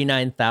have?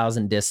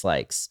 39,000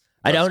 dislikes.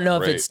 I don't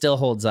know if it still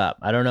holds up.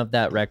 I don't know if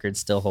that record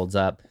still holds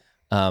up.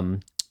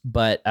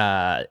 But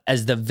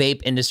as the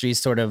vape industry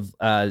sort of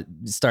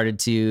started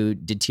to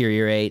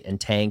deteriorate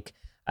and tank,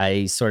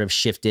 I sort of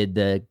shifted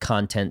the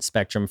content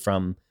spectrum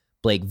from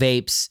Blake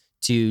Vapes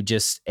to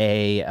just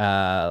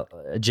a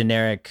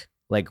generic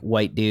like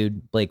white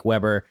dude, Blake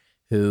Weber,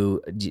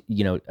 who,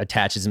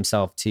 attaches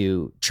himself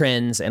to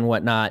trends and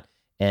whatnot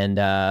and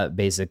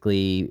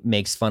basically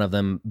makes fun of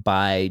them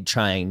by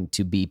trying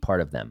to be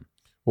part of them.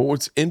 Well,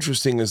 what's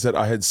interesting is that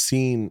I had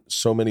seen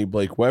so many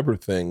Blake Weber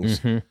things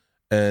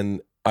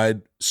and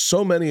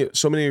so many of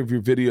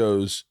your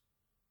videos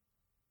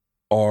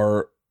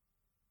are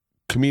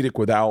comedic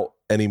without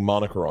any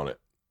moniker on it.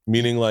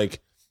 Meaning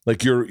like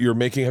you're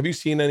making, have you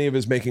seen any of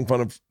his making fun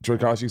of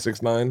Tekashi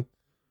 6ix9ine,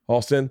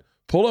 Austin?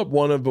 Pull up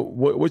one of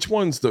which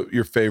one's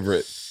your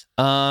favorite?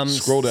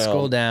 Scroll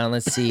down.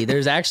 Let's see.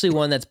 There's actually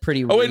one that's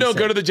pretty. Oh wait, no,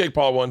 go to the Jake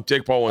Paul one.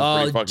 Jake Paul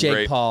one's pretty fucking Jake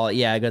great. Paul.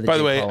 Yeah, go to the By Jake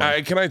the way, Paul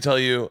one. can I tell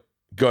you?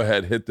 Go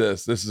ahead, hit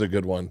this. This is a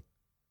good one.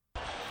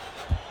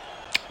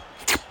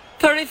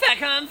 30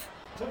 seconds.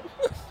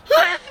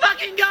 Let's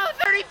fucking go.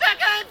 30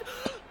 seconds.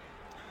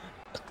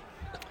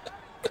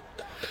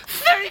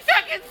 30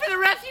 seconds for the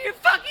rest of your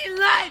fucking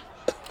life.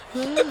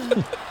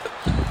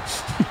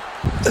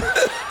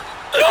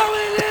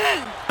 Going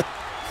in.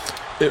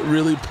 It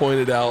really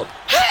pointed out.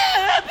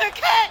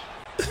 Uppercut.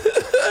 30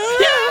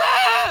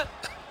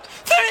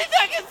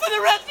 seconds for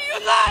the rest of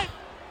your life.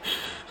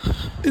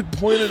 It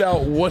pointed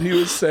out what he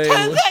was saying.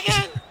 10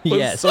 seconds. Was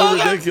Yes. so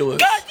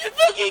ridiculous. God, you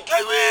fucking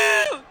come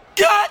here.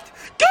 God,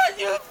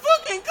 you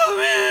fucking come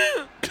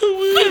here. Come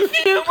here.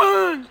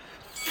 51.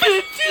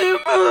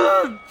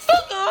 51.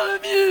 Fuck all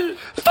of you.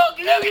 Fuck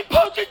Larry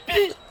Pocket,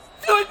 bitch.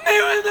 Floyd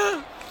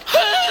Mayweather.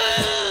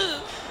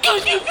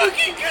 Don't you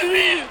fucking come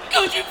here.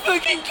 Don't you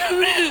fucking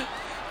come here.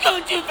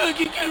 Don't you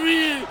fucking come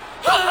here.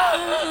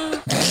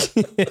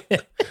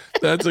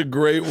 That's a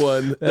great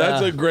one.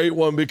 That's a great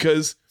one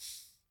because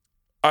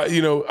I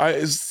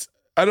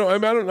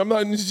I'm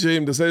not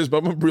ashamed to say this,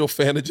 but I'm a real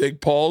fan of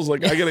Jake Paul's.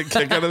 Like, I get a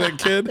kick out of that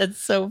kid. That's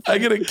so I funny.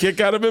 get a kick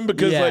out of him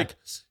because Yeah. like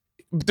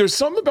there's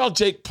something about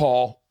Jake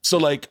Paul. So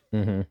like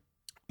Mhm.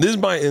 this is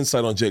my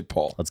insight on Jake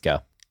Paul. Let's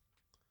go.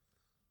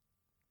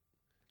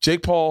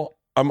 Jake Paul,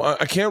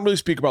 I can't really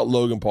speak about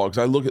Logan Paul because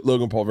I look at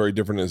Logan Paul very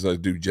different as I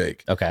do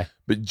Jake. Okay.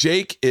 But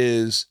Jake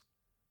is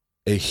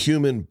a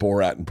human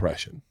Borat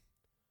impression.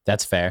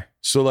 That's fair.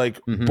 So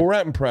like Mhm.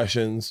 Borat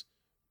impressions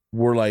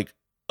were like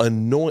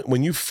annoying.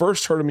 When you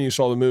first heard him and you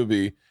saw the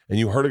movie and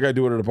you heard a guy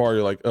do it at a bar,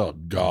 you're like, oh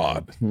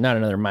God. Not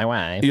another my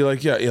wife. You're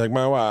like, yeah, you're like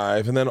my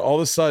wife. And then all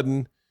of a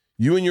sudden,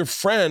 you and your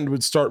friend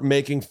would start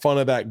making fun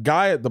of that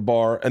guy at the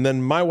bar, and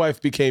then my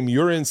wife became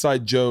your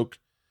inside joke.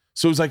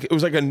 So it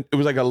was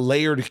like a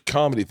layered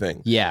comedy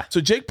thing. Yeah. So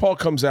Jake Paul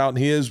comes out and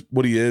he is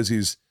what he is.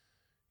 He's,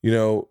 you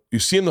know, you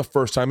see him the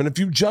first time, and if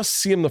you just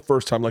see him the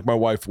first time, like my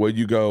wife would,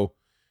 you go,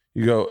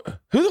 who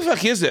the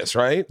fuck is this,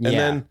 right?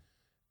 And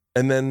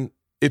then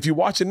if you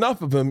watch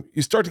enough of him,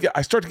 I start to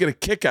get a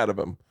kick out of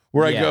him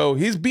where I Yeah. go,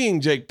 he's being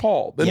Jake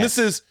Paul. Then Yes.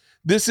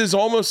 this is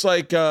almost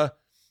like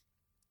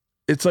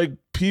it's like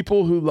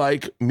people who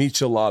like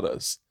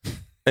micheladas,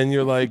 and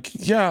you're like,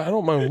 yeah, I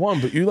don't mind one,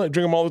 but you like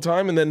drink them all the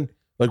time, and then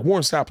like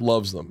Warren Sapp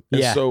loves them,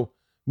 and Yeah. so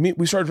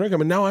we started drinking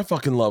them, and now I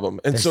fucking love them,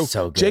 and They're so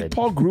so Jake good.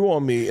 Paul grew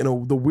on me in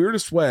the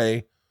weirdest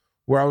way,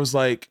 where I was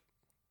like,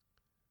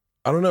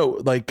 I don't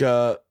know, like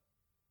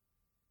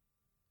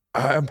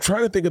I'm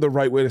trying to think of the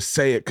right way to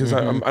say it because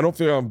Mhm. I don't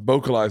feel I'm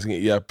vocalizing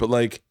it yet, but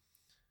like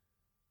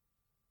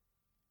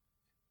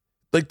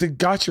the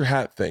got your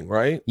hat thing,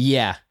 right?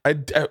 Yeah.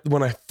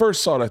 When I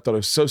first saw it, I thought it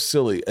was so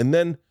silly, and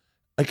then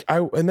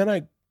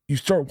you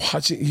start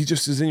watching. He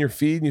just is in your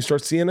feed, and you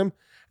start seeing him,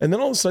 and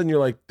then all of a sudden you're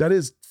like, that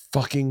is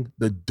fucking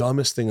the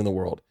dumbest thing in the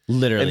world.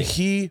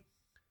 Literally.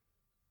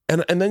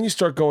 And then you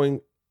start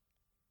going,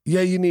 yeah,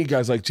 you need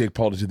guys like Jake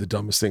Paul to do the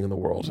dumbest thing in the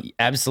world.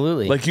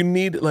 Absolutely. Like you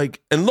need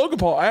and Logan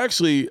Paul. I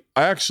think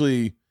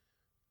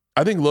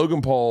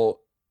Logan Paul.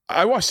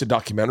 I watched a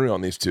documentary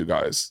on these two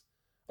guys.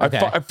 Okay.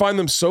 I find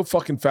them so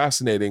fucking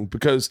fascinating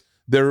because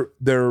they're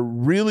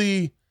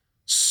really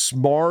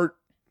smart.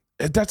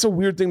 That's a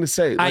weird thing to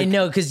say. I Like,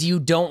 know, because you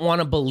don't want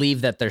to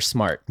believe that they're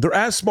smart. they're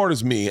as smart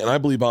as me, and I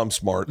believe I'm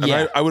smart. And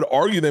Yeah. I would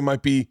argue they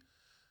might be.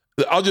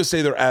 I'll just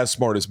say they're as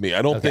smart as me.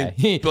 I don't Okay.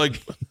 think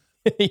like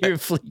you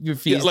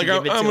refuse yeah, like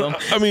to give it to them.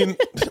 I mean,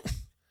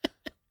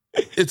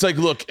 it's like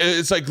look.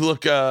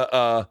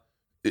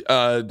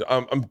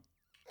 I'm.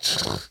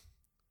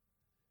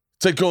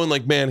 It's like going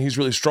like, man, he's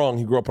really strong.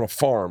 He grew up on a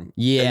farm.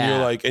 Yeah.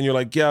 And you're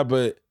like, yeah,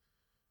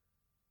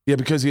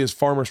 because he has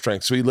farmer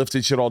strength. So he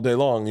lifted shit all day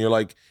long. And you're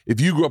like, if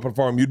you grew up on a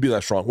farm, you'd be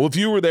that strong. Well, if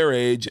you were their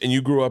age and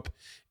you grew up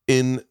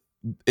in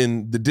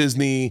the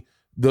Disney,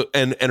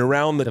 and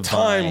around the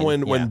time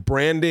Vine, when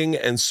branding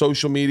and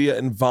social media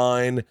and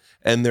Vine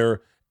and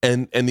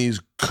these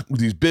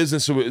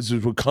businesses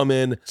would come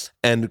in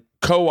and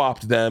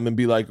co-opt them and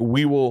be like,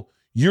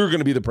 you're going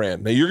to be the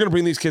brand. Now you're going to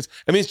bring these kids.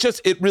 I mean,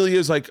 it really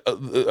is like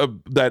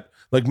that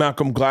like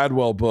Malcolm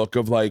Gladwell book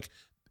of like,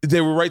 they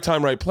were right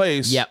time, right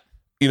place. Yep.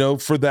 You know,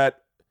 for that.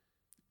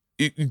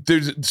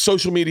 There's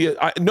social media.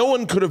 No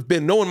one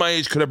my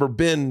age could ever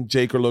been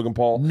Jake or Logan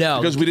Paul. No.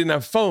 Because we didn't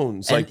have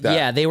phones And like that.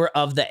 Yeah, they were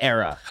of the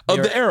era. They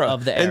were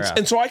Of the era.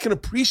 And so I can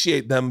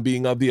appreciate them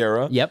being of the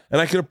era. Yep.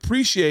 And I can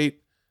appreciate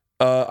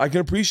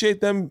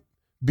them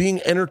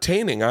being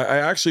entertaining. I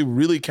actually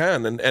really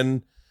can.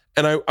 And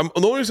I'm the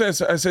only reason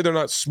I say they're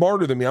not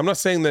smarter than me. I'm not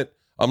saying that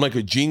I'm like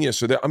a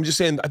genius or that. I'm just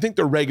saying I think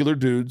they're regular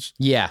dudes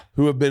Yeah.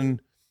 who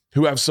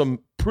have some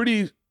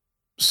pretty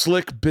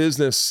slick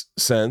business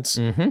sense,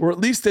 Mhm. or at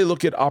least they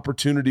look at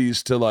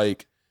opportunities to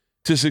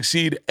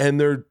succeed.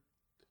 And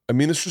I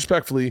mean this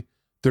respectfully,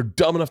 they're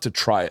dumb enough to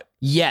try it.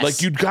 Yes. Like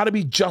you'd got to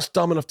be just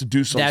dumb enough to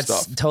do some That's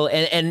stuff.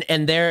 totally.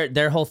 And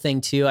their whole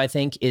thing too, I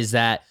think, is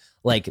that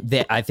like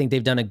I think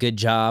they've done a good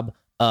job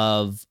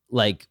of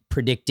like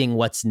predicting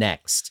what's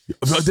next.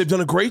 They've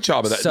done a great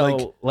job of that.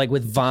 So like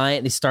with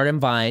Vine, they start in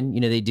Vine,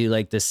 they do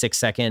like the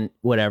 6-second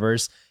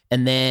whatevers.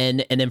 And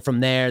then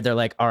from there, they're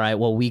like, all right,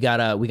 well, we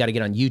gotta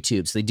get on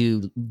YouTube. So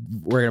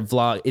we're gonna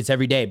vlog. It's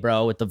every day,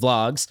 bro, with the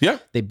vlogs. Yeah.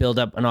 They build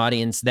up an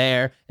audience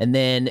there. And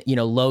then,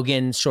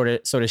 Logan sort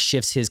of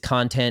shifts his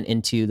content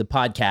into the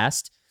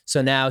podcast.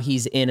 So now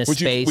he's in a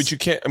space. Which you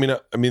can't, I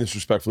mean this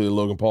respectfully to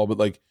Logan Paul, but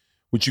like,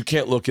 which you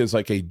can't look as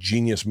like a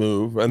genius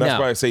move. And that's No.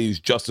 why I say he's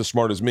just as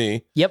smart as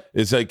me. Yep.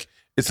 It's like,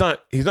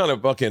 he's not a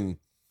fucking,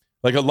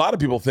 like a lot of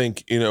people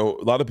think,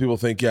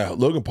 yeah,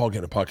 Logan Paul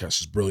getting a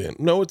podcast is brilliant.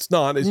 No, it's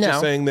not. It's No.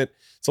 just saying that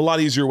it's a lot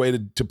easier way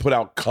to put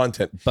out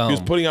content. Boom. He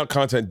was putting out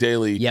content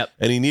daily. Yep.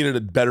 And he needed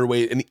a better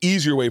way, an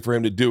easier way for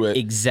him to do it.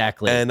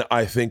 Exactly. And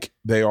I think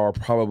they are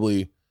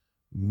probably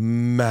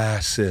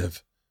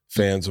massive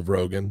fans of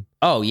Rogan.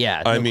 Oh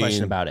yeah, no I mean,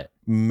 question about it.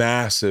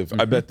 Massive.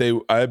 Mhm. I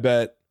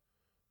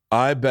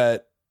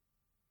bet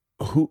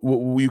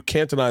you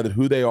can't deny that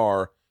who they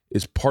are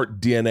is part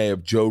DNA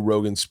of Joe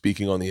Rogan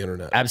speaking on the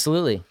internet.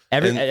 Absolutely.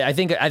 I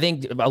think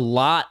a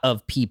lot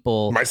of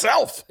people.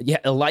 Myself. Yeah,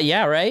 a lot.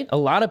 Yeah, right. A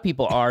lot of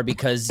people are,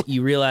 because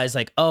you realize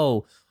like,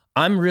 oh,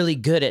 I'm really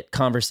good at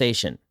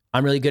conversation.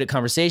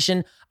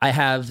 I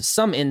have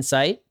some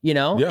insight,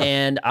 Yeah.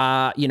 and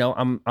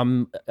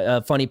I'm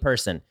a funny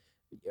person,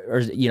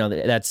 or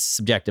that's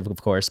subjective,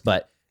 of course,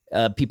 but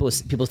people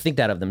think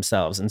that of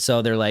themselves, and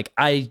so they're like,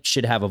 I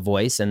should have a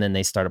voice, and then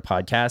they start a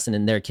podcast, and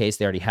in their case,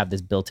 they already have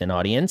this built-in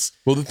audience.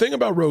 Well, the thing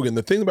about Rogan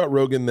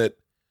that,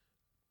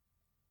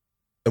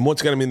 and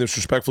once again, I mean this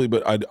respectfully,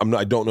 but I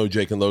don't know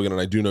Jake and Logan,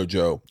 and I do know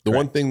Joe. The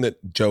one thing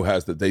that Joe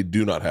has that they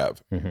do not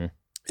have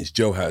is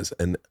Joe has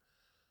an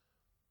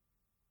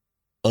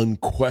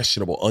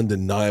unquestionable,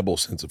 undeniable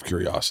sense of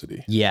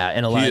curiosity. Yeah,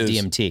 and a lot of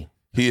DMT.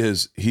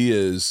 He's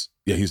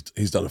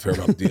done a fair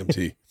amount of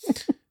DMT.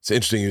 It's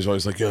interesting. He's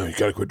always like, you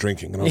got to quit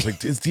drinking. And I was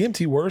like, is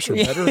DMT worse or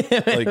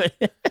better?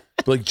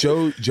 like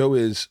Joe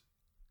is,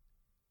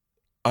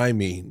 I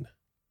mean,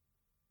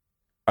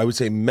 I would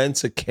say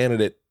Mensa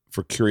candidate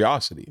for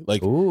curiosity.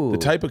 Like the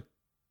type of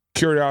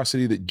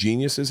curiosity that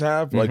geniuses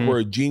have, like where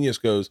a genius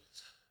goes,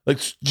 like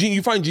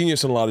you find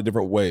genius in a lot of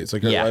different ways.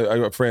 Like I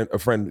have a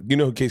friend, you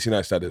know who Casey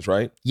Neistat is,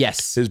 right?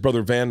 Yes. His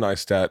brother Van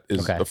Neistat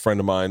is a friend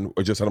of mine.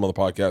 I just had him on the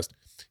podcast.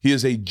 He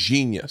is a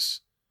genius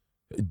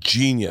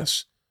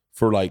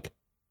for like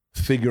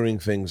figuring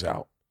things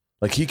out.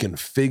 Like he can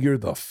figure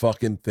the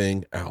fucking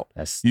thing out.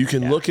 You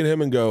can look at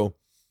him and go,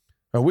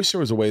 I wish there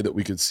was a way that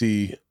we could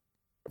see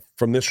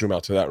from this room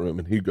out to that room.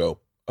 And he'd go,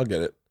 I'll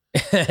get it.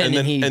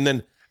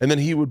 and then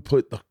he would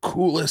put the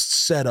coolest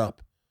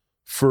setup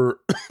for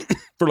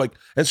like,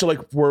 and so like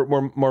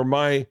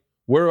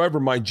wherever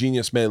my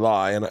genius may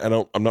lie, and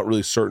I'm not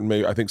really certain.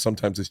 Maybe I think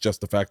sometimes it's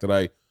just the fact that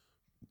I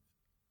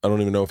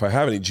don't even know if I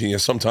have any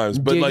genius sometimes.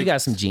 But dude, like, you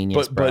got some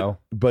genius, bro.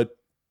 But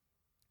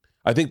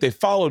I think they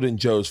followed in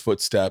Joe's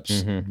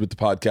footsteps with the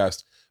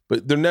podcast.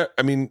 But they're not.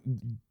 I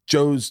mean,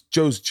 Joe's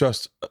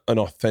just an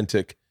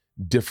authentic,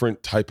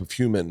 different type of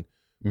human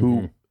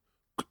who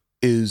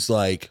is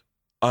like,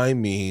 I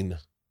mean,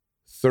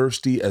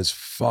 thirsty as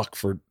fuck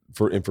for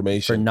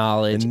information, for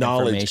knowledge,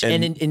 information,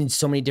 and in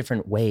so many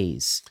different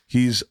ways.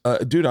 He's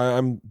dude.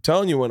 I'm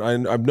telling you, when I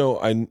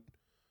know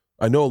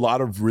a lot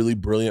of really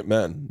brilliant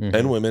men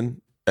and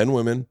women,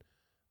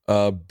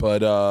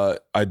 but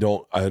I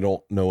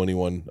don't know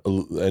anyone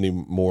any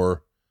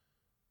more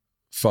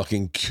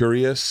fucking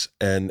curious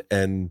and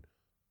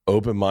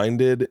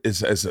open-minded,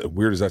 is as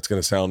weird as that's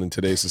going to sound in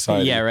today's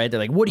society. Yeah, right. They're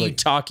like, what are you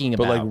talking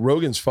about? But like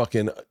Rogan's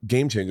fucking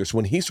game changers.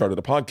 When he started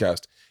a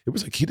podcast, it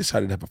was like he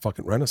decided to have a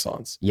fucking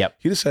renaissance. Yep.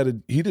 He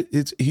decided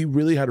he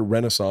really had a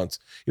renaissance.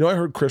 You know, I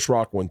heard Chris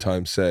Rock one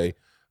time say,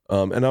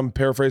 and I'm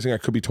paraphrasing, I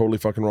could be totally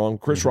fucking wrong.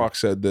 Chris Rock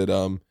said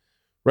that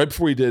right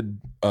before he did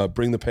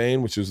Bring the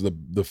Pain, which is the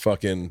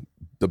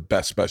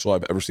best special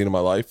I've ever seen in my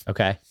life.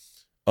 Okay.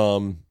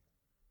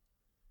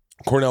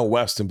 Cornel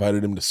West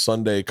invited him to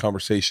Sunday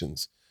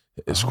Conversations.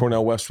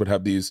 Cornel West would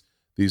have these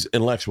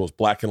intellectuals,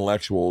 black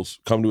intellectuals,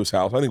 come to his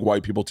house. I think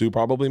white people too,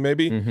 probably,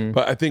 maybe.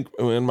 But I think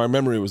in my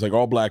memory, it was like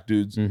all black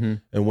dudes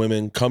and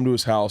women come to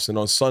his house. And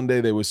on Sunday,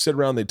 they would sit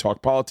around. They'd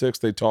talk politics.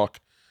 They'd talk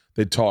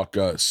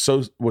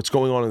so what's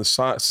going on in the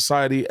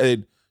society.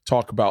 They'd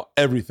talk about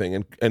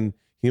everything. And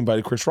he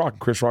invited Chris Rock.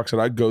 And Chris Rock said,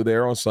 I'd go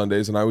there on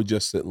Sundays and I would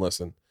just sit and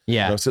listen.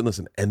 Yeah. And I would sit and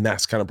listen. And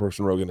that's the kind of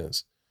person Rogan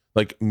is.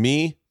 Like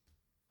me,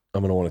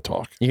 I'm going to want to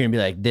talk. You're going to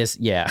be like this.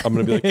 Yeah. I'm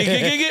going to be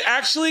like,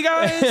 actually,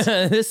 guys,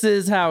 this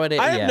is how it is.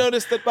 I have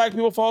noticed that black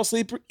people fall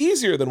asleep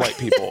easier than white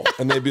people.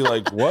 And they'd be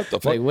like, what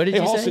the fuck? Wait, what did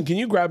you Halston, say? can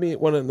you grab me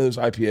one of those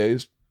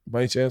IPAs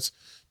by any chance?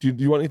 Do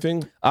you want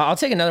anything? I'll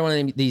take another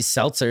one of these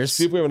seltzers.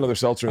 See if we have another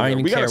seltzer in I there.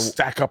 don't even We got to care.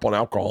 stack up on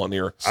alcohol in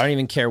here. I don't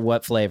even care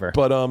what flavor.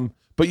 But I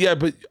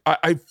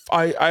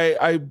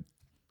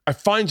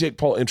find Jake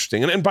Paul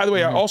interesting. And by the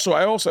way, I also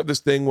have this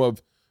thing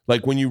of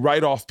like when you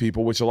write off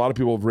people, which a lot of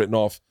people have written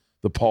off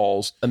the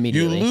Pauls,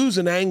 Immediately. you lose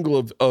an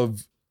angle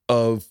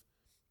of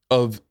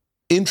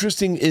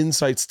interesting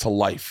insights to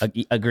life.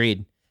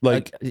 Agreed.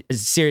 Like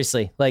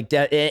seriously, like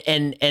that.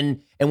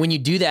 And when you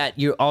do that,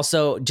 you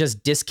also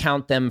just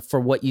discount them for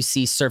what you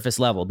see surface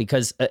level,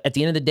 because at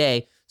the end of the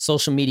day,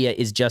 social media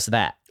is just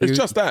that. It's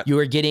just that. You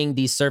are getting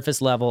the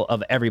surface level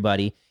of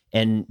everybody.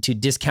 And to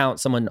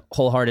discount someone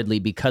wholeheartedly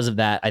because of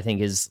that, I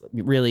think is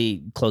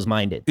really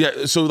close-minded.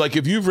 Yeah. So like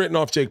if you've written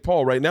off Jake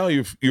Paul right now,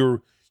 you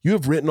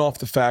have written off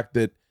the fact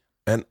that,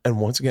 and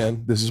once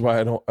again, this is why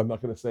I'm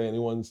not going to say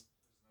anyone's.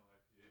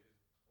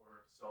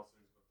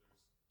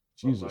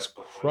 Jesus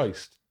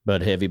Christ.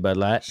 But heavy Bud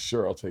Light.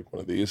 Sure, I'll take one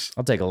of these.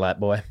 I'll take a Light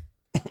boy.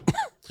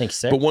 Thanks,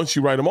 sir. But once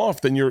you write them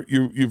off, then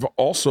you've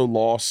also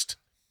lost.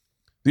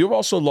 You've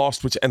also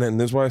lost, which, and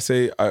this is why I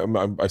say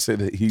I say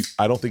that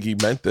I don't think he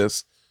meant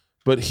this,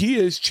 but he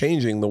is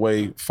changing the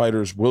way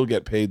fighters will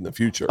get paid in the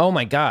future. Oh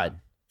my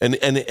God. And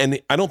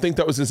I don't think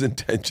that was his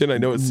intention. I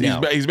know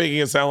he's making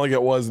it sound like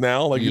it was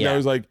now. Like, you know,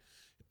 he's like,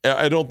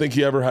 I don't think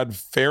he ever had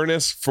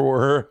fairness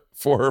for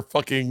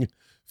fucking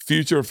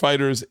future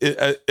fighters.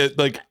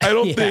 Like, I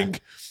don't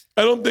think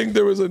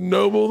there was a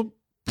noble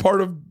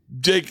part of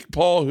Jake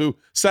Paul who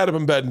sat up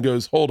in bed and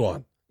goes, hold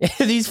on.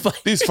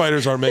 These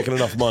fighters aren't making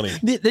enough money.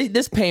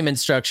 This payment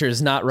structure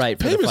is not right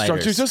for the Payment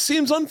fighters. structure just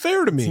seems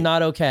unfair to me. It's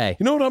not okay.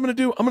 You know what I'm going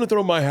to do? I'm going to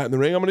throw my hat in the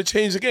ring. I'm going to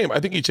change the game. I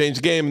think he changed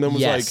the game and then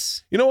was like,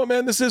 you know what,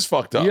 man? This is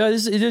fucked up. Yeah,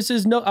 this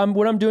is no.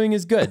 What I'm doing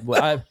is good.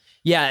 I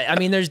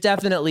mean, there's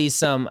definitely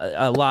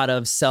a lot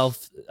of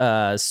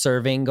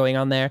self-serving going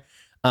on there.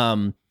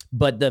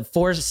 But the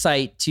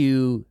foresight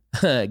to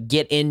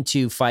get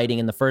into fighting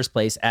in the first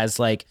place as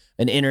like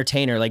an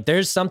entertainer, like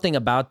there's something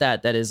about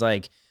that is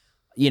like,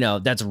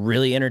 that's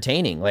really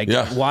entertaining. Like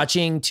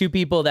watching two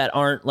people that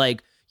aren't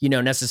like,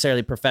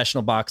 necessarily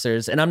professional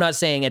boxers. And I'm not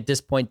saying at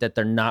this point that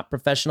they're not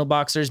professional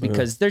boxers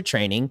because they're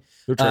training.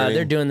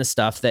 They're doing the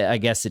stuff that I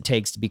guess it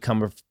takes to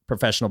become a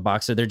professional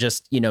boxer. They're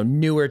just,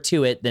 newer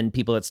to it than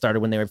people that started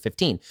when they were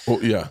 15.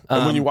 Well, yeah.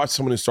 And when you watch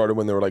someone who started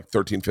when they were like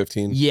 13,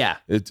 15,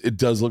 it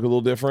does look a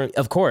little different.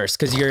 Of course.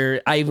 Cause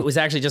I was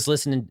actually just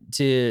listening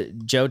to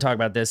Joe talk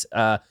about this,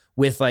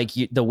 with like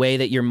the way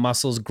that your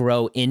muscles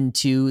grow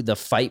into the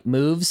fight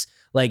moves.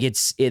 Like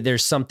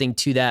there's something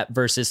to that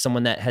versus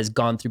someone that has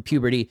gone through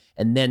puberty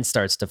and then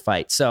starts to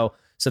fight. So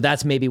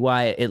that's maybe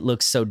why it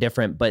looks so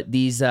different. But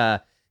these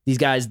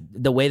guys,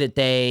 the way that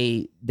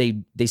they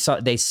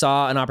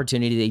saw an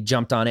opportunity, they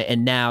jumped on it,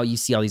 and now you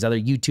see all these other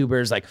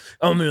YouTubers like,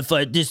 I'm gonna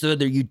fight this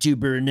other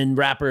YouTuber, and then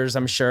rappers,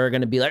 I'm sure, are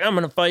gonna be like, I'm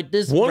gonna fight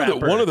this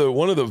rapper.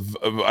 One of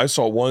the I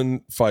saw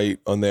one fight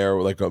on there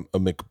like a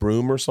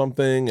McBroom or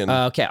something, and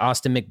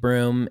Austin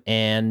McBroom,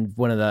 and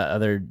one of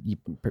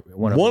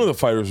the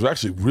fighters was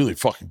actually really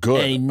fucking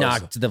good, and he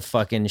knocked the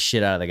fucking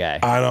shit out of the guy.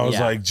 And I was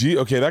like, gee,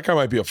 okay, that guy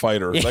might be a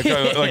fighter.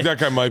 That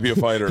guy might be a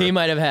fighter. He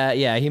might have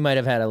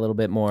had a little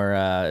bit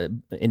more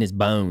in his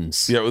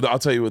bones. Yeah, I'll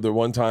tell you, the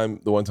one time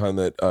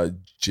that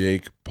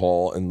Jake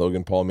Paul and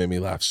Logan Paul made me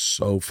laugh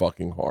so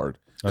fucking hard.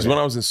 Because when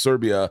I was in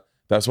Serbia,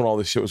 that's when all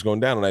this shit was going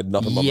down, and I had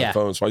nothing but my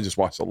phone, so I just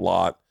watched a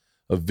lot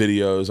of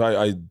videos.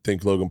 I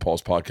think Logan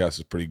Paul's podcast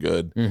is pretty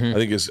good.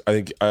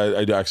 Mm-hmm.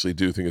 I actually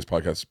do think his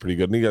podcast is pretty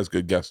good, and he has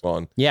good guests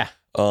on. Yeah.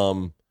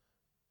 One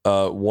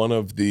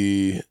of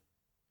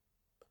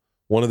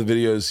the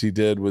videos he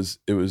did was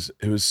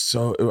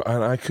so,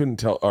 and I couldn't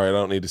tell. All right, I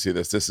don't need to see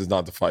this. This is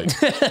not the fight.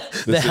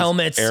 The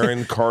helmets.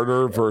 Aaron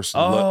Carter versus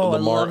Lamar I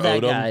love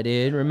that Odom. guy,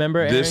 dude. Remember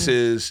Aaron? This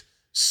is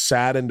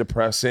sad and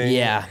depressing.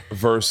 Yeah.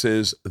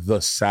 Versus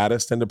the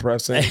saddest and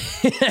depressing.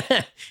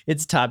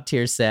 It's top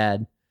tier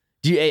sad.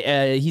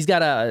 He's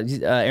got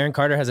Aaron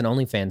Carter has an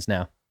OnlyFans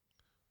now.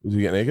 Does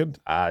he get naked?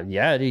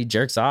 Yeah, he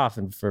jerks off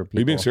and for people.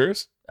 Are you being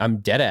serious? I'm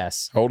dead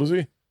ass. How old is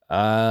he?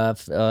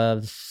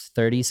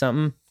 30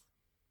 something.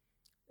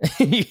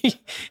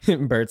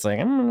 Bert's like,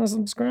 I'm gonna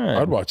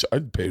subscribe.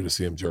 I'd pay to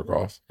see him jerk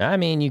off. I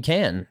mean, you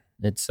can.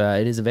 It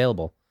is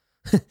available.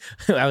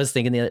 I was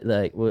thinking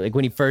like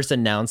when he first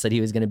announced that he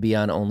was going to be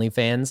on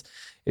OnlyFans,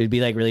 it would be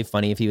like really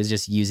funny if he was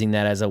just using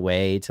that as a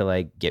way to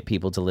like get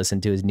people to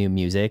listen to his new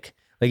music.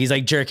 Like he's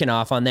like jerking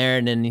off on there,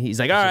 and then he's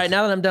like, all right,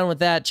 now that I'm done with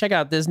that, check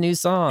out this new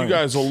song. You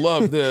guys will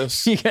love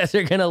this. You guys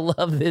are gonna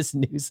love this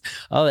news.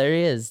 Oh, there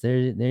he is. There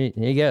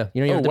you go.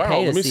 You don't even have to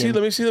pay to see him.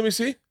 Let me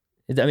see.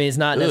 I mean, it's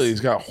not. Really,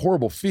 he's got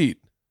horrible feet.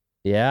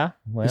 Yeah,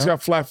 well, he's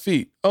got flat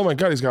feet. Oh my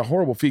god, he's got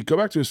horrible feet. Go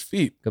back to his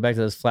feet. Go back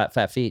to those flat,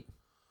 fat feet.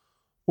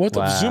 What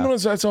the zoom in on?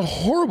 That's a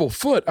horrible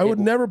foot. I would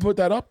never put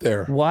that up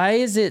there. Why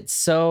is it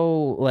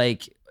so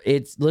like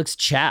it looks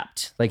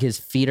chapped? Like his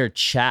feet are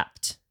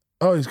chapped.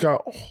 Oh, he's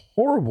got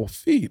horrible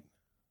feet.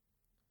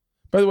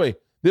 By the way,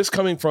 this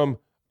coming from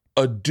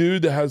a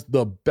dude that has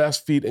the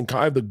best feet and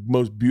kind of the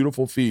most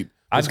beautiful feet.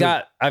 I've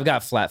got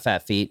flat,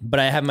 fat feet, but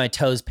I have my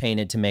toes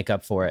painted to make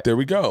up for it. There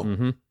we go.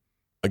 Mm-hmm.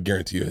 I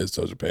guarantee you his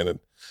toes are painted.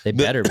 They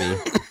better be.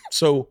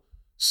 So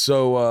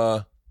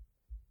go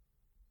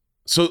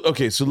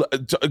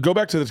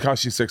back to the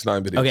Tekashi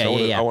 6ix9ine video.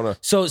 Okay, I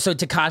want to. So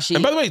Tekashi.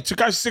 And by the way,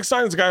 Tekashi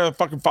 6ix9ine is a guy I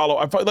fucking follow.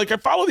 I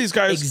follow these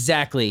guys.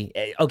 Exactly.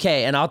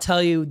 Okay, and I'll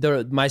tell you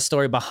my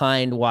story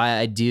behind why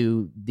I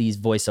do these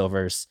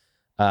voiceovers.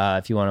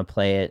 If you want to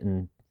play it,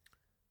 and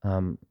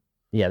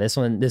this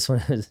one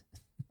is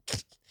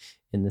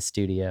in the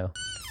studio.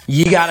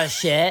 You got a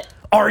shit?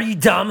 Are you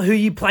dumb? Who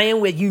you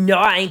playing with? You know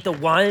I ain't the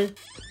one.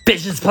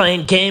 Bitches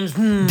playing games.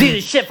 Do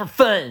this shit for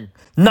fun.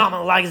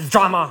 Nama likes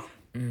drama.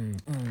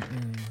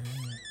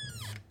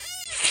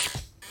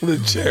 The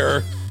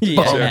chair.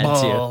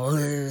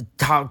 Yeah,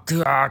 Talk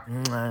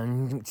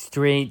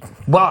street.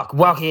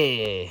 Walk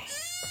here.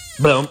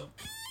 Boom.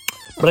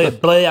 Play.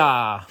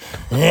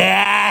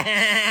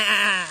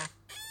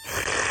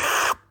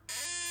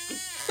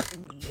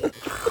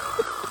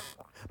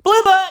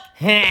 Blue book.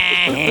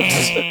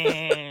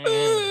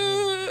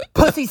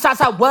 Pussy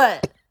sasa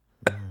what?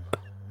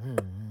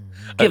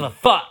 Give a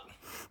fuck.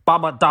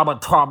 Baba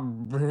daba top.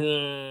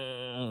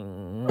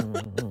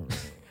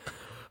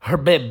 Her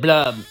big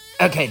blood.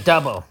 Okay,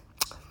 double.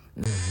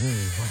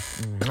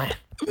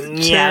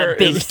 Yeah,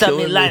 big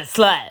stomach like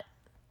slut.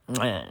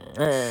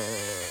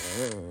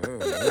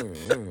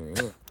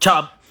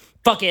 Chop.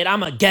 Fuck it,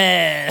 I'm a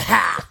gay.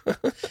 Ha!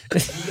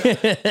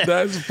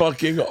 That's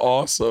fucking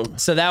awesome.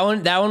 So that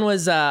one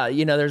was,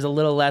 there's a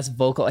little less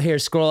vocal. Here,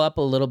 scroll up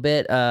a little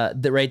bit.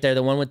 Right there,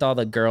 the one with all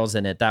the girls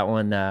in it. That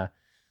one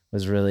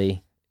was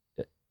really.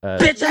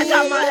 Bitch, I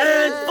got my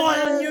hands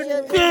on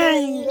your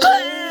thing.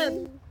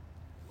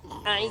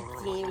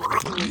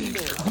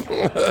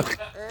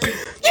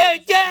 You're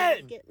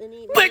dead.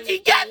 What you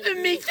got for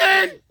me,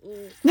 son?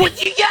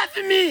 What you got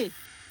for me?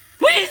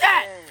 What is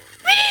that?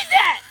 What is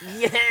that?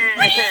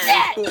 What is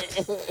that?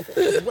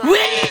 What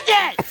is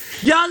that?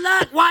 Yo,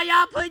 look, why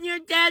y'all putting your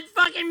dead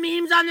fucking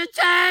memes on the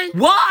chain?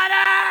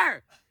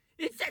 Water!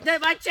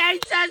 My chain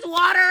says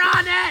water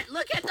on it!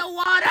 Look at the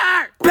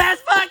water!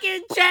 Best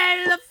fucking chain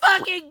in the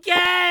fucking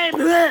game!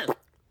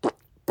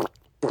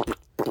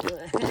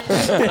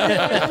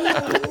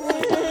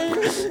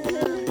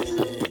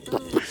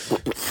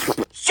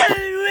 Shut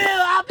it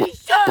real, I'll be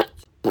shut!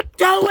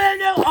 Don't wear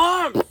no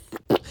arms!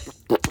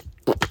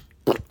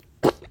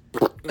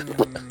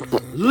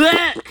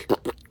 Look!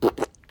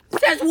 It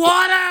says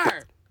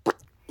water!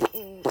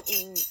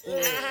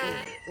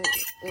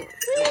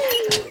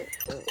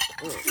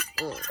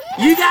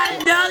 You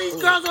gotta know these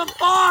girls are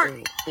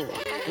fart!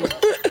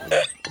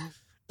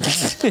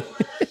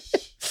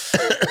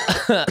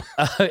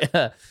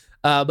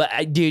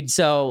 Dude,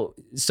 so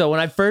when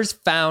I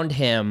first found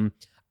him,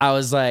 I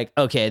was like,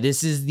 okay,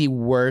 this is the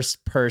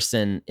worst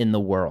person in the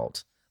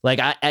world. Like,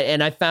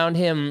 I found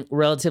him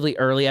relatively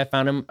early. I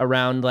found him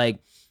around like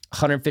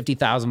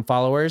 150,000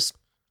 followers,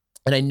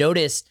 and I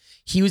noticed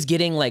he was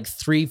getting like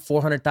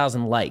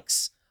 400,000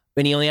 likes,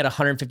 and he only had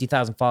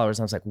 150,000 followers.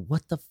 And I was like,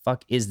 what the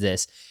fuck is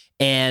this?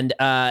 And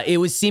it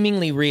was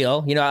seemingly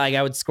real. You know, like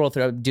I would scroll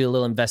through, I would do a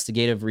little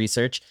investigative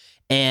research,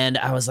 and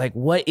I was like,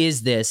 what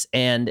is this?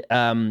 And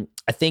I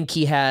think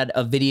he had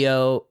a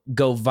video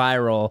go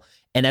viral.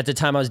 And at the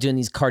time I was doing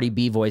these Cardi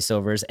B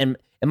voiceovers, and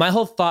my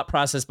whole thought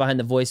process behind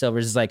the voiceovers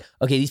is like,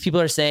 okay, these people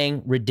are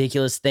saying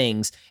ridiculous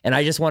things. And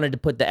I just wanted to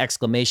put the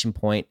exclamation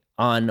point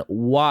on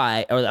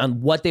why, or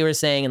on what they were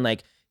saying. And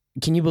like,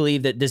 can you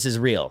believe that this is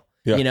real?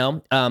 Yeah. You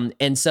know?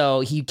 And so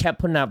he kept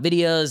putting out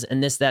videos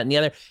and this, that, and the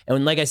other. And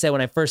when, like I said,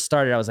 when I first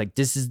started, I was like,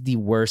 this is the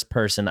worst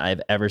person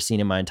I've ever seen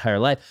in my entire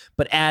life.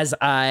 But as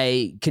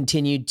I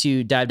continued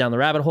to dive down the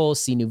rabbit hole,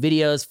 see new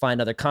videos, find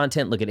other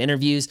content, look at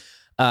interviews,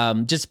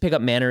 just to pick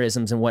up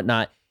mannerisms and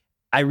whatnot,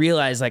 I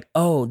realized like,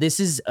 oh, this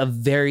is a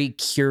very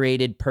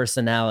curated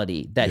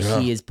personality that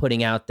he is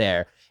putting out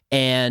there.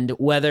 And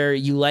whether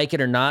you like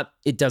it or not,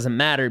 it doesn't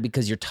matter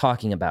because you're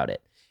talking about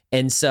it.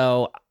 And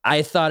so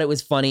I thought it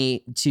was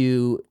funny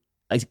to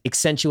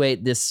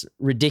accentuate this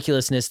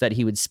ridiculousness that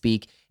he would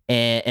speak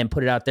and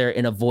put it out there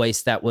in a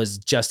voice that was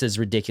just as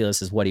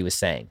ridiculous as what he was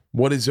saying.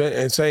 What he's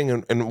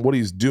saying and what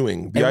he's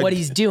doing. What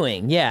he's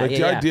doing. Yeah. Like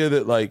the idea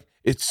that like,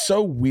 it's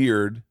so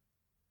weird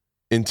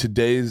in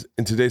today's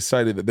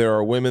society that there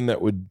are women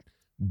that would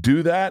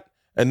do that,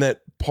 and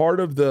that part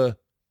of the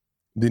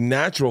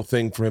natural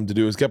thing for him to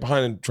do is get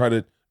behind and try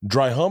to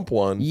dry hump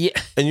one. Yeah.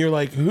 And you're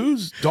like,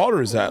 whose daughter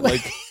is that?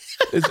 Like,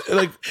 it's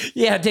like,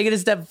 yeah, take it a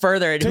step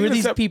further. And who are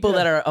these people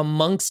that are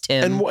amongst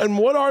him? And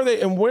what are they?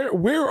 And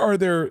where are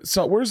their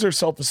where's their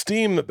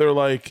self-esteem that they're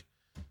like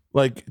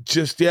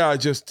just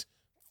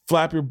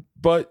flap your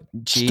butt.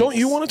 Jeez. Don't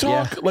you want to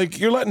talk? Yeah. Like,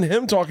 you're letting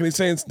hhim talk and he's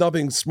saying it's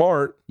nothing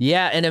smart.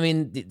 Yeah, and I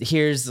mean,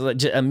 here's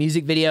a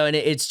music video, and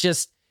it's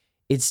just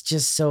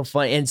so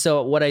funny. And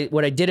so what I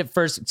did at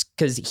first,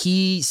 because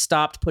he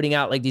stopped putting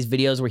out like these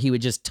videos where he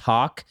would just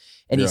talk,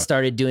 and he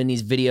started doing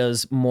these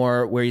videos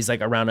more where he's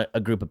like around a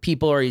group of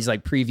people, or he's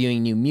like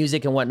previewing new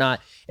music and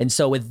whatnot. And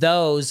so with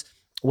those,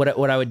 what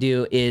I would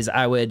do is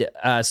I would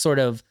sort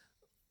of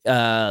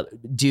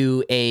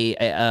do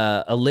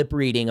a lip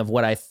reading of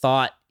what I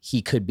thought he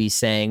could be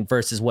saying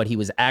versus what he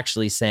was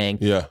actually saying,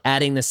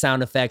 adding the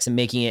sound effects and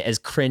making it as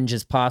cringe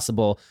as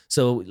possible.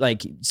 So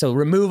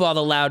remove all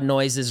the loud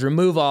noises,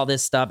 remove all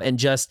this stuff,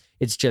 and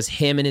it's just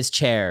him in his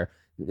chair,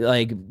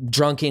 like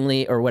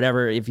drunkenly or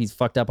whatever, if he's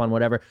fucked up on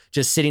whatever,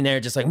 just sitting there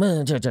just like,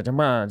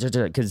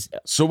 because.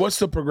 So what's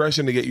the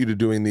progression to get you to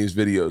doing these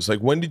videos? Like,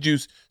 when did you,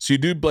 so you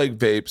do Blake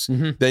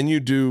Vapes, then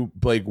you do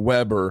Blake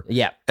Weber.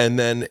 Yeah. And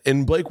then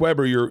in Blake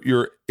Weber,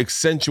 you're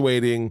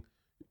accentuating,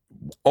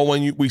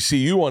 when we see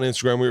you on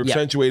Instagram, we're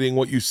accentuating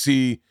what you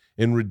see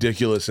in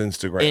ridiculous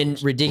Instagrams. In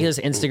ridiculous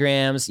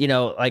Instagrams,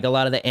 like a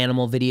lot of the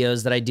animal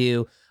videos that I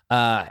do,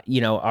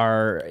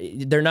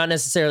 they're not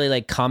necessarily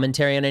like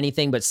commentary on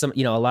anything, but some,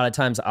 a lot of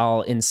times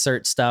I'll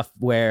insert stuff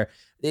where,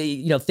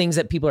 things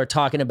that people are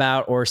talking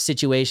about or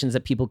situations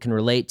that people can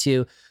relate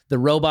to. The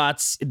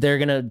robots, they're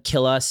gonna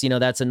kill us.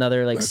 That's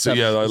another like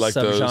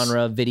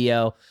subgenre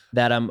video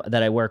that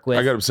I work with.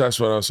 I got obsessed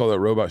when I saw that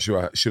robot shoot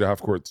a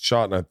half-court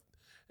shot,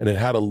 and it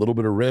had a little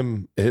bit of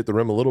rim. It hit the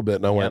rim a little bit,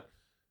 and I went,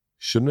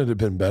 shouldn't it have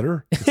been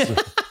better?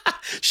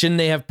 Shouldn't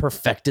they have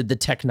perfected the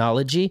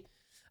technology?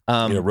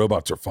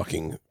 Robots are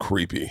fucking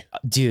creepy.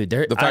 Dude,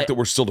 the fact that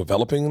we're still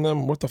developing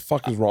them, what the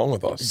fuck is wrong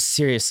with us?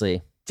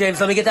 Seriously.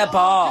 James, let me get that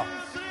ball.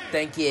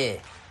 Thank you.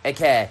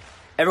 Okay.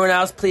 Everyone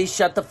else, please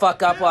shut the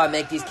fuck up while I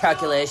make these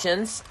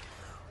calculations.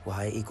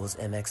 y equals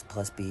mx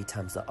plus b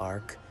times the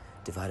arc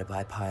divided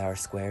by pi r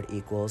squared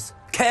equals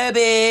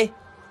Kirby.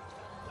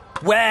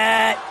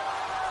 Wet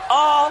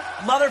all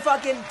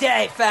motherfucking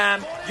day,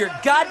 fam. You're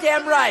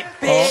goddamn right,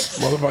 bitch.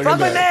 motherfucking Fuck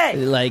with day.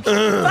 me. Like,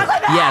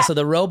 yeah. So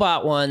the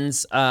robot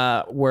ones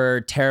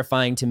were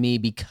terrifying to me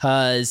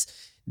because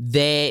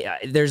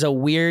there's a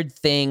weird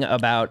thing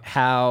about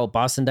how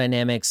Boston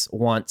Dynamics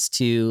wants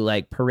to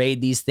like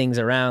parade these things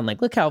around.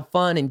 Like, look how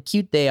fun and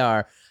cute they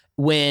are.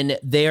 When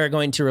they are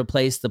going to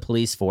replace the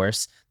police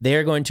force, they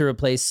are going to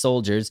replace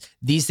soldiers.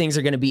 These things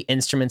are going to be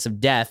instruments of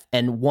death.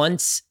 And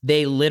once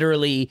they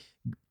literally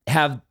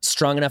have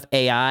strong enough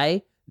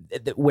AI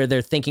where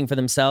they're thinking for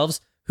themselves,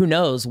 who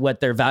knows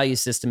what their value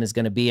system is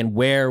going to be and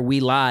where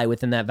we lie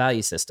within that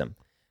value system.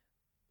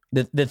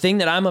 The thing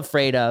that I'm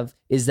afraid of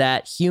is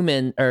that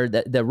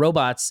the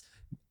robots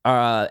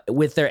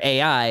with their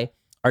AI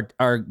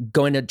are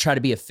going to try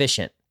to be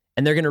efficient,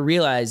 and they're going to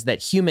realize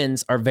that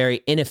humans are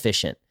very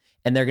inefficient.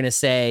 And they're going to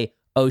say,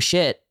 oh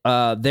shit,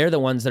 they're the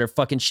ones that are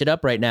fucking shit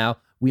up right now.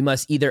 We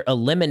must either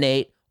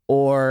eliminate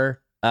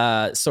or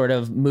sort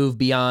of move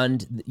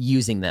beyond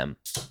using them.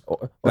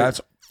 That's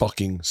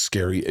fucking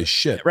scary as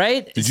shit.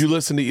 Right? Did you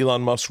listen to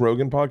Elon Musk's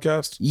Rogan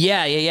podcast?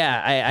 Yeah.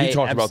 He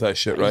talked about that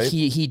shit, right?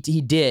 He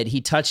did.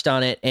 He touched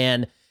on it,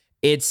 and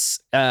it's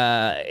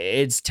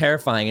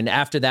terrifying. And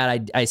after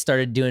that, I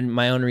started doing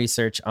my own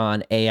research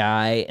on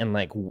AI and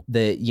like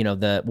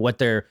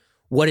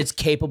what it's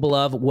capable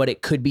of, what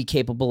it could be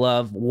capable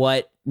of,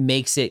 what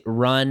makes it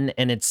run.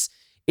 And it's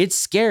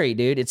scary,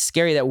 dude. It's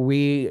scary that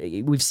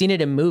we've seen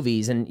it in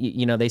movies, and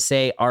they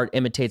say art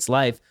imitates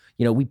life.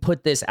 We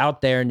put this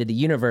out there into the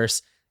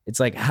universe. It's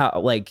like,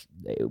 how, like,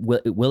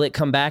 will it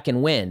come back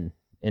and win?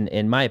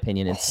 In my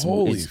opinion, it's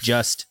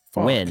just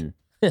fuck. win.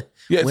 Yeah,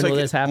 it's when like will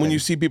this happen? when you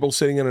see people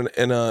sitting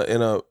in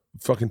a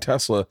fucking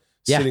Tesla,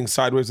 sitting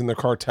sideways in their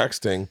car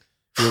texting,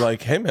 you're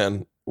like, hey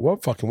man,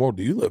 what fucking world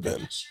do you live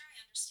in?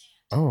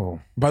 Oh,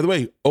 by the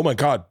way, oh my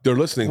God, they're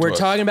listening to us. We're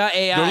talking about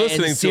AI, They're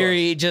listening and to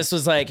Siri just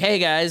was like, hey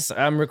guys,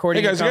 I'm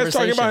recording Hey guys, a you guys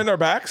conversation. talking behind our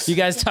backs? You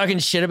guys talking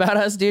shit about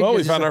us, dude? Well, we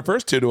Just found like, our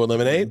first two to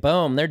eliminate.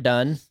 boom, they're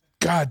done.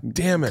 God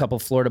damn it. Couple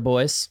Florida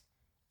boys.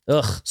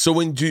 Ugh. So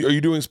are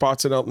you doing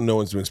spots at Elton? No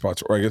one's doing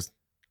spots. Or I guess,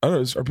 I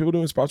don't know, are people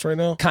doing spots right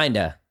now?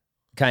 Kinda.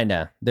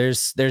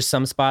 There's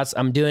some spots.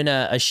 I'm doing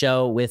a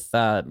show with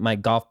my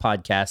golf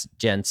podcast,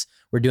 gents.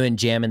 We're doing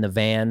Jam in the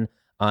Van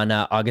on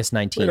August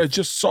 19th. Wait, I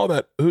just saw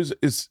that.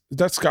 Is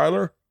that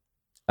Skylar?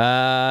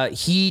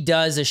 He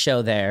does a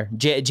show there.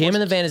 Jam in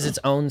the Van is its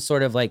own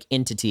sort of like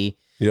entity.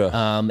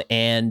 Yeah.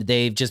 And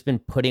they've just been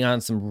putting on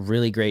some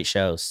really great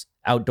shows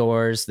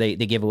outdoors. They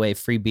give away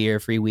free beer,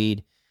 free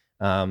weed.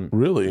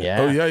 Really?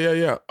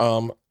 Yeah.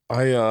 Oh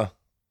yeah.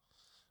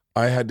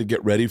 I had to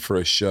get ready for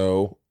a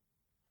show.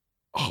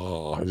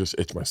 Oh, I just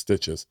itched my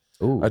stitches.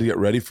 Ooh. I had to get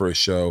ready for a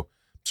show.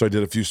 So I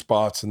did a few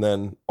spots, and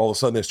then all of a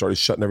sudden they started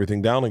shutting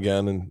everything down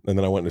again. And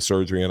then I went into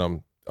surgery,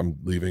 and I'm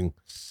leaving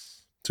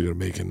to go to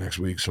Macon next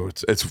week. So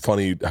it's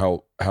funny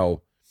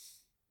how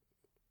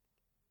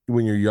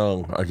when you're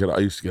young, I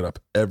used to get up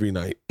every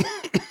night,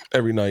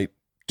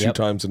 two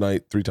times a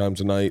night, 3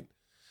 times a night.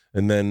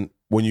 And then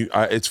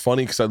it's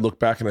funny because I look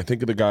back and I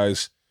think of the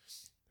guys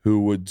who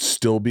would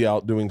still be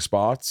out doing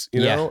spots, you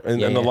know,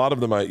 and a lot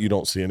of them you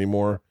don't see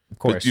anymore. Of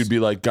course. But you'd be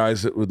like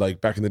guys that would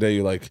like back in the day,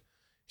 you're like,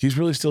 he's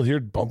really still here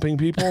bumping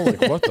people?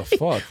 Like, what the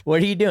fuck?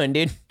 What are you doing,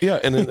 dude? Yeah.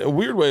 And in a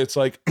weird way, it's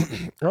like,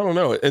 I don't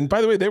know. And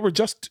by the way, they were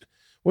just,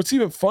 what's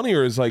even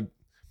funnier is like,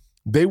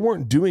 they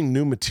weren't doing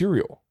new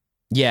material.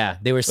 Yeah,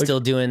 they were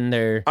still doing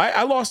their.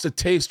 I lost a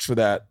taste for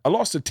that. I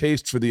lost a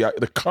taste for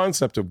the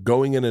concept of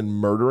going in and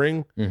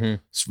murdering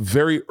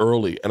very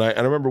early. And I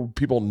remember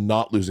people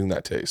not losing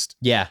that taste.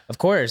 Yeah, of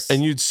course.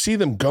 And you'd see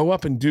them go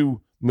up and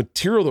do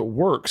material that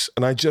works.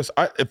 And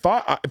if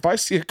I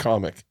see a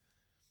comic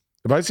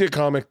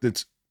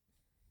that's,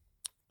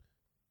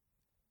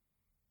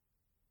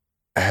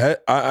 I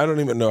don't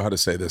even know how to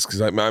say this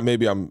because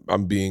maybe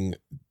I'm being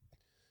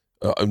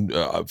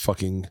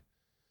fucking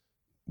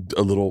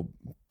a little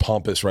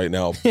pompous right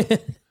now.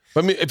 But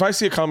I mean, if I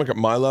see a comic at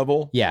my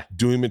level,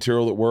 doing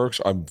material that works,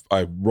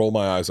 I roll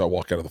my eyes, I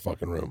walk out of the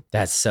fucking room.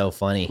 That's so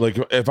funny. Like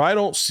if I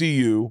don't see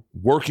you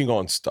working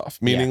on stuff,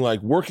 meaning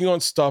like working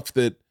on stuff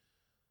that,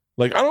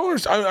 like I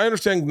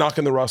understand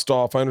knocking the rust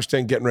off. I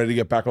understand getting ready to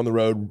get back on the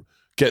road,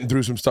 getting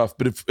through some stuff.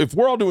 But if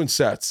we're all doing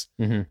sets,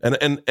 and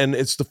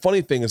it's the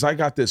funny thing is I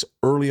got this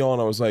early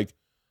on. I was like,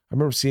 I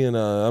remember seeing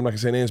I'm not gonna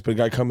say names, but a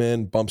guy come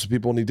in, bump some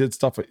people, and he did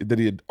stuff that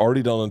he had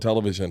already done on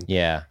television.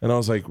 Yeah. And I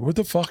was like, what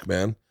the fuck,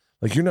 man?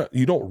 Like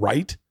you don't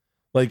write?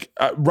 Like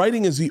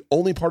writing is the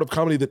only part of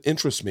comedy that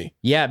interests me.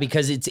 Yeah,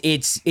 because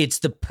it's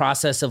the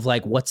process of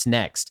like what's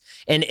next.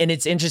 And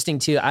it's interesting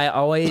too.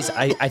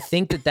 I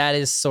think that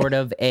is sort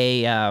of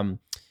a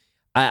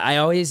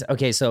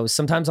so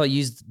sometimes I'll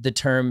use the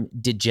term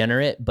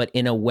degenerate, but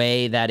in a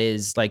way that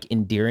is like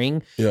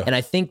endearing. Yeah. And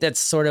I think that's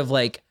sort of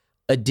like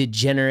a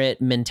degenerate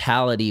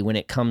mentality when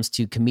it comes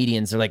to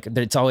comedians. They're like,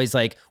 it's always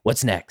like,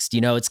 what's next? You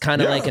know, it's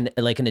kind of like an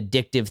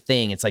addictive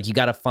thing. It's like, you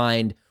got to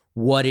find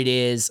what it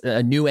is,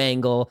 a new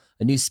angle,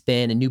 a new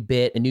spin, a new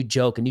bit, a new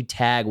joke, a new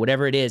tag,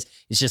 whatever it is.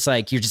 It's just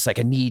like, you're just like,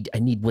 I need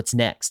what's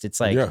next. It's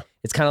like,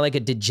 it's kind of like a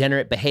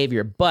degenerate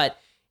behavior, but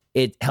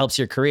it helps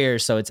your career.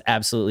 So it's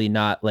absolutely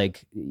not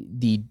like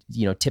the,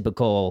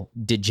 typical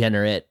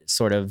degenerate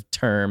sort of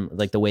term,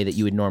 like the way that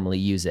you would normally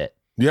use it.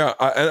 Yeah.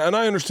 And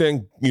I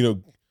understand,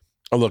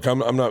 look,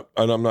 I'm not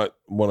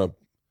want to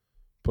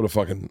put a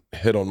fucking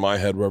hit on my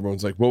head where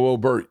everyone's like, whoa,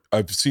 Bert,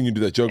 I've seen you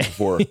do that joke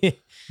before.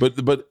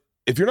 but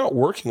if you're not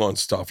working on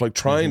stuff, like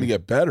trying to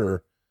get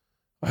better,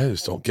 I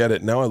just don't get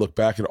it. Now I look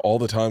back at all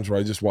the times where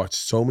I just watched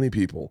so many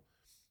people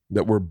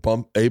that were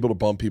able to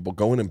bump people,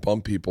 go in and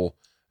bump people.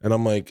 And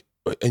I'm like,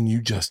 and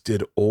you just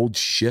did old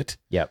shit.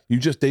 Yep.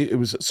 It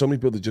was so many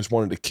people that just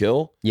wanted to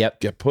kill,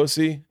 get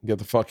pussy, get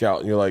the fuck out.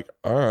 And you're like,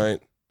 all right,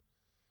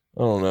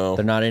 I don't know.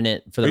 They're not in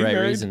it for the right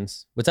married?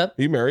 reasons. What's up?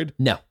 Are you married?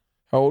 No.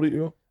 How old are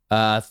you?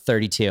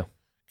 32.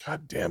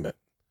 God damn it.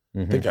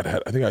 I think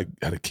I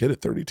had a kid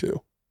at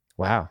 32.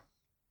 Wow.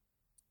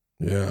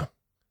 Yeah.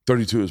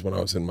 32 is when I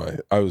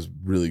was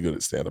really good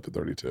at stand up at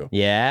 32.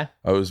 Yeah.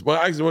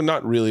 Well,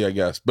 not really, I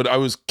guess, but I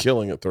was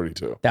killing at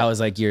 32. That was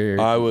like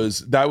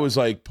that was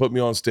like, put me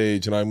on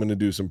stage and I'm going to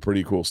do some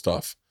pretty cool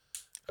stuff.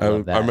 I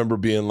remember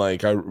being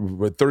like,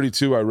 at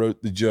 32, I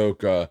wrote the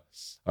joke.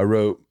 I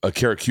wrote a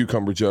carrot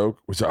cucumber joke,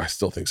 which I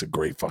still think is a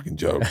great fucking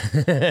joke.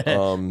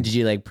 Did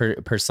you like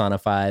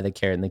personify the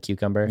carrot and the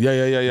cucumber? Yeah.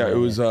 It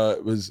was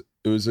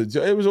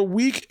a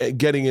week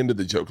getting into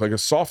the joke, like a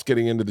soft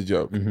getting into the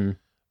joke.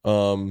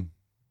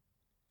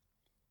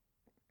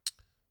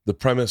 The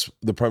premise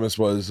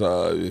was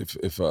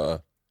if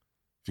you're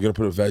gonna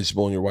put a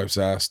vegetable in your wife's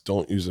ass,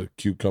 don't use a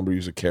cucumber,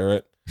 use a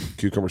carrot.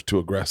 Cucumber's too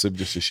aggressive,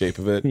 just the shape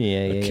of it.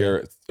 A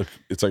carrot,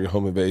 it's like a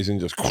home invasion,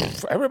 just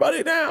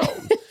everybody down.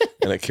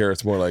 And a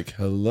carrot's more like,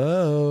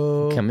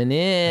 hello, coming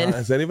in.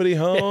 Is anybody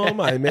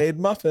home? I made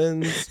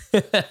muffins.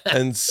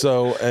 And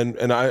so,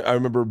 and I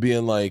remember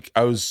being like,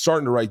 I was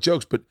starting to write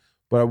jokes, but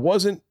I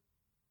wasn't.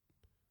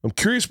 I'm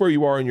curious where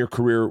you are in your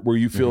career, where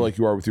you feel like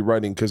you are with your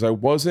writing, because I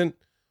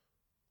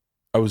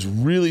was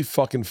really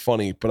fucking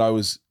funny, but I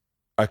was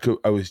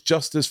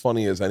just as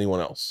funny as anyone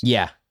else.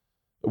 Yeah.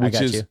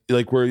 Which is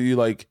like where you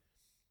like,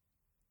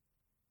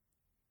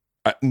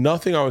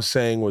 nothing I was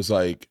saying was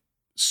like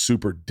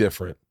super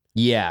different.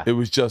 Yeah. It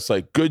was just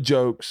like good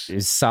jokes. It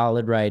was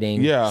solid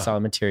writing. Yeah. Solid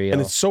material.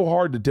 And it's so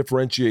hard to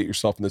differentiate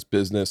yourself in this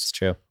business. It's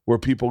true. Where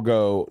people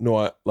go,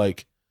 no,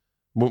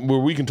 where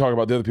we can talk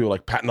about the other people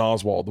like Patton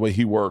Oswalt, the way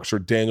he works, or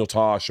Daniel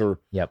Tosh,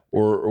 or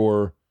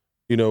or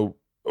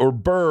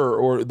Burr,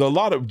 or a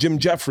lot of Jim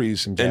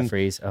Jeffries. And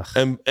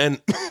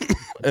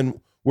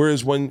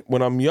whereas when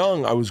I'm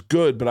young, I was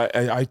good, but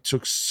I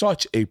took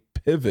such a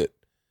pivot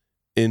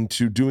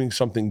into doing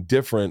something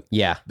different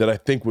that I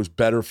think was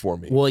better for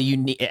me. Well, you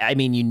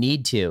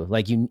need to,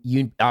 like,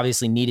 you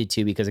obviously needed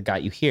to, because it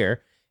got you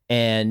here.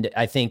 And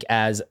I think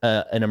as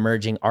an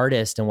emerging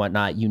artist and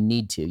whatnot, you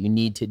need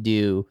to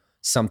do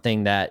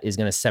something that is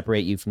going to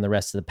separate you from the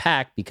rest of the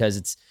pack, because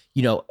it's,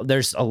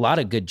 there's a lot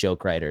of good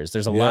joke writers.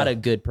 There's a lot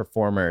of good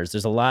performers.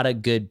 There's a lot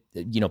of good,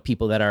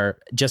 people that are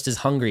just as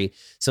hungry.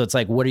 So it's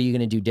like, what are you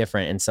going to do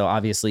different? And so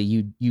obviously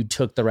you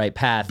took the right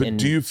path. But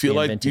do you feel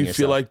like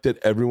that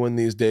everyone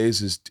these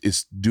days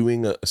is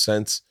doing a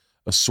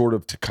sort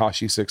of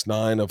Tekashi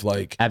 6ix9ine of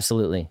like?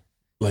 Absolutely.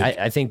 Like,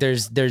 I think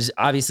there's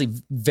obviously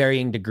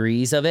varying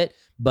degrees of it,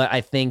 but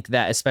I think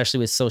that especially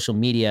with social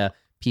media,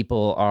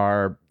 people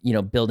are,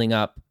 building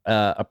up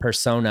a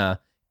persona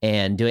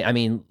and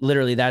doing,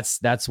 literally that's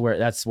what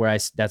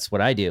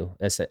I do.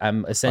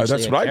 I'm essentially,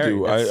 that's what I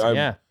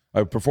do.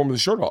 I perform with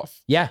the shirt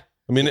off. Yeah.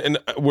 And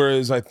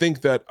whereas I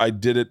think that I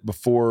did it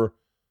before,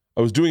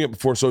 I was doing it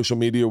before social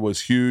media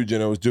was huge,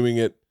 and I was doing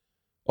it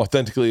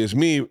authentically as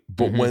me.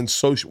 But when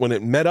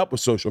it met up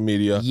with social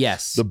media,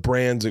 the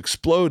brands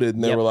exploded,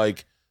 and they were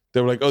like,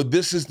 oh,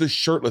 this is the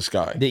shirtless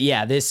guy.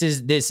 This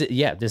is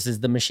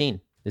the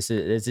machine. This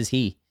is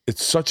he.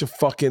 It's such a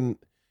fucking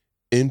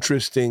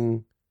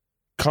interesting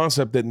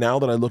concept that now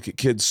that I look at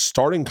kids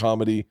starting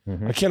comedy,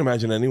 I can't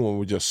imagine anyone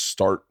would just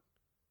start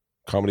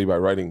comedy by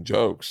writing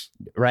jokes.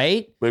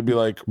 Right? They'd be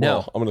like, well,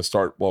 no. I'm going to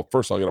start. Well,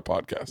 first I'll get a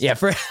podcast. Yeah.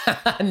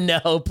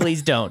 No,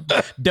 please don't.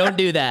 Don't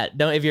do that.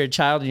 If you're a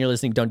child and you're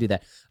listening, don't do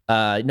that.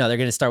 No, they're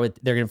going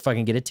to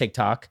fucking get a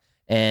TikTok,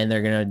 and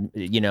they're going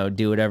to,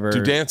 do whatever.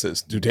 Do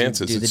dances.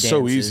 It's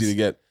so easy to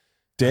get.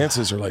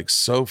 Dances are like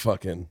so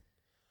fucking.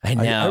 I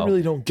know. I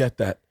really don't get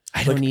that.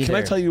 I don't either. Can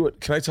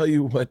I tell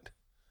you what?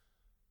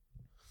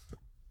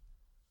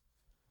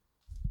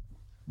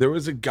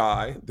 There's a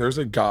guy,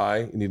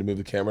 you need to move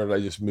the camera. Did I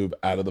just move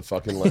out of the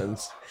fucking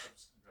lens?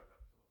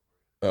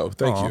 Oh,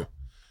 thank you.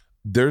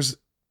 This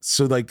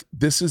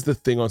is the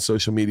thing on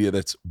social media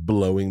that's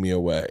blowing me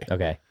away.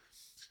 Okay.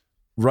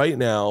 Right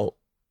now,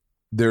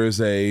 there is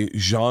a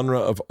genre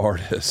of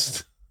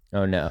artist.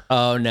 Oh no.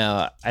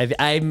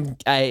 I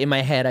in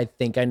my head, I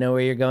think I know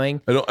where you're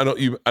going. I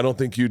don't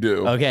think you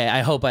do. Okay. I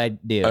hope I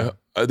do.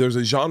 There's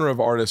a genre of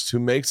artist who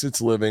makes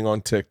its living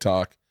on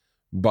TikTok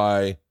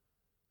by,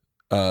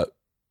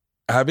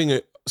 having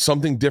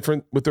something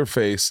different with their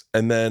face,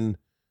 and then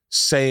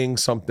saying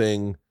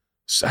something,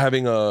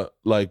 having a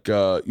like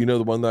you know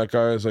the one that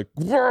guy is like,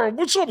 "Whoa,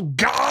 what's up,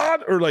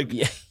 God?" or like,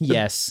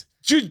 Yes.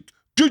 Jesus,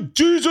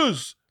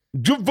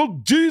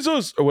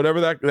 Jesus, or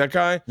whatever that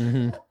guy.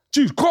 Mm-hmm.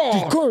 Jesus,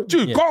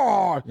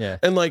 God. Yeah.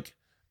 And like,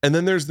 and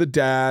then there's this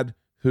dad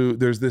who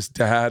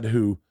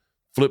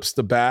flips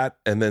the bat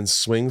and then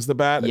swings the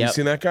bat. Have you Yep.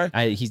 seen that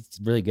guy? He's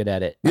really good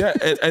at it. Yeah,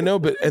 and I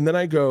know, and then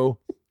I go,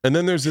 and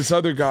then there's this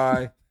other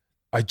guy.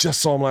 I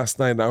just saw him last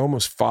night and I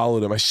almost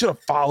followed him. I should have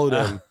followed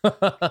him.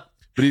 But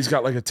he's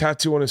got like a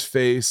tattoo on his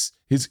face.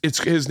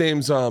 His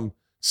name's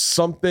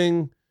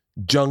something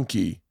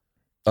junkie.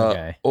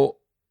 Okay.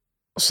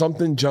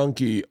 Something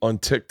junkie on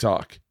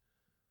TikTok.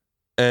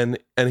 And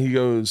he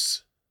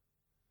goes,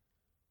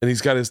 and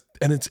he's got his,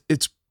 and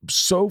it's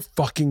so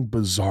fucking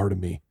bizarre to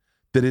me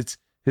that it's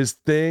his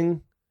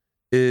thing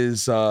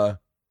is what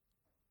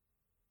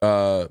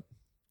up,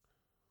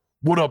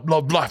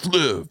 love, life,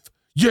 live.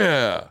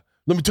 Yeah.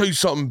 Let me tell you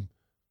something,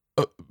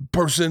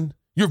 person.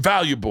 You're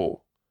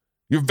valuable.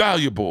 You're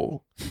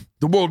valuable.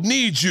 The world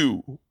needs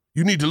you.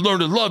 You need to learn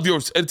to love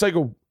yourself. It's like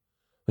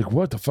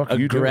what the fuck are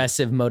you doing?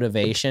 Aggressive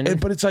motivation.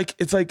 But it's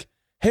like,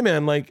 hey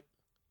man, like,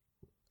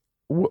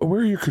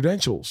 where are your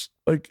credentials?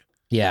 Like,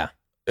 yeah.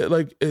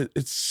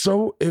 It's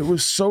so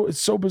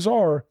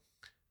bizarre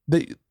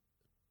that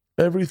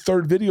every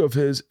third video of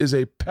his is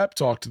a pep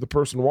talk to the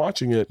person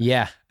watching it.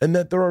 Yeah. And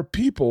that there are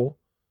people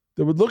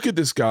that would look at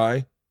this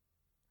guy.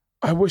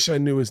 I wish I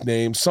knew his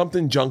name.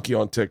 Something junkie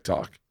on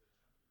TikTok.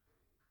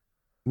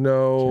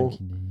 No,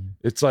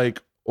 it's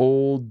like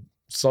old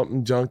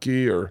something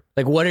junkie or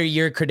like, what are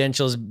your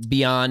credentials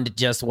beyond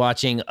just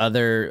watching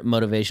other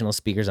motivational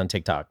speakers on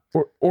TikTok?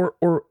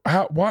 Or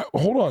how? Why?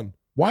 Hold on.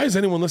 Why is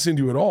anyone listening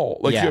to you at all?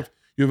 Like Yeah.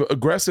 you have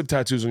aggressive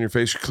tattoos on your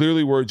face. You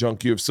clearly were a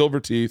junkie. You have silver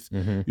teeth.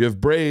 Mm-hmm. You have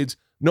braids.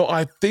 No,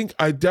 I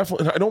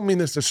don't mean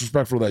this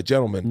disrespectful to that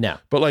gentleman. No.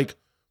 But like,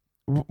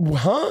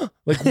 huh?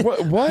 Like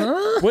what?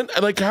 Huh? When?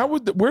 Like how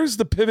would? Where's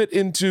the pivot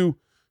into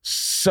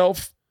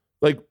self?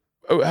 Like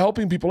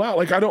helping people out?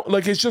 Like I don't.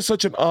 Like it's just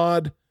such an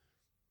odd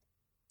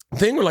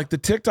thing. Or like the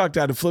TikTok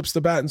dad who flips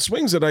the bat and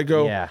swings it. I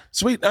go, Yeah.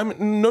 sweet. I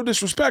mean, no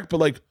disrespect, but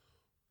like,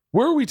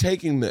 where are we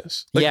taking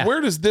this? Like, Yeah. where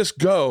does this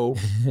go?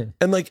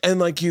 and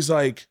like he's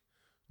like,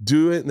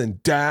 do it and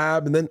then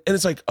dab and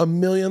it's like 1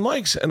 million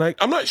likes. And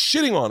I'm not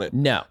shitting on it.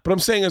 No. But I'm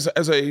saying as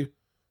a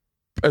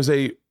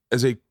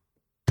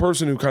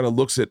person who kind of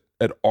looks at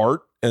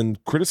art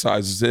and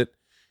criticizes it,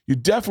 you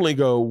definitely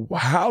go,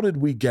 how did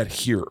we get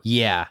here?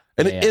 Yeah.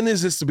 And Yeah. and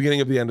is this the beginning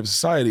of the end of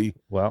society?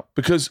 Well,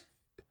 Because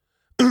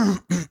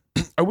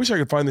I wish I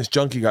could find this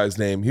junkie guy's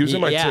name. He was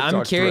in my yeah, TikTok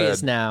I'm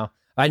curious thread. now.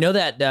 I know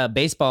that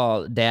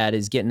baseball dad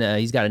is getting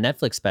he's got a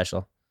Netflix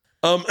special.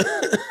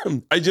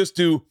 I just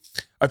do.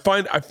 I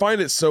find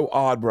it so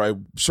odd where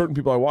certain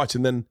people I watch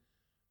and then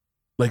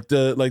like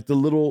the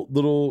little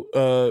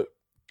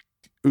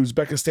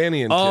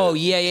Uzbekistanian. Oh kid.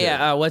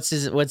 yeah. What's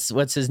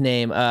his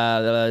name?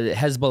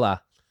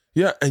 Hezbollah.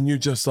 Yeah, and you're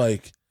just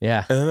like,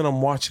 Yeah. and then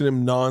I'm watching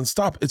him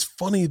nonstop. It's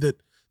funny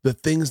that the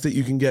things that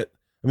you can get.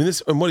 I mean,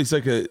 this and what he's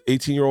like a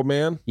 18-year-old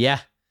man. Yeah.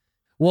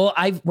 Well,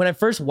 when I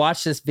first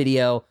watched this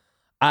video,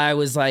 I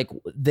was like,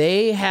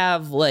 they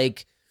have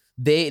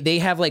they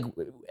have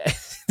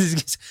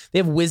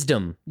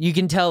wisdom. You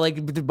can tell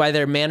like by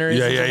their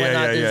mannerisms and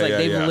whatnot. It's like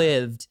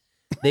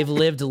they've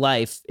lived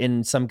life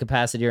in some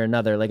capacity or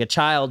another. Like a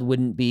child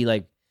wouldn't be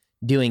like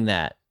doing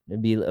that.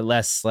 It'd be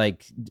less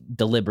like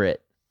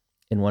deliberate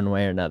in one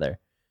way or another.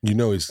 You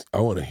know, I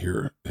want to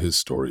hear his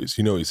stories.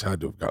 You know, he's had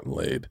to have gotten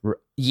laid.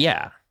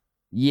 Yeah.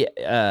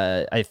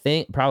 I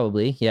think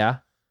probably. Yeah.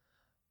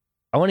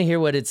 I want to hear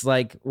what it's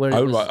like. I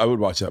would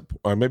watch that.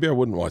 Or maybe I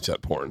wouldn't watch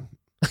that porn.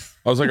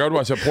 I was like, I would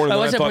watch that porn,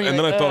 and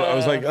then I thought, I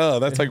was like, oh,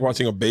 that's like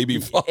watching a baby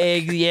fuck.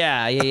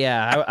 Yeah.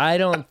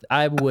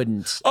 I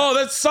wouldn't. Oh,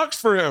 that sucks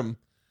for him.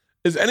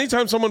 Is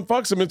anytime someone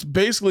fucks him, it's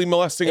basically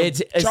molesting a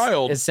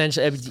child.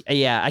 Essentially,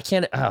 yeah. I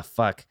can't. Oh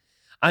fuck.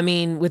 I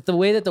mean, with the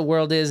way that the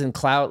world is and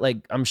clout, like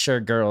I'm sure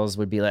girls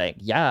would be like,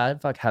 yeah,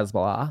 I'd fuck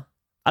Hezbollah.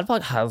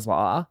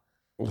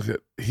 Look at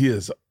he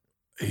is.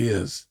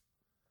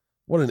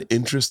 What an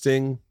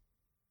interesting.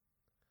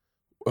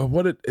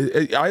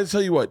 I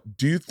tell you what.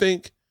 Do you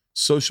think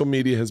social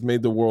media has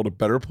made the world a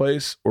better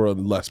place or a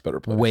less better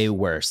place? Way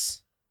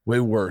worse. Way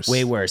worse.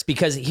 Way worse.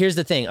 Because here's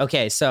the thing.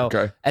 Okay, so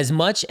as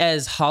much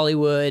as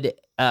Hollywood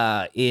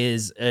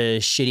is a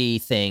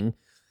shitty thing,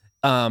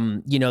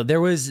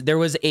 there was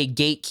a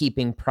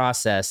gatekeeping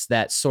process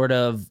that sort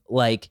of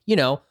like,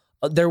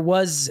 there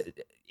was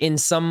in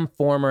some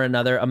form or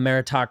another a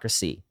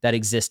meritocracy that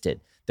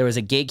existed. There was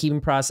a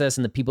gatekeeping process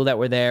and the people that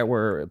were there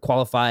were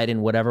qualified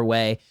in whatever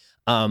way.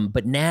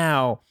 But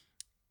now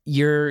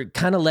you're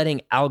kind of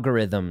letting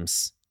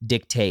algorithms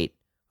dictate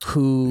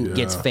who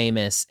gets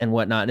famous and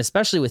whatnot, and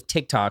especially with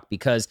TikTok,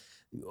 because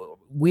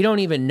we don't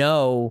even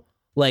know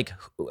like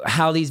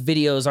how these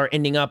videos are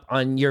ending up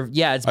on your.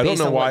 Yeah, it's. Based I don't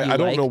know on why. what you I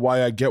don't like. know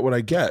why I get what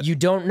I get. You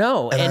don't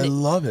know, and I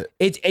love it.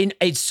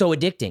 It's so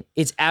addicting.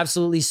 It's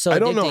absolutely so. I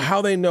don't addicting. know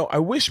how they know. I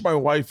wish my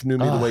wife knew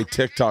me the way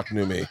TikTok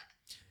knew me.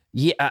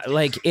 Yeah,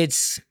 like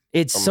it's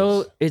It's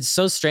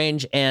so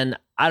strange, and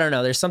I don't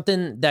know. There's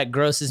something that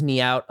grosses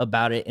me out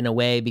about it in a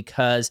way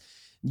because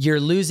you're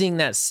losing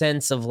that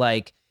sense of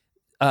like,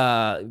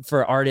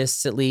 for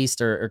artists at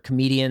least or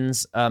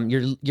comedians,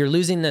 you're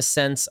losing the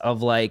sense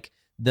of like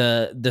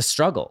the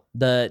struggle,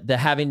 the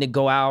having to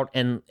go out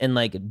and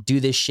like do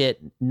this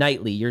shit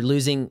nightly. You're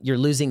losing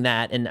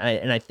that, and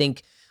I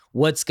think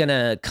what's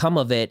gonna come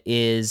of it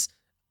is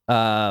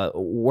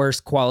worse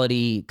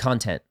quality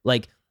content.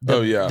 Like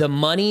the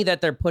money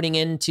that they're putting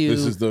into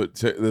this is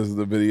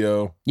the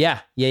video. Yeah.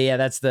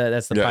 That's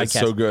the podcast. It's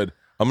so good.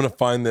 I'm gonna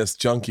find this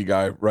junkie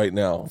guy right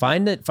now.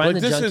 Find the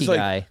junkie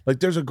guy. Like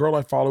there's a girl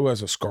I follow who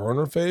has a scar on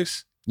her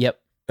face. Yep.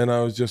 And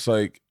I was just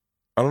like,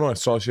 I don't know. I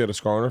saw she had a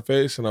scar on her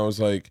face, and I was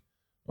like,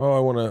 oh, I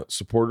want to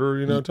support her,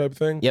 you know, type of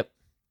thing. Yep.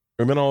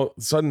 And then all of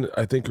a sudden,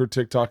 I think her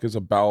TikTok is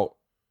about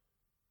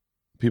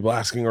people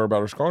asking her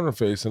about her scar on her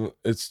face, and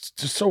it's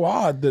just so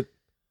odd that.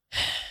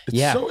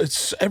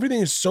 It's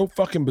everything is so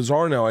fucking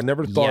bizarre now. I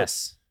never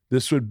thought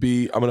this would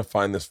be. I'm gonna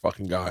find this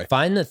fucking guy.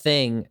 Find the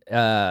thing,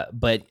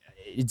 but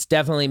it's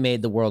definitely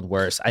made the world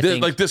worse. I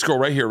think like this girl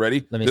right here.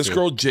 Ready? This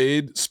girl,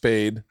 Jade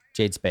Spade.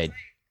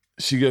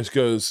 She just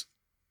goes.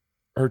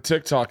 Her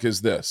TikTok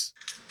is this.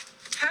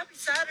 Happy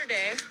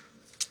Saturday.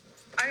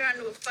 I got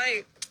into a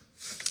fight.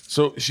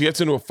 So she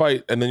gets into a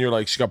fight, and then you're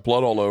like, she got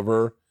blood all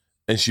over her,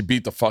 and she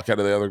beat the fuck out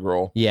of the other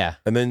girl. Yeah.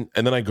 And then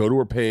I go to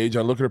her page,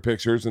 I look at her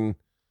pictures, and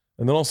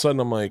then all of a sudden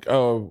I'm like,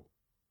 oh,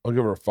 I'll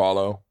give her a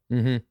follow.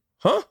 Mm-hmm.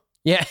 Huh?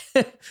 Yeah.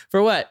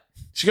 For what?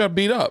 She got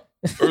beat up.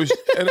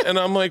 and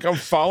I'm like, I'm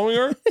following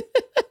her.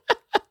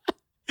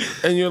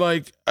 And you're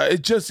like,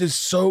 it just is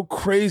so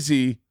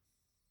crazy.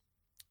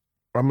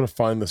 I'm going to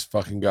find this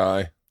fucking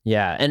guy.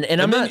 Yeah. And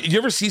I'm not. You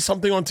ever see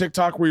something on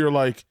TikTok where you're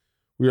like,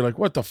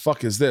 what the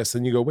fuck is this?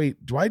 And you go,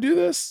 wait, do I do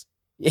this?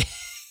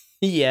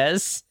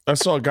 Yes. I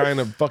saw a guy in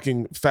a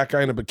fucking fat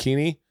guy in a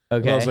bikini.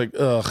 Okay. And I was like,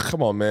 ugh,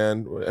 come on,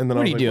 man. And then what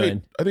I was are you like, doing?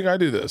 wait, I think I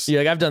do this.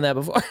 You're like, I've done that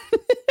before.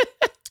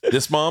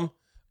 This mom,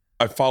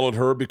 I followed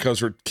her because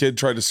her kid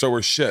tried to sew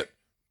her shit.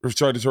 Or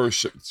tried to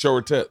show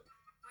her tit.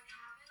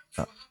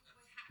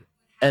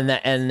 And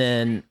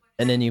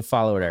then you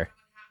followed her.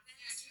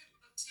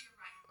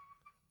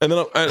 And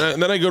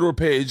then I go to her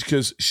page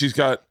because she's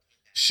got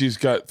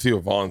Theo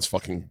Vaughn's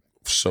fucking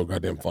so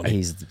goddamn funny.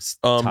 He's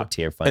top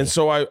tier funny. And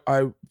so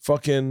I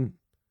fucking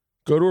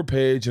go to her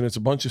page, and it's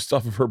a bunch of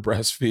stuff of her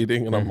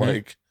breastfeeding, and I'm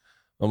like,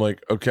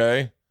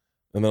 okay.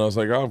 And then I was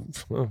like, oh,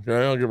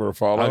 okay, I'll give her a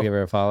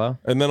follow.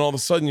 And then all of a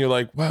sudden you're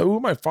like, wow, who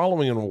am I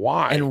following and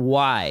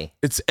why?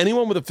 It's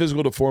anyone with a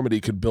physical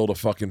deformity could build a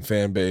fucking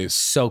fan base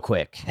so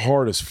quick.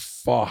 Hard as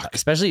fuck.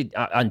 Especially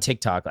on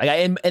TikTok.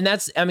 And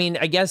that's, I mean,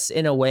 I guess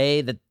in a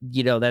way that,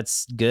 you know,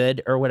 that's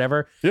good or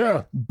whatever.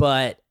 Yeah.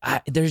 But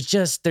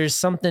there's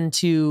something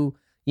to,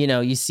 you know,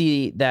 you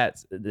see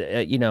that,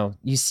 you know,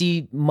 you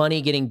see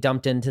money getting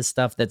dumped into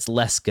stuff that's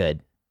less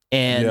good.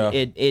 And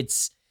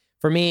it's,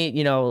 for me,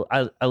 you know,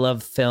 I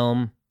love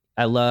film.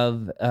 I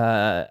love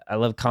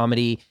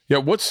comedy. Yeah.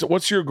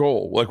 What's your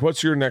goal? Like,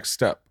 what's your next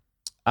step?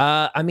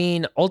 I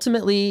mean,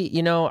 ultimately,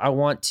 you know, I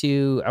want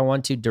to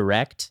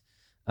direct.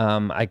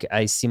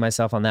 I see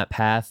myself on that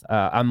path.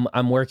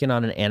 I'm working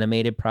on an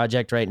animated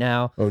project right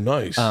now. Oh,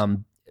 nice.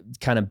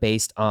 Kind of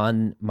based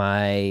on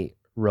my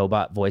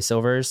robot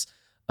voiceovers.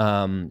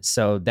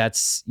 So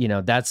that's, you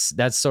know,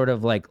 that's sort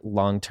of like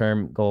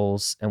long-term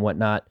goals and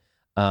whatnot.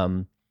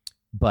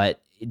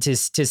 But to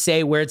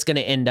say where it's going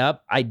to end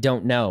up, I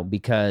don't know,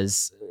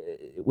 because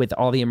with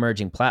all the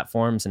emerging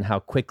platforms and how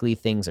quickly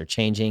things are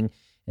changing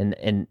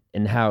and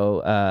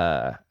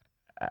how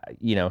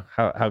you know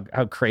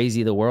how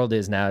crazy the world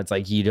is now, it's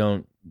like you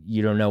don't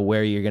know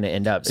where you're going to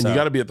end up. And you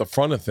got to be at the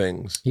front of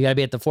things. You got to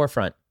be at the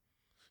forefront.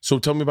 So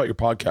tell me about your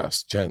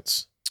podcast,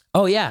 Gents.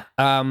 Oh yeah,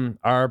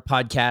 our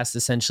podcast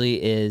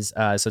essentially is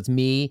so it's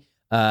me,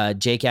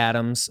 Jake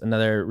Adams,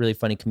 another really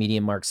funny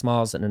comedian, Mark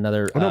Smalls, and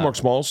another. I know Mark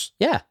Smalls.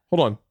 Yeah, hold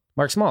on.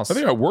 Mark Smalls. I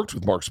think I worked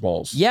with Mark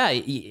Smalls. Yeah,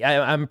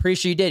 I'm pretty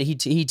sure you did.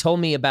 He told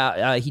me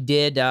about he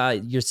did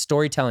your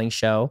storytelling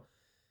show,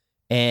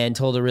 and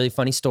told a really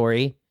funny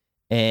story.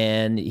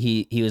 And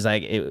he was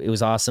like, it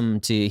was awesome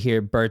to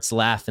hear Bert's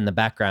laugh in the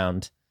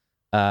background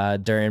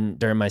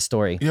during my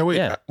story. Yeah, wait.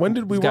 Yeah. When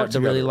did we work together?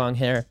 The really long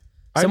hair.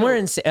 Somewhere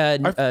in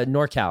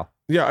NorCal.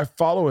 Yeah, I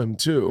follow him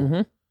too.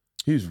 Mm-hmm.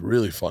 He's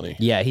really funny.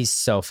 Yeah, he's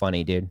so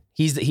funny, dude.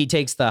 He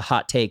takes the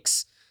hot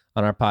takes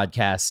on our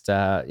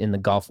podcast in the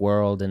golf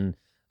world, and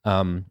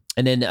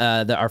then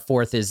our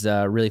fourth is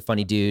a really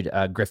funny dude,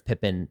 Griff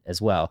Pippin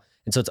as well.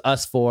 And so it's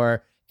us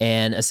four,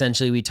 and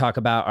essentially we talk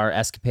about our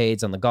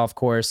escapades on the golf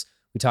course.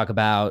 We talk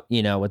about,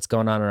 you know, what's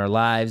going on in our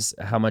lives,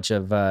 how much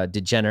of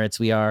degenerates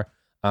we are.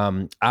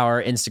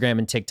 Our Instagram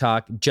and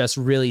TikTok just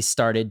really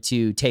started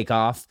to take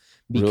off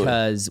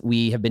because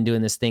we have been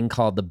doing this thing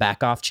called the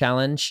Back Off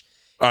Challenge.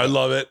 I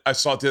love it. I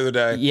saw it the other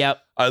day. Yep.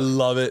 I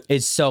love it.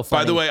 It's so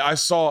funny. By the way, I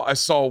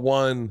saw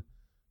one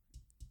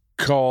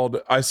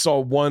called. I saw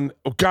one.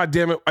 Oh, God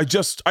damn it! I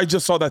just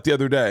saw that the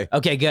other day.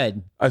 Okay,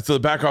 good. I saw the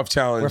back off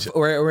challenge.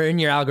 We're in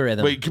your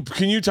algorithm. Wait,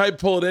 can you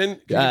pull it in?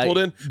 Can you pull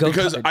it in?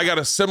 Because I got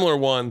a similar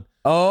one.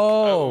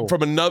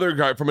 From another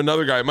guy.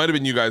 It might have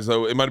been you guys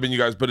though. It might have been you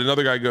guys, but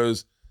another guy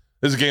goes,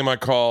 "This is a game I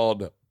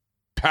called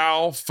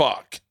Pal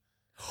Fuck."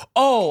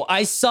 Oh,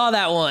 I saw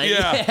that one.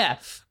 Yeah.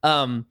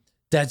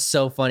 That's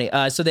so funny.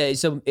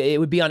 So it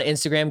would be on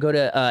Instagram. Go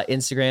to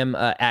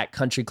Instagram at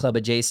Country Club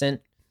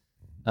Adjacent.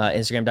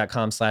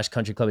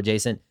 Instagram.com/Country Club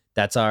Adjacent.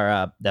 That's what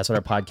our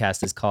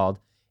podcast is called.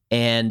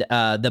 And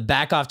the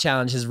back off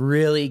challenge has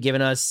really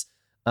given us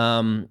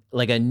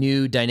like a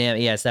new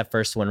dynamic. Yeah, it's that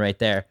first one right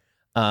there.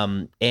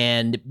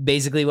 And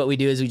basically what we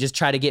do is we just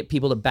try to get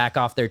people to back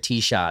off their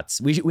tee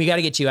shots. We got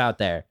to get you out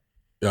there.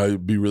 Yeah,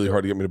 it'd be really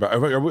hard to get me to back. I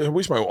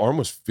wish my arm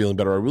was feeling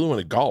better. I really want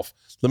to golf.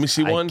 Let me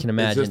see one. I can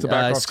imagine. Is this the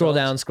back off scroll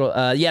challenge?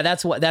 down. Yeah,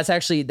 that's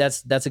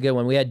a good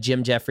one. We had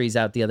Jim Jeffries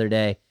out the other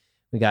day.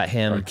 We got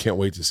him. I can't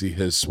wait to see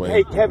his swing.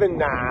 Hey, Kevin,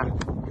 nah.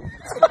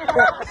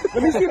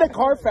 Let me see the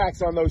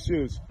Carfax on those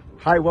shoes.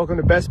 Hi, welcome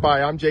to Best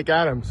Buy. I'm Jake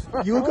Adams.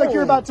 You look like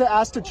you're about to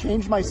ask to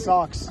change my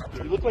socks.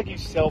 You look like you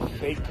sell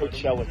fake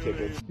Coachella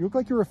tickets. You look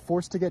like you were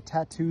forced to get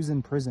tattoos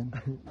in prison.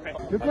 You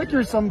look like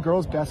you're some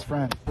girl's best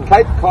friend.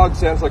 Type Cog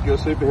sounds like you're a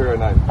superhero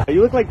name.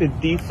 You look like the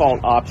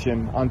default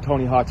option on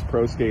Tony Hawk's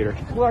Pro Skater.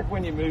 You look like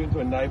when you move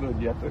into a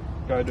neighborhood, you have to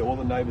go to all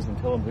the neighbors and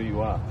tell them who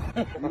you are.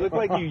 You look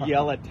like you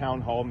yell at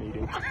town hall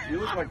meetings.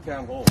 You look like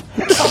town hall.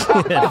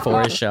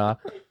 Forrest Shaw.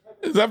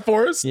 Is that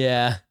Forrest?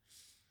 Yeah.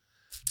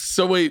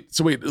 So wait.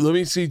 Let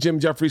me see Jim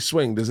Jeffries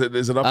swing. Is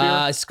it up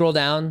here? Scroll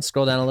down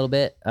a little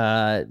bit.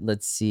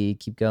 Let's see.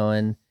 Keep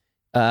going.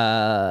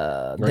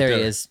 There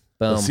he is.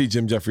 Boom. Let's see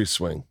Jim Jeffries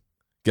swing.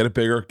 Get it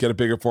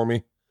bigger for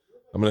me.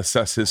 I'm gonna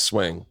assess his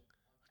swing.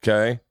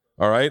 Okay.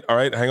 All right.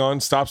 Hang on.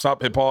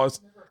 Stop. Hit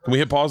pause. Can we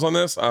hit pause on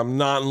this? I'm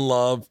not in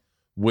love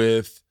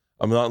with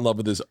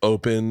this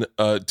open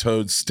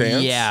toed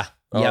stance. Yeah.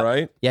 All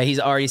right. Yeah, he's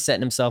already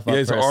setting himself up. Yeah,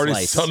 he's for a already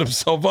slice. setting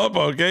himself up.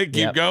 Okay,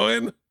 keep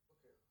going.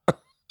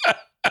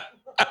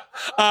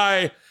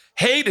 I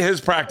hate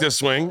his practice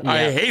swing. Yeah.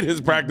 I hate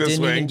his practice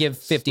swing. Didn't even give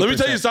 50%. Let me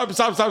tell you,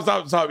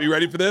 stop. You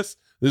ready for this?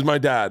 This is my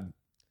dad.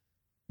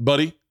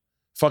 Buddy,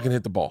 fucking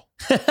hit the ball.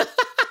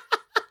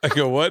 I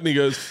go, what? And he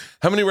goes,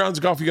 how many rounds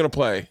of golf are you going to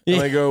play?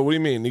 And I go, what do you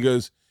mean? And he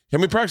goes, how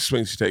many practice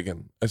swings you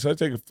taking? I said, I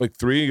take like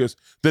 3. He goes,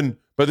 then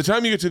by the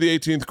time you get to the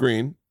 18th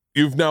green,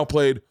 you've now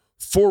played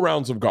 4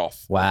 rounds of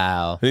golf.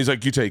 Wow. And he's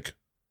like,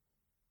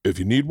 if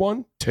you need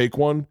one, take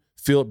one,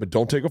 feel it, but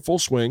don't take a full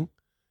swing.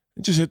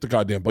 And just hit the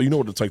goddamn ball. You know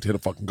what it's like to hit a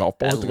fucking golf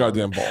ball. Hit the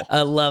goddamn ball.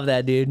 I love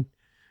that, dude.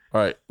 All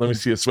right, let me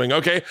see a swing.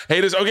 Okay,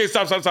 hate his. Okay,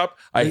 stop.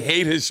 I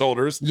hate his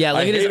shoulders. Yeah,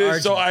 look at his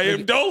arch. So I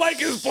don't like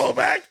his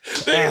pullback.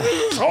 This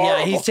is horrible.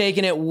 Yeah, he's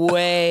taking it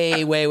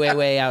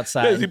way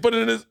outside. Yes, he put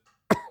it in his.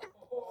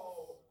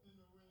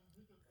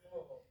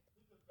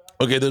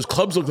 Okay, those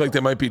clubs look like they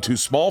might be too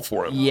small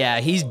for him. Yeah,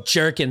 he's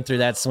jerking through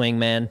that swing,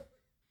 man.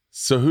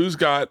 So who's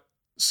got?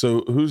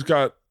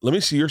 Let me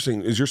see your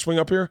swing. Is your swing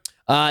up here?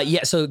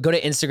 Yeah. So go to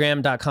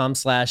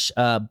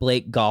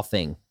Instagram.com/Blake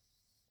Golfing.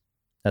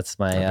 That's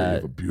my. You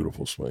have a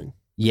beautiful swing.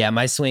 Yeah,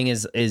 my swing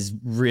is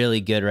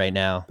really good right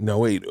now. No,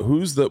 wait.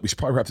 We should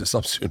probably wrap this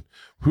up soon.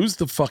 Who's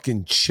the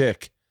fucking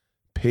chick?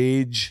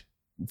 Paige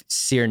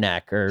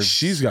Siernak or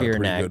she's got a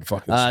pretty good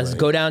fucking swing. So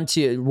go down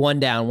to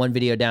one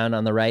video down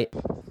on the right.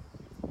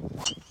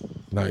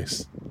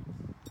 Nice.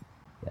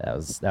 Yeah,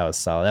 that was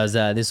solid.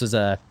 This was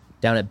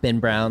down at Ben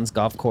Brown's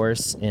golf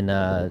course in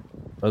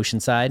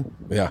Oceanside.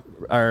 Yeah.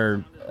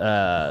 Or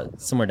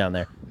somewhere down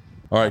there.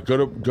 All right, go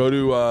to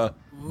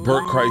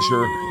Bert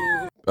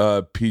Kreischer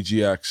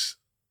PGX.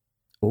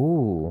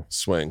 Ooh.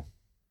 Swing.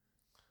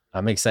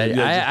 I'm excited.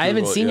 Yeah, I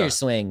haven't seen your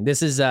swing.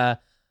 This is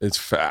it's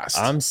fast.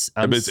 it's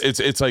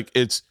like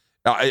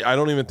I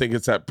don't even think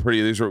it's that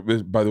pretty. These are,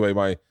 by the way,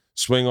 my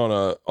swing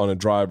on a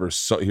driver.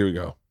 So here we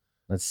go.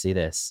 Let's see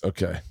this.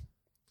 Okay.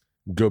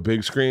 Go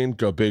big screen.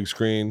 Go big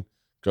screen.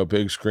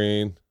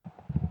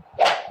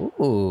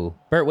 Ooh.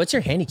 Bert, what's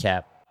your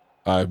handicap?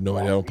 I have no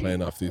idea. I don't play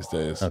enough these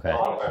days. Okay.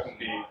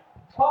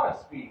 Car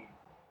speed.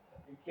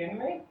 You kidding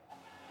me?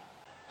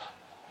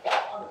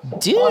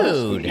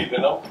 Dude.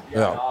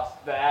 Yeah. Awesome.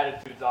 The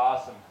attitude's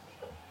awesome.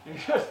 You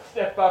just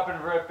step up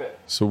and rip it.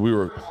 So we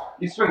were.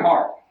 You swing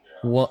hard.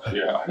 What?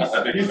 Yeah,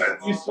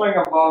 you swing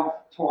above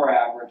tour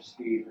average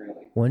speed,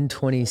 really.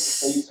 120.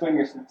 So you swing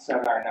your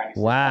 796.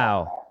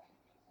 Wow.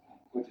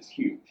 Which is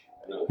huge.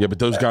 Yeah, but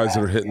those guys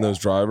that are hitting those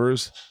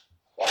drivers.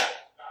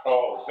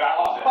 Oh, that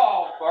was it.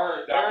 Oh,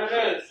 Bert, there it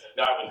is.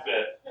 That was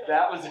it.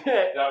 That was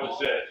it. That was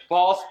it.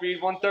 Ball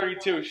speed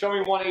 132. Show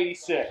me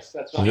 186.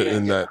 That's what We're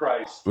hitting that.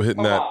 Christ. We're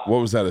hitting that. What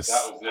was that? That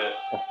was it.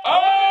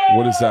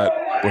 What is that?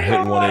 We're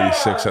hitting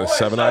 186 at a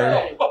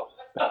 7-iron.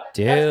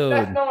 Dude.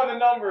 That's none of the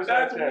numbers.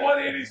 That's right there.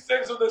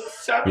 186 with a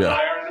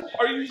 7-iron?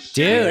 Are you Dude,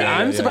 shitting me?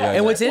 I'm surprised.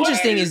 And what's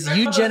interesting is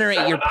you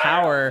generate your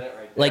power.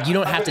 Like you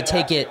don't have to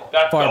take it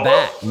far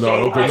back. No,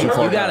 don't go too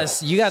far. You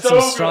got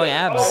some strong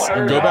abs.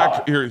 Go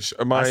back here.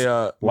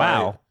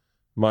 Wow.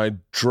 My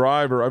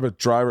driver. I have a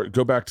driver.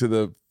 Go back to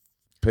the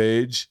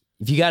page.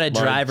 If you got a My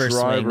driver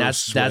swing, driver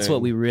that's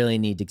what we really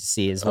need to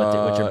see is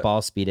what your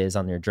ball speed is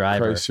on your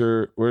driver.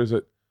 Kreischer, where is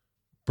it?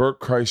 Bert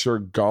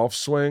Kreischer golf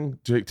swing.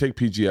 Take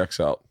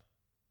PGX out.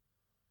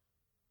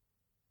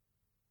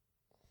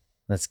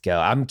 Let's go.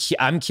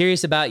 I'm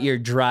curious about your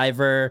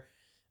driver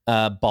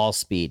ball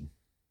speed.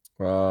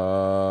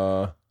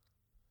 I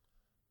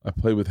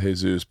played with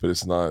Jesus, but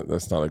that's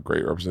not a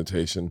great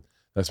representation.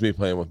 That's me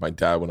playing with my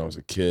dad when I was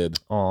a kid.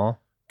 Aw.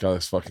 Got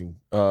this fucking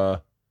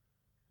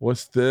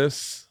what's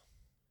this?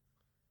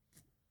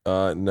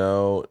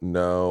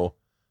 No.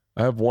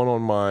 I have one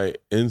on my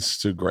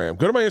Instagram.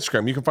 Go to my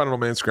Instagram. You can find it on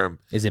my Instagram.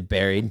 Is it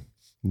buried?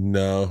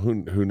 No,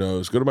 who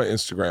knows? Go to my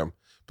Instagram.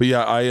 But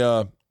yeah,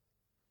 I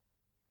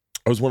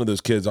was one of those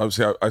kids.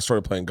 Obviously, I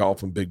started playing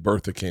golf when Big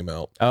Bertha came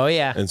out. Oh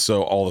yeah. And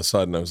so all of a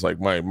sudden, I was like,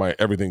 my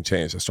everything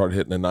changed. I started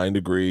hitting a 9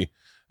 degree,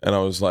 and I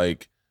was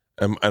like,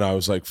 and I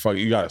was like, fuck,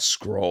 you gotta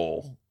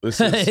scroll.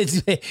 This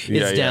is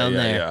it's down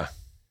there. Yeah.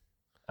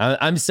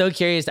 I'm so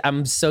curious.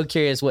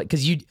 What,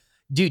 because you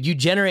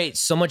generate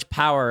so much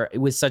power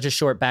with such a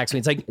short backswing.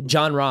 It's like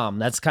John Rahm.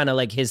 That's kind of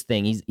like his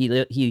thing.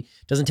 He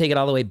doesn't take it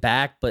all the way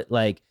back, but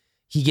like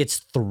he gets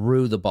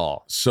through the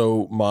ball.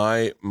 So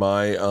my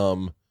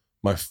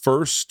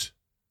first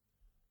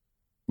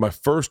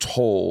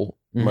hole,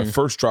 my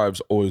first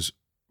drive's always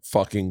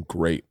fucking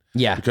great.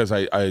 Yeah. Because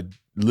I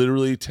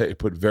literally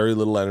put very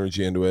little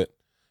energy into it,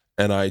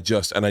 and I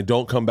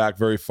don't come back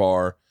very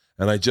far,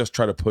 and I just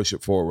try to push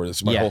it forward.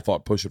 It's my whole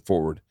thought, push it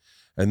forward.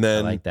 And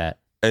then I like that.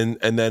 And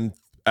then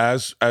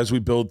as we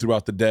build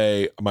throughout the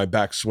day, my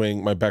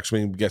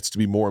backswing gets to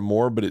be more and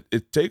more, but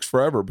it takes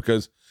forever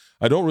because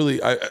I don't really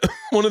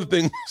one of the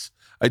things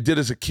I did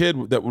as a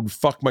kid that would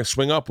fuck my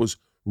swing up was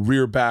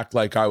rear back,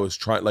 like I was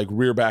trying, like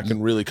rear back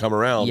and really come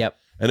around. Yep.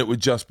 And it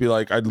would just be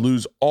like I'd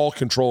lose all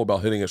control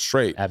about hitting it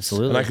straight.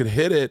 Absolutely. And I could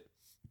hit it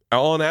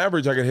on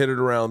average. I could hit it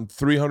around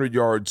 300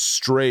 yards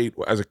straight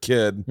as a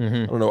kid.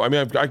 I don't know. I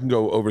mean, I can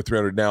go over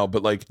 300 now,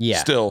 but like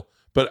still.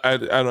 But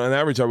on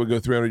average, I would go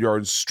 300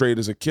 yards straight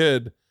as a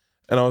kid.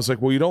 And I was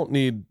like, well, you don't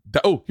need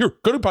that. Oh, here,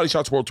 go to Body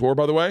Shots World Tour,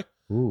 by the way.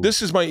 Ooh.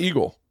 This is my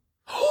eagle.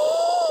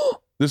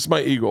 This is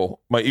my eagle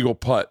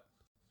putt.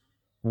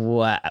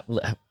 What?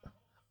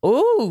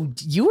 Oh,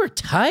 you were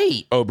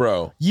tight. Oh,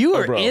 bro. You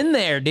were in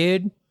there,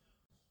 dude.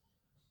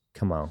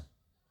 Come on.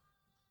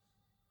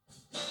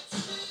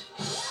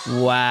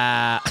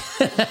 Wow.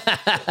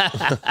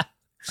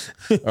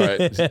 All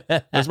right.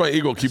 That's my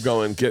eagle. Keep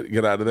going.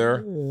 Get out of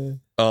there.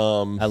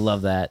 I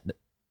love that.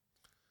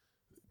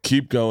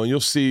 Keep going.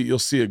 You'll see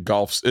a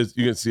golf.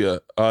 You can see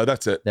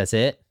that's it. That's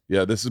it?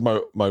 Yeah, this is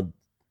my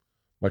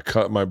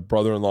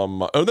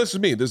brother-in-law. This is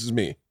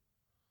me.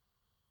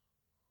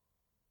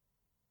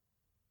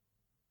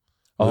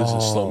 Oh,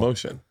 this is slow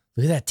motion.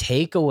 Look at that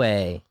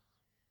takeaway.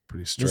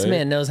 Pretty straight. This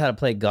man knows how to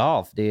play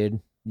golf, dude.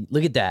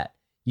 Look at that.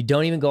 You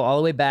don't even go all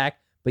the way back,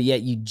 but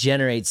yet you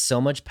generate so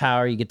much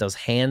power. You get those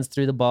hands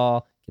through the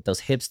ball, get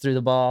those hips through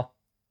the ball.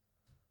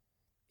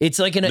 It's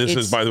like by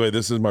the way,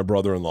 this is my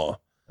brother-in-law.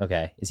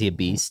 Okay. Is he a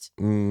beast?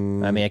 I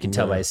mean, I can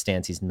tell by his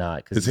stance he's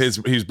not.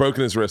 He's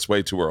broken his wrist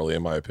way too early,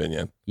 in my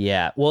opinion.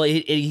 Yeah. Well,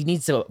 he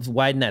needs to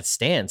widen that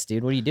stance,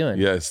 dude. What are you doing?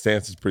 Yeah, his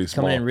stance is pretty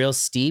small. Coming in real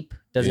steep.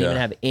 Doesn't even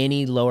have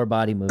any lower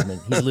body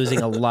movement. He's losing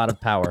a lot of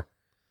power.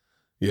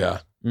 Yeah.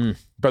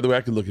 By the way,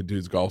 I could look at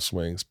dudes' golf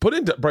swings. Put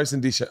in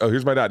Bryson DeChambeau. Oh,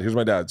 here's my dad. Here's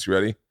my dad's. You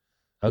ready?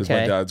 Here's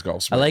my dad's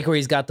golf swing. I like where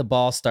he's got the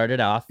ball started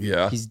off.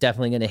 Yeah. He's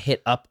definitely going to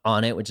hit up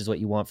on it, which is what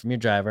you want from your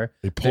driver.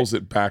 He pulls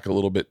it back a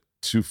little bit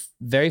too.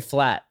 Very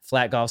flat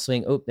golf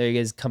swing. Oh, there he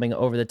is coming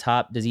over the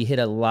top. Does he hit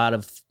a lot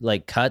of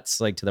like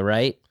cuts, like to the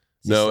right?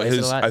 No,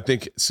 I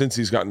think since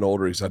he's gotten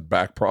older, he's had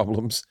back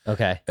problems.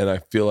 Okay. And I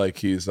feel like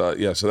he's so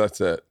that's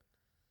it.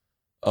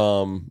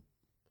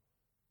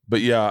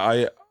 But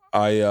yeah,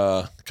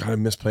 God, I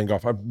miss playing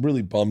golf. I'm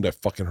really bummed I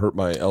fucking hurt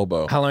my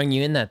elbow. How long are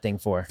you in that thing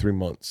for? 3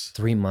 months.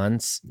 3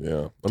 months?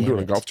 Yeah. I'm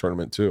doing a golf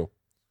tournament too.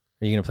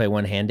 Are you going to play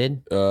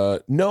one-handed?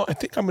 No, I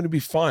think I'm going to be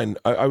fine.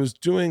 I was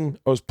playing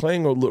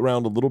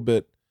around a little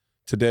bit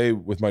today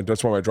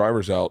that's why my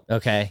driver's out.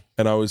 Okay.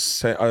 And I was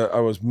saying,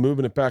 I was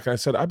moving it back, and I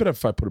said, I bet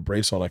if I put a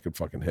brace on, I could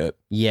fucking hit.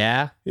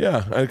 Yeah?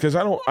 Yeah, because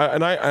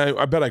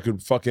I bet I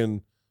could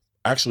fucking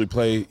actually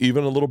play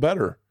even a little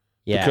better.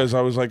 Yeah. Because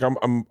I was like,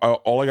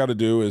 all I got to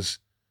do is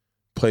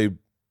play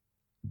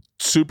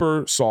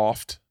super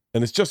soft,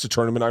 and it's just a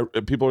tournament.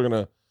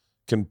 People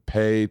can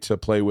pay to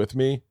play with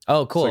me.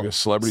 Oh, cool! It's like a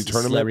celebrity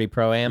tournament, celebrity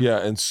pro-am. Yeah,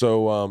 and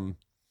so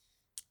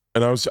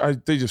and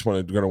they just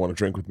gonna want to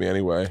drink with me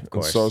anyway. Of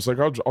course. And so I was like,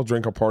 I'll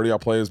drink, I'll party, I'll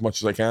play as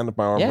much as I can. If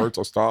my arm hurts,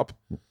 I'll stop.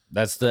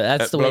 That's the way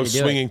to do it. I was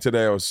swinging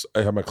today.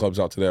 I had my clubs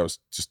out today. I was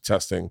just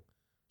testing,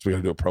 so we got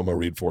to do a promo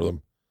read for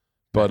them.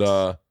 But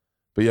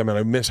yeah,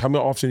 man, how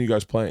often are you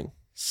guys playing?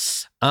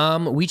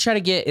 We try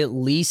to get at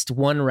least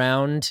one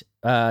round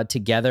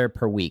together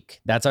per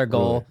week. That's our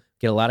goal. Really?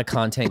 Get a lot of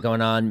content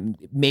going on.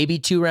 Maybe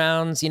 2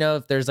 rounds,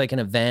 if there's like an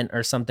event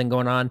or something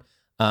going on.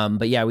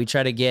 But yeah, we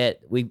try to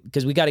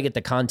because we got to get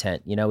the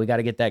content. We got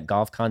to get that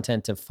golf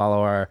content to follow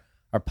our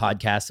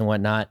podcast and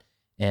whatnot.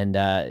 And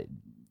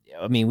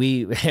I mean,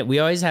 we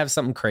always have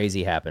something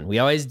crazy happen. We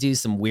always do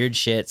some weird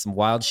shit, some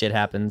wild shit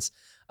happens.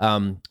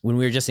 When we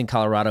were just in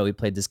Colorado, we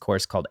played this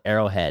course called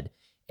Arrowhead,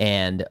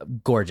 and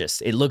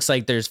gorgeous. It looks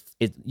like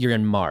you're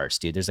in Mars,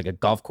 dude. There's like a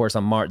golf course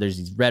on Mars. There's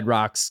these red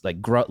rocks, like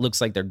looks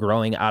like they're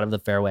growing out of the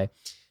fairway.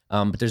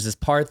 But there's this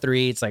par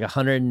 3. It's like I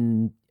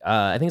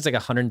think it's like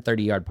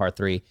 130-yard par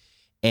 3,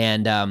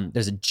 and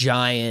there's a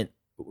giant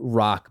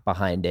rock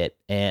behind it.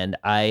 And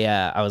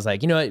I was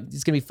like, you know what?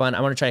 It's gonna be fun.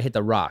 I want to try to hit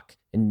the rock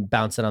and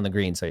bounce it on the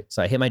green. So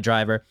I hit my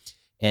driver,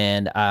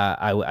 and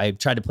I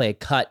tried to play a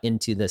cut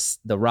into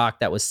the rock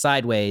that was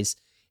sideways.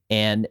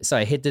 And so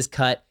I hit this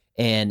cut,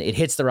 and it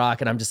hits the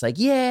rock, and I'm just like,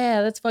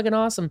 yeah, that's fucking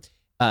awesome.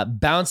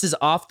 Bounces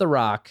off the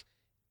rock.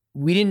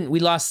 We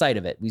lost sight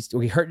of it.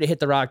 We heard it hit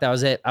the rock. That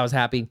was it. I was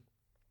happy.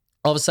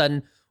 All of a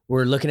sudden,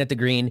 we're looking at the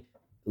green,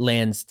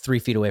 lands 3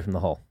 feet away from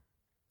the hole.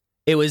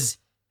 And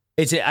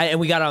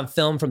we got it on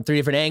film from 3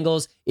 different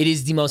angles. It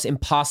is the most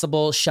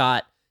impossible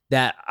shot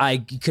that I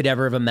could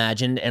ever have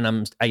imagined. And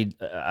I'm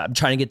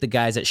trying to get the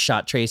guys at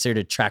Shot Tracer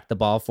to track the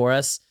ball for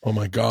us. Oh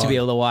my God. To be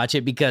able to watch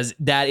it, because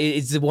that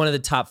is one of the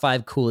top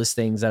 5 coolest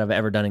things that I've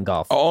ever done in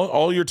golf.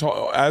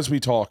 As we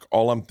talk,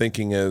 all I'm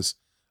thinking is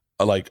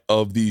like,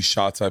 of these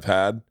shots I've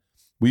had,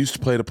 we used to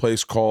play at a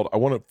place called, I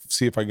want to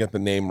see if I get the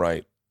name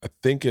right. I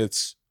think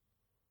it's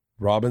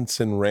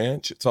Robinson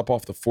Ranch. It's up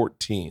off the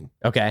 14.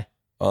 Okay.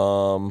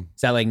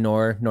 Is that like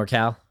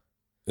NorCal?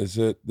 Is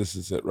it? This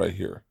is it right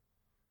here.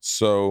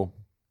 So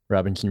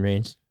Robinson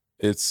Ranch.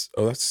 That's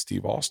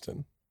Steve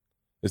Austin.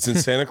 It's in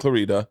Santa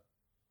Clarita.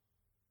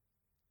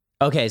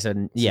 Okay,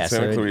 so yeah,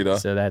 Santa Clarita.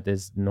 So that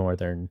is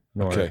north.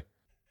 Okay.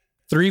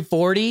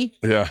 340.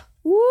 Yeah.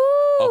 Woo!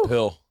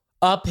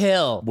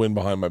 Uphill. Wind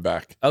behind my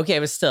back. Okay,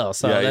 but still,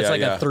 so that's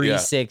like a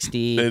 360.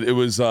 Yeah. It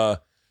was.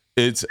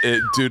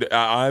 Dude.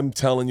 I'm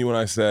telling you when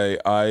I say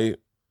I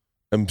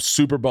am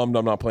super bummed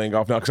I'm not playing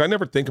golf now, because I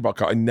never think about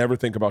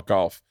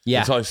golf. Yeah.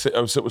 Until I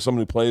sit with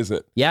someone who plays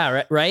it.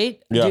 Yeah.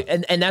 Right. Yeah.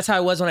 Dude, and that's how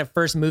I was when I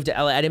first moved to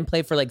LA. I didn't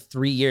play for like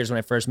 3 years when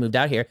I first moved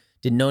out here.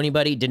 Didn't know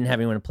anybody. Didn't have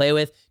anyone to play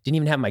with. Didn't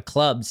even have my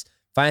clubs.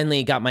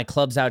 Finally got my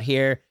clubs out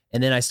here,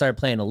 and then I started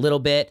playing a little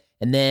bit.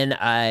 And then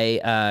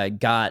I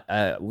got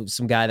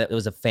some guy that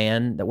was a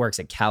fan that works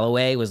at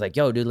Callaway was like,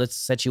 yo, dude, let's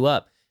set you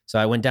up. So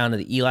I went down to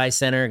the Eli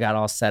Center, got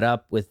all set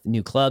up with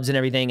new clubs and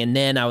everything. And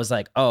then I was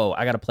like, oh,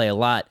 I got to play a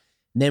lot.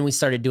 And then we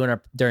started doing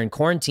during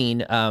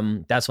quarantine.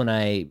 That's when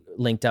I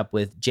linked up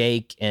with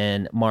Jake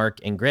and Mark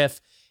and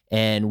Griff.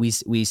 And we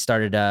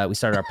started our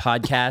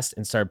podcast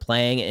and started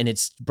playing. And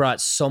it's brought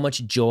so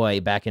much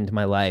joy back into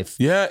my life.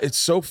 Yeah, it's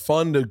so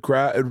fun to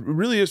grab. It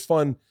really is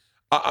fun.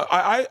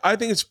 I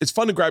think it's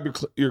fun to grab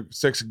your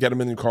sticks, get them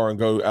in your car, and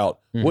go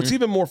out. Mm-hmm. What's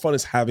even more fun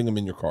is having them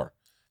in your car.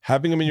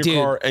 Having them in your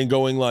car and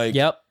going like,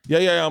 yeah,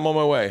 I'm on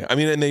my way. I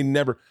mean, and they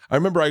never, I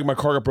remember my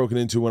car got broken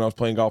into when I was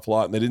playing golf a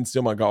lot, and they didn't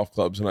steal my golf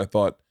clubs. And I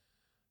thought,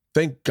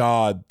 thank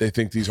God they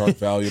think these aren't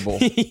valuable.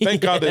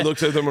 Thank God they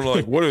looked at them and were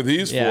like, what are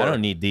these for? I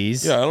don't need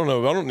these. Yeah, I don't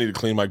know. I don't need to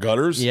clean my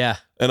gutters. Yeah.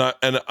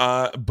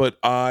 But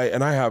I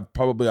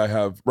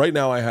have right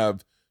now I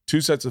have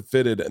 2 sets of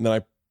fitted, and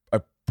then I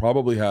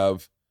probably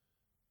have,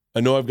 I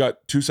know I've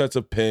got 2 sets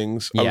of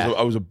pings. Yeah.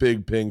 I was a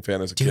big Ping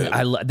fan as a kid.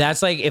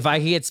 That's like, if I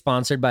could get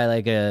sponsored by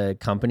like a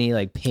company,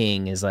 like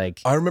Ping is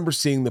like. I remember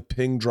seeing the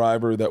Ping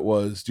driver do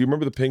you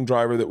remember the Ping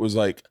driver that was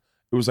like,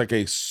 it was like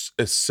a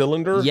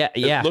cylinder? Yeah.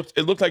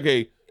 It looked like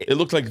this. It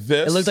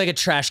looked like a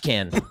trash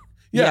can.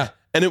 Yeah.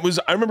 And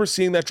I remember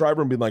seeing that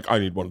driver and being like, I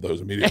need one of those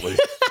immediately.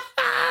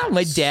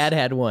 My dad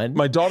had one.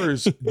 My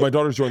daughters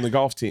joined the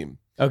golf team.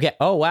 Okay.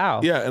 Oh,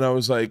 wow. Yeah. And I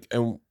was like,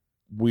 and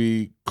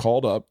we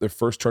called up their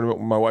first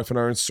tournament. My wife and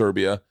I are in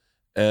Serbia,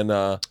 and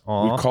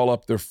we call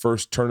up their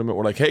first tournament.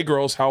 We're like, hey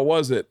girls, how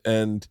was it?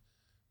 And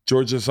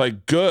Georgia's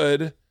like,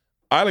 good.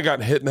 Isla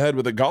got hit in the head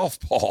with a golf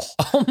ball.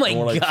 Oh my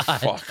God. God.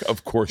 Fuck,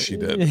 of course she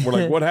did. We're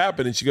like, what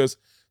happened? And she goes,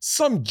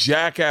 some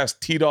jackass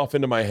teed off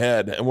into my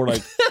head. And we're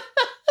like,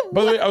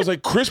 by the way, I was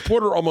like, Chris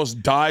Porter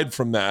almost died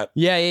from that.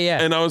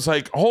 Yeah. And I was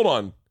like, hold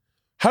on.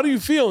 How do you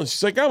feel? And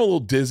she's like, I'm a little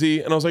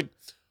dizzy. And I was like,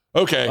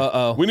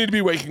 okay, we need to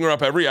be waking her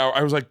up every hour.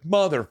 I was like,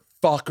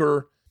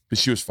 motherfucker. But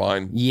she was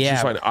fine. Yeah.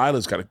 She was fine.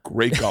 Isla's got a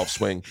great golf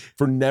swing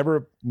for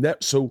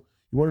so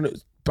you want to know,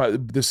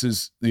 this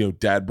is,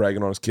 dad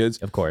bragging on his kids.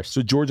 Of course.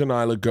 So George and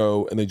Isla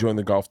go and they join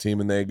the golf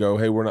team and they go,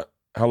 hey, we're not,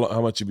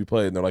 how much have you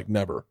played? And they're like,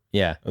 never.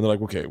 Yeah. And they're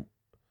like, okay,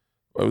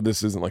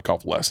 this isn't like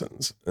golf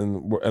lessons.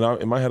 And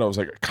in my head, I was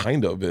like, it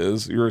kind of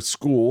is. You're at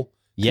school.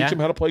 Yeah. Teach them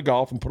how to play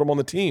golf and put them on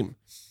the team.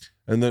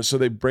 And then, so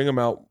they bring them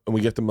out and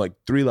we get them like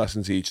 3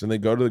 lessons each. And they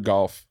go to the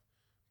golf,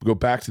 go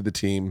back to the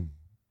team.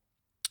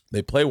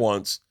 They play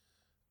once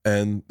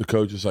and the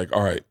coach is like,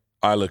 all right,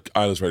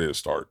 Isla's ready to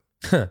start.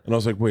 And I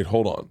was like, wait,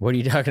 hold on. What are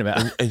you talking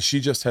about? And she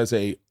just has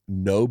a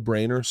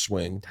no-brainer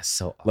swing. That's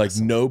so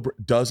awesome. Like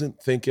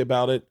doesn't think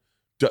about it,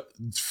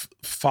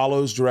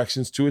 follows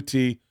directions to a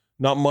tee,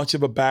 not much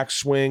of a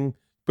backswing,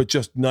 but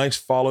just nice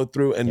follow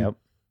through and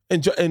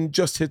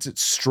just hits it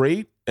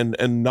straight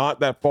and not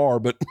that far.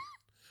 But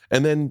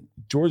and then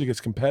Georgia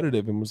gets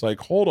competitive and was like,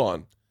 hold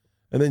on.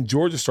 And then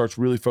Georgia starts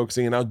really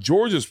focusing, and now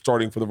Georgia's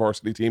starting for the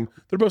varsity team.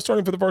 They're both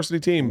starting for the varsity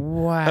team.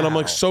 Wow. And I'm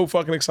like so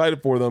fucking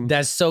excited for them.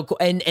 That's so cool.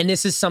 And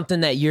this is something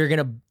that you're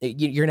gonna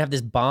have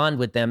this bond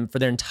with them for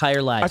their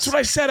entire lives. That's what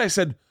I said.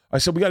 I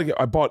said we gotta get.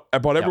 I bought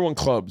everyone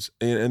clubs,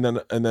 and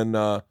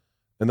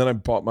then I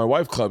bought my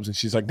wife clubs, and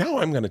she's like, now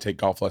I'm gonna take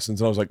golf lessons.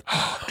 And I was like,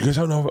 you guys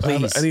don't know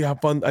any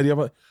have fun.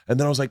 And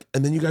then I was like,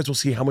 and then you guys will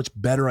see how much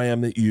better I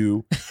am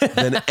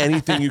than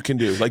anything you can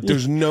do. Like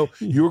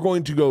you're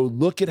going to go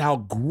look at how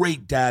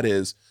great Dad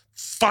is.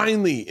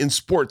 Finally in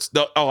sports.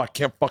 I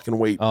can't fucking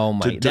wait. Oh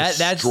my, to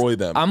destroy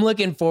them. I'm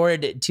looking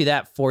forward to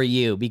that for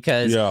you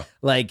because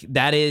like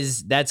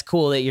that's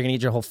cool that you're gonna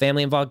get your whole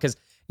family involved because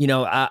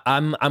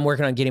I'm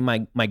working on getting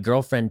my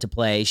girlfriend to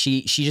play.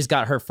 She just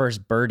got her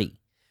first birdie,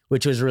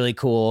 which was really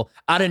cool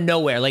out of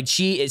nowhere. Like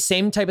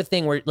same type of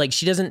thing where like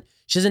she doesn't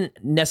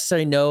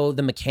necessarily know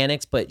the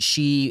mechanics, but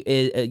she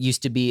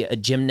used to be a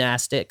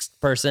gymnastics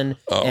person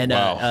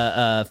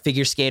a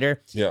figure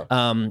skater. Yeah.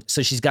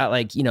 So she's got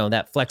like,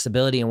 that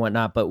flexibility and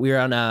whatnot, but we were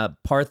on a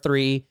par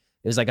 3. It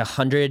was like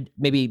 100,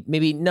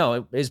 maybe no,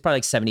 it was probably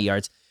like 70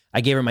 yards.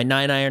 I gave her my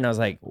 9-iron. I was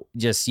like,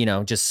 just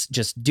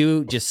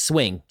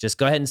swing, just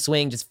go ahead and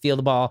swing, just feel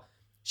the ball.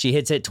 She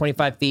hits it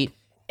 25 feet.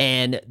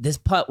 And this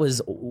putt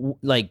was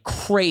like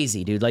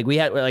crazy, dude. Like we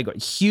had like a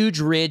huge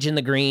ridge in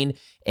the green,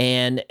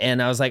 and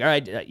I was like, all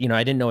right, I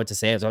didn't know what to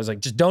say. So I was like,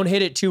 just don't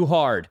hit it too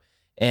hard.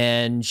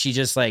 And she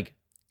just like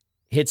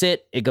hits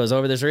it. It goes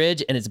over this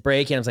ridge, and it's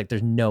breaking. I was like,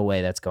 there's no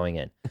way that's going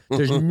in.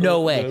 There's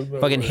no way.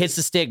 Fucking hits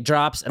the stick,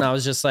 drops, and I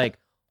was just like,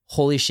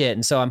 holy shit.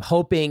 And so I'm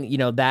hoping,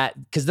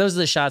 that because those are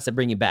the shots that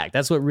bring you back.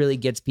 That's what really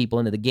gets people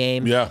into the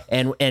game. Yeah.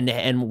 And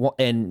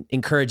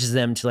encourages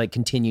them to like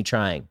continue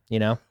trying,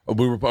 I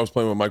was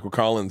playing with Michael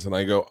Collins and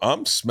I go,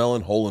 I'm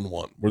smelling hole in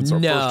one. It's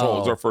our first hole.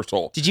 It's our first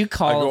hole. Did you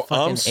call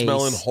I'm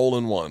smelling ace? Hole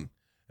in one.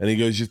 And he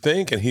goes, you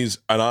think? And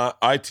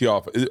I tee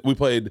off. We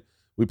played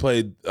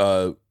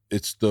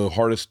it's the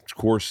hardest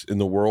course in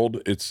the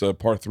world. It's a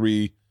par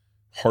 3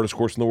 hardest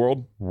course in the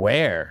world.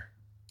 Where?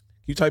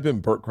 You type in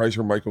Bert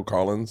Kreischer, Michael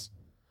Collins.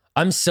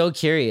 I'm so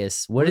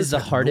curious. What is the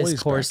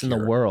hardest course in the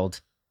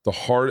world? The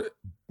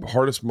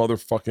hardest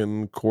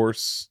motherfucking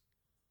course.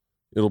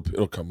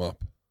 It'll come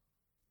up.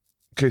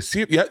 Okay,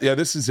 see. Yeah.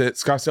 This is it.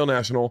 Scottsdale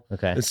National.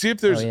 Okay. And see if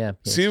there's.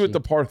 See what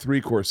the par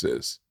 3 course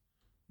is.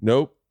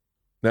 Nope.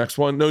 Next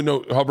one.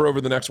 No. Hover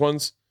over the next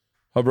ones.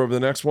 Hover over the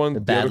next one.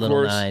 The bad little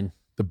course. 9.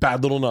 The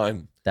bad little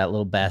 9. That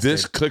little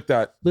bastard. Click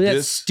that. Look at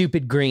that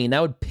stupid green.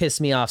 That would piss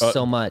me off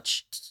so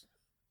much.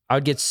 I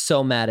would get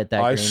so mad at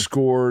that. I green.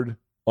 scored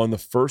on the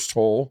first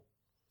hole.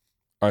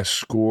 I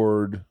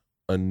scored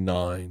a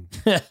 9.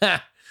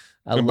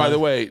 And by the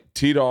way,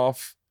 teed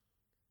off,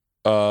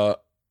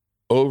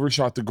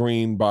 overshot the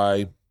green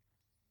by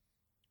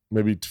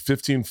maybe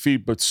 15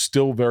 feet, but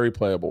still very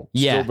playable.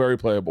 Yeah. Still very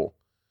playable.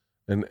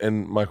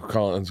 And Michael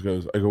Collins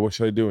goes, I go, what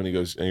should I do? And he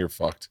goes, and you're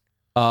fucked.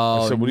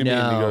 Oh, I said, what do you mean?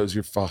 no. And he goes,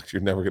 you're fucked.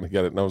 You're never going to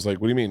get it. And I was like,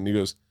 what do you mean? And he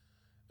goes,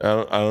 I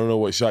don't know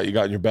what shot you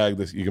got in your bag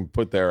that you can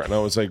put there. And I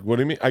was like, what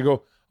do you mean? I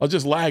go, I'll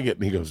just lag it.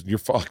 And he goes, you're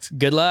fucked.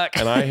 Good luck.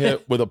 And I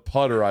hit with a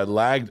putter. I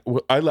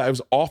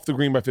was off the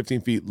green by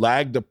 15 feet,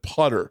 lagged a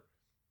putter,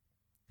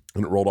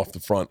 and it rolled off the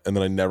front. And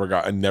then I never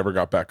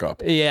got back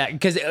up. Yeah,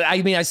 because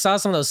I saw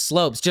some of those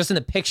slopes just in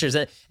the pictures,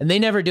 and they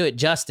never do it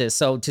justice.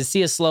 So to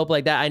see a slope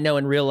like that, I know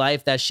in real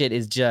life that shit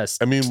is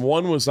just. I mean,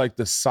 one was like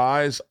the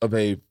size of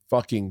a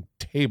fucking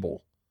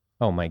table.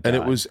 Oh my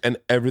God. And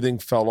everything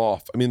fell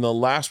off. I mean, the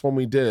last one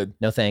we did.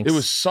 No thanks. It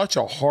was such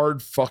a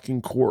hard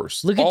fucking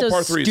course. Look at all those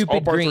par threes, stupid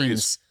all par greens.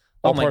 Threes,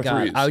 oh my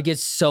God. I would get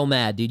so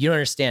mad, dude. You don't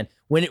understand.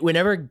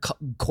 Whenever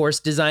course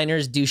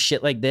designers do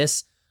shit like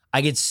this,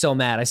 I get so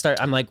mad.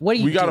 I'm like, what are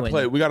you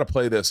doing? We got to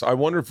play this. I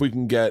wonder if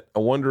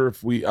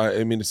we,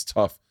 I mean, it's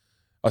tough.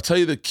 I'll tell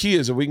you the key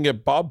is if we can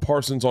get Bob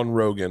Parsons on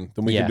Rogan,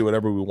 then we can do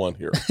whatever we want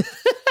here.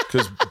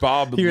 Because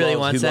Bob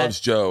loves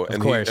Joe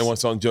and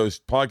wants on Joe's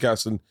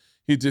podcast. And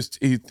he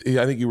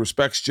I think he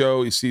respects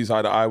Joe. He sees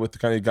eye to eye with the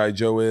kind of guy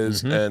Joe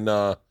is.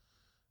 Mm-hmm.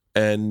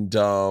 And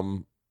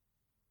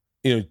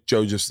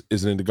Joe just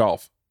isn't into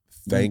golf.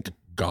 Thank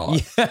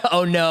God. Yeah.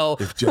 Oh no.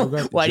 If Joe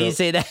got, Why do you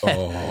say that?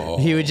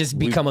 He would just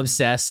become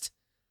obsessed.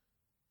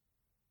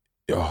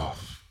 Oh.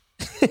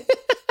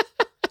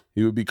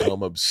 He would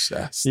become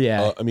obsessed.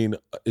 Yeah. I mean,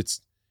 it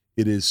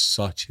is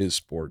such his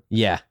sport.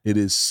 Yeah. It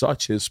is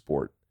such his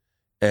sport.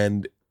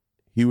 And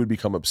he would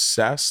become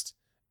obsessed,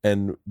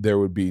 and there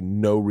would be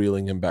no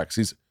reeling him back.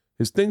 His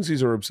things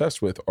he's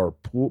obsessed with are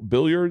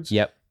billiards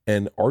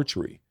and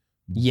archery.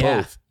 Yeah.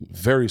 Both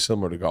very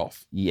similar to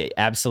golf. Yeah,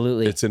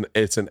 absolutely.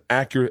 It's an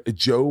accurate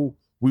Joe,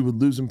 we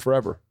would lose him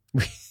forever.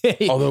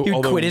 Although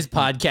quit his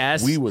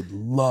podcast. We would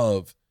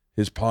love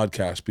his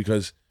podcast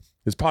because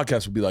his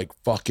podcast would be like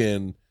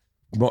fucking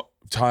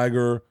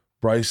Tiger,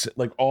 Bryce,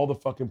 like all the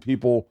fucking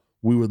people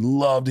we would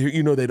love to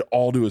hear. They'd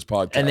all do his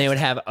podcast. And they would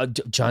have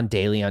John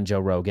Daly on Joe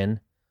Rogan.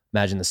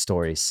 Imagine the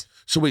stories.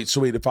 So wait,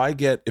 if I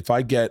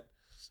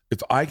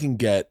can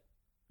get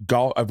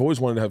golf. I've always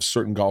wanted to have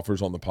certain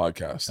golfers on the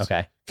podcast.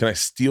 Okay. Can I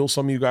steal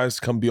some of you guys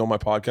to come be on my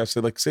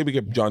podcast? Say we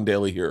get John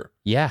Daly here.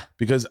 Yeah.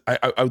 Because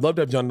I would love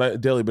to have John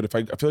Daly, but I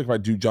feel like if I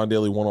do John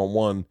Daly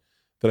one-on-one,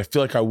 that I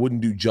feel like I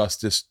wouldn't do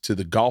justice to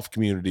the golf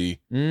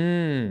community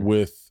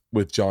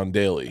with John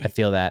Daly. I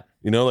feel that.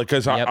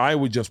 Because I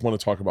would just want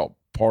to talk about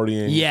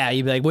partying. Yeah,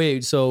 you'd be like,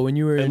 wait, so when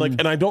you were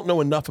and I don't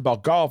know enough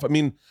about golf. I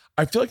mean,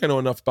 I feel like I know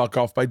enough about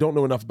golf, but I don't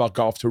know enough about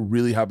golf to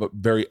really have a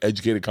very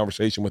educated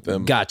conversation with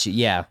them. Gotcha.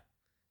 Yeah.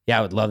 Yeah,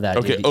 I would love that.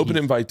 Okay, dude. open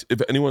invite.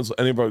 If any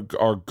of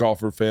our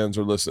golfer fans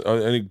are listening,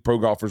 any pro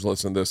golfers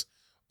listen to this,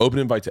 open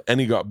invite to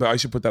any golf. But I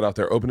should put that out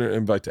there. Open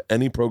invite to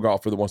any pro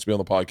golfer that wants to be on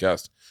the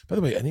podcast. By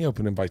the way, any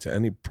open invite to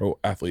any pro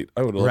athlete.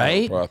 I would love to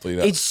have a pro athlete.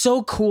 It's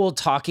so cool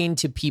talking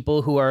to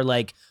people who are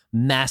like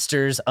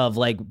masters of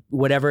like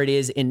whatever it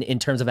is in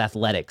terms of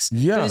athletics.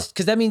 Yeah,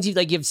 because that means you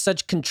have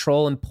such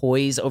control and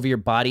poise over your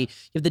body.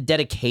 You have the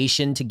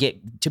dedication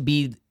to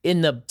be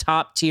in the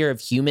top tier of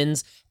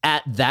humans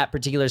at that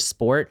particular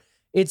sport.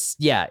 It's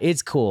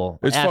cool.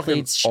 It's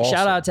athletes. fucking awesome.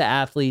 Shout out to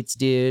athletes,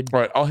 dude.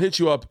 All right, I'll hit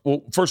you up.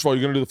 Well, first of all,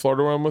 you're gonna do the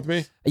Florida run with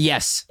me?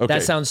 Yes. Okay.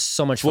 That sounds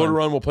so much Florida fun.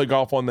 run. We'll play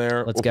golf on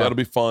there. Let's go. That'll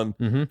be fun.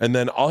 Mm-hmm. And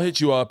then I'll hit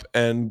you up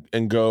and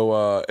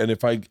go. And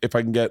if I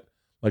can get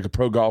like a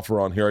pro golfer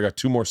on here, I got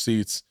 2 more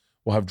seats.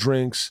 We'll have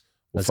drinks.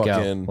 Let's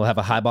go. We'll have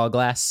a highball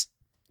glass.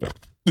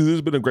 This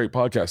has been a great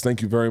podcast.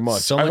 Thank you very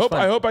much. So much fun.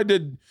 I hope I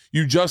did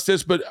you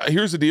justice, but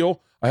here's the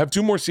deal. I have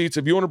 2 more seats.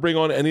 If you want to bring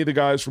on any of the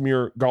guys from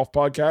your golf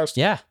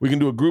podcast, we can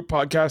do a group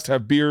podcast,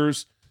 have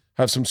beers,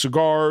 have some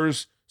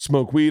cigars,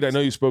 smoke weed. I know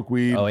you smoke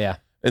weed. Oh yeah.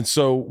 And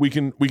so we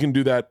can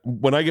do that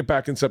when I get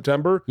back in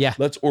September. Yeah.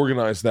 Let's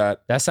organize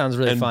that. That sounds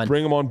really fun.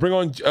 Bring him on. Bring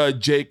on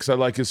Jake, because I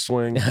like his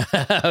swing.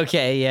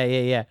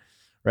 Okay. Yeah.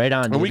 Right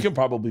on. And dude. we can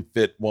probably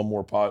fit one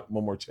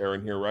more chair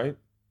in here, right?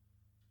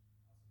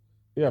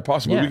 Yeah,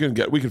 possibly.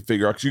 Yeah. We can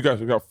figure out, because you guys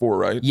have got 4,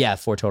 right? Yeah,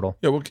 4 total.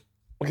 Yeah, we'll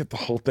get the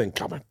whole thing.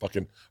 God, my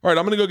fucking. All right,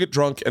 I'm gonna go get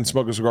drunk and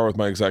smoke a cigar with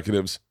my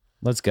executives.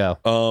 Let's go.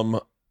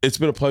 It's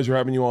been a pleasure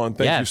having you on.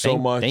 Thank you so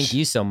much. Thank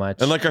you so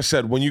much. And like I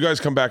said, when you guys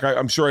come back,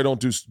 I'm sure I don't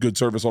do good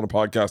service on a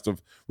podcast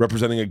of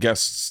representing a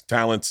guest's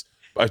talents.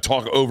 I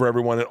talk over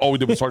everyone, and all we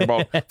did was talk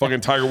about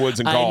fucking Tiger Woods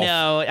and golf.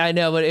 I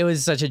know, but it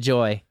was such a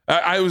joy.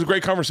 It was a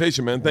great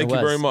conversation, man. Thank you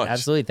very much.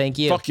 Absolutely, thank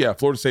you. Fuck yeah,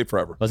 Florida State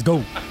forever. Let's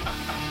go.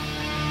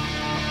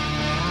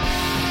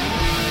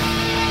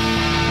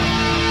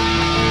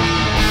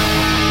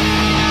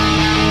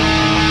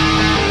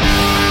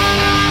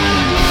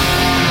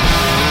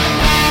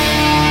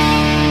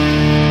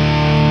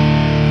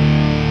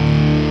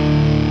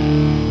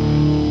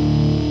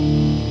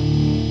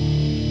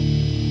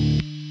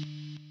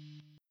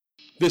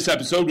 This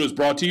episode was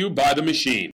brought to you by The Machine.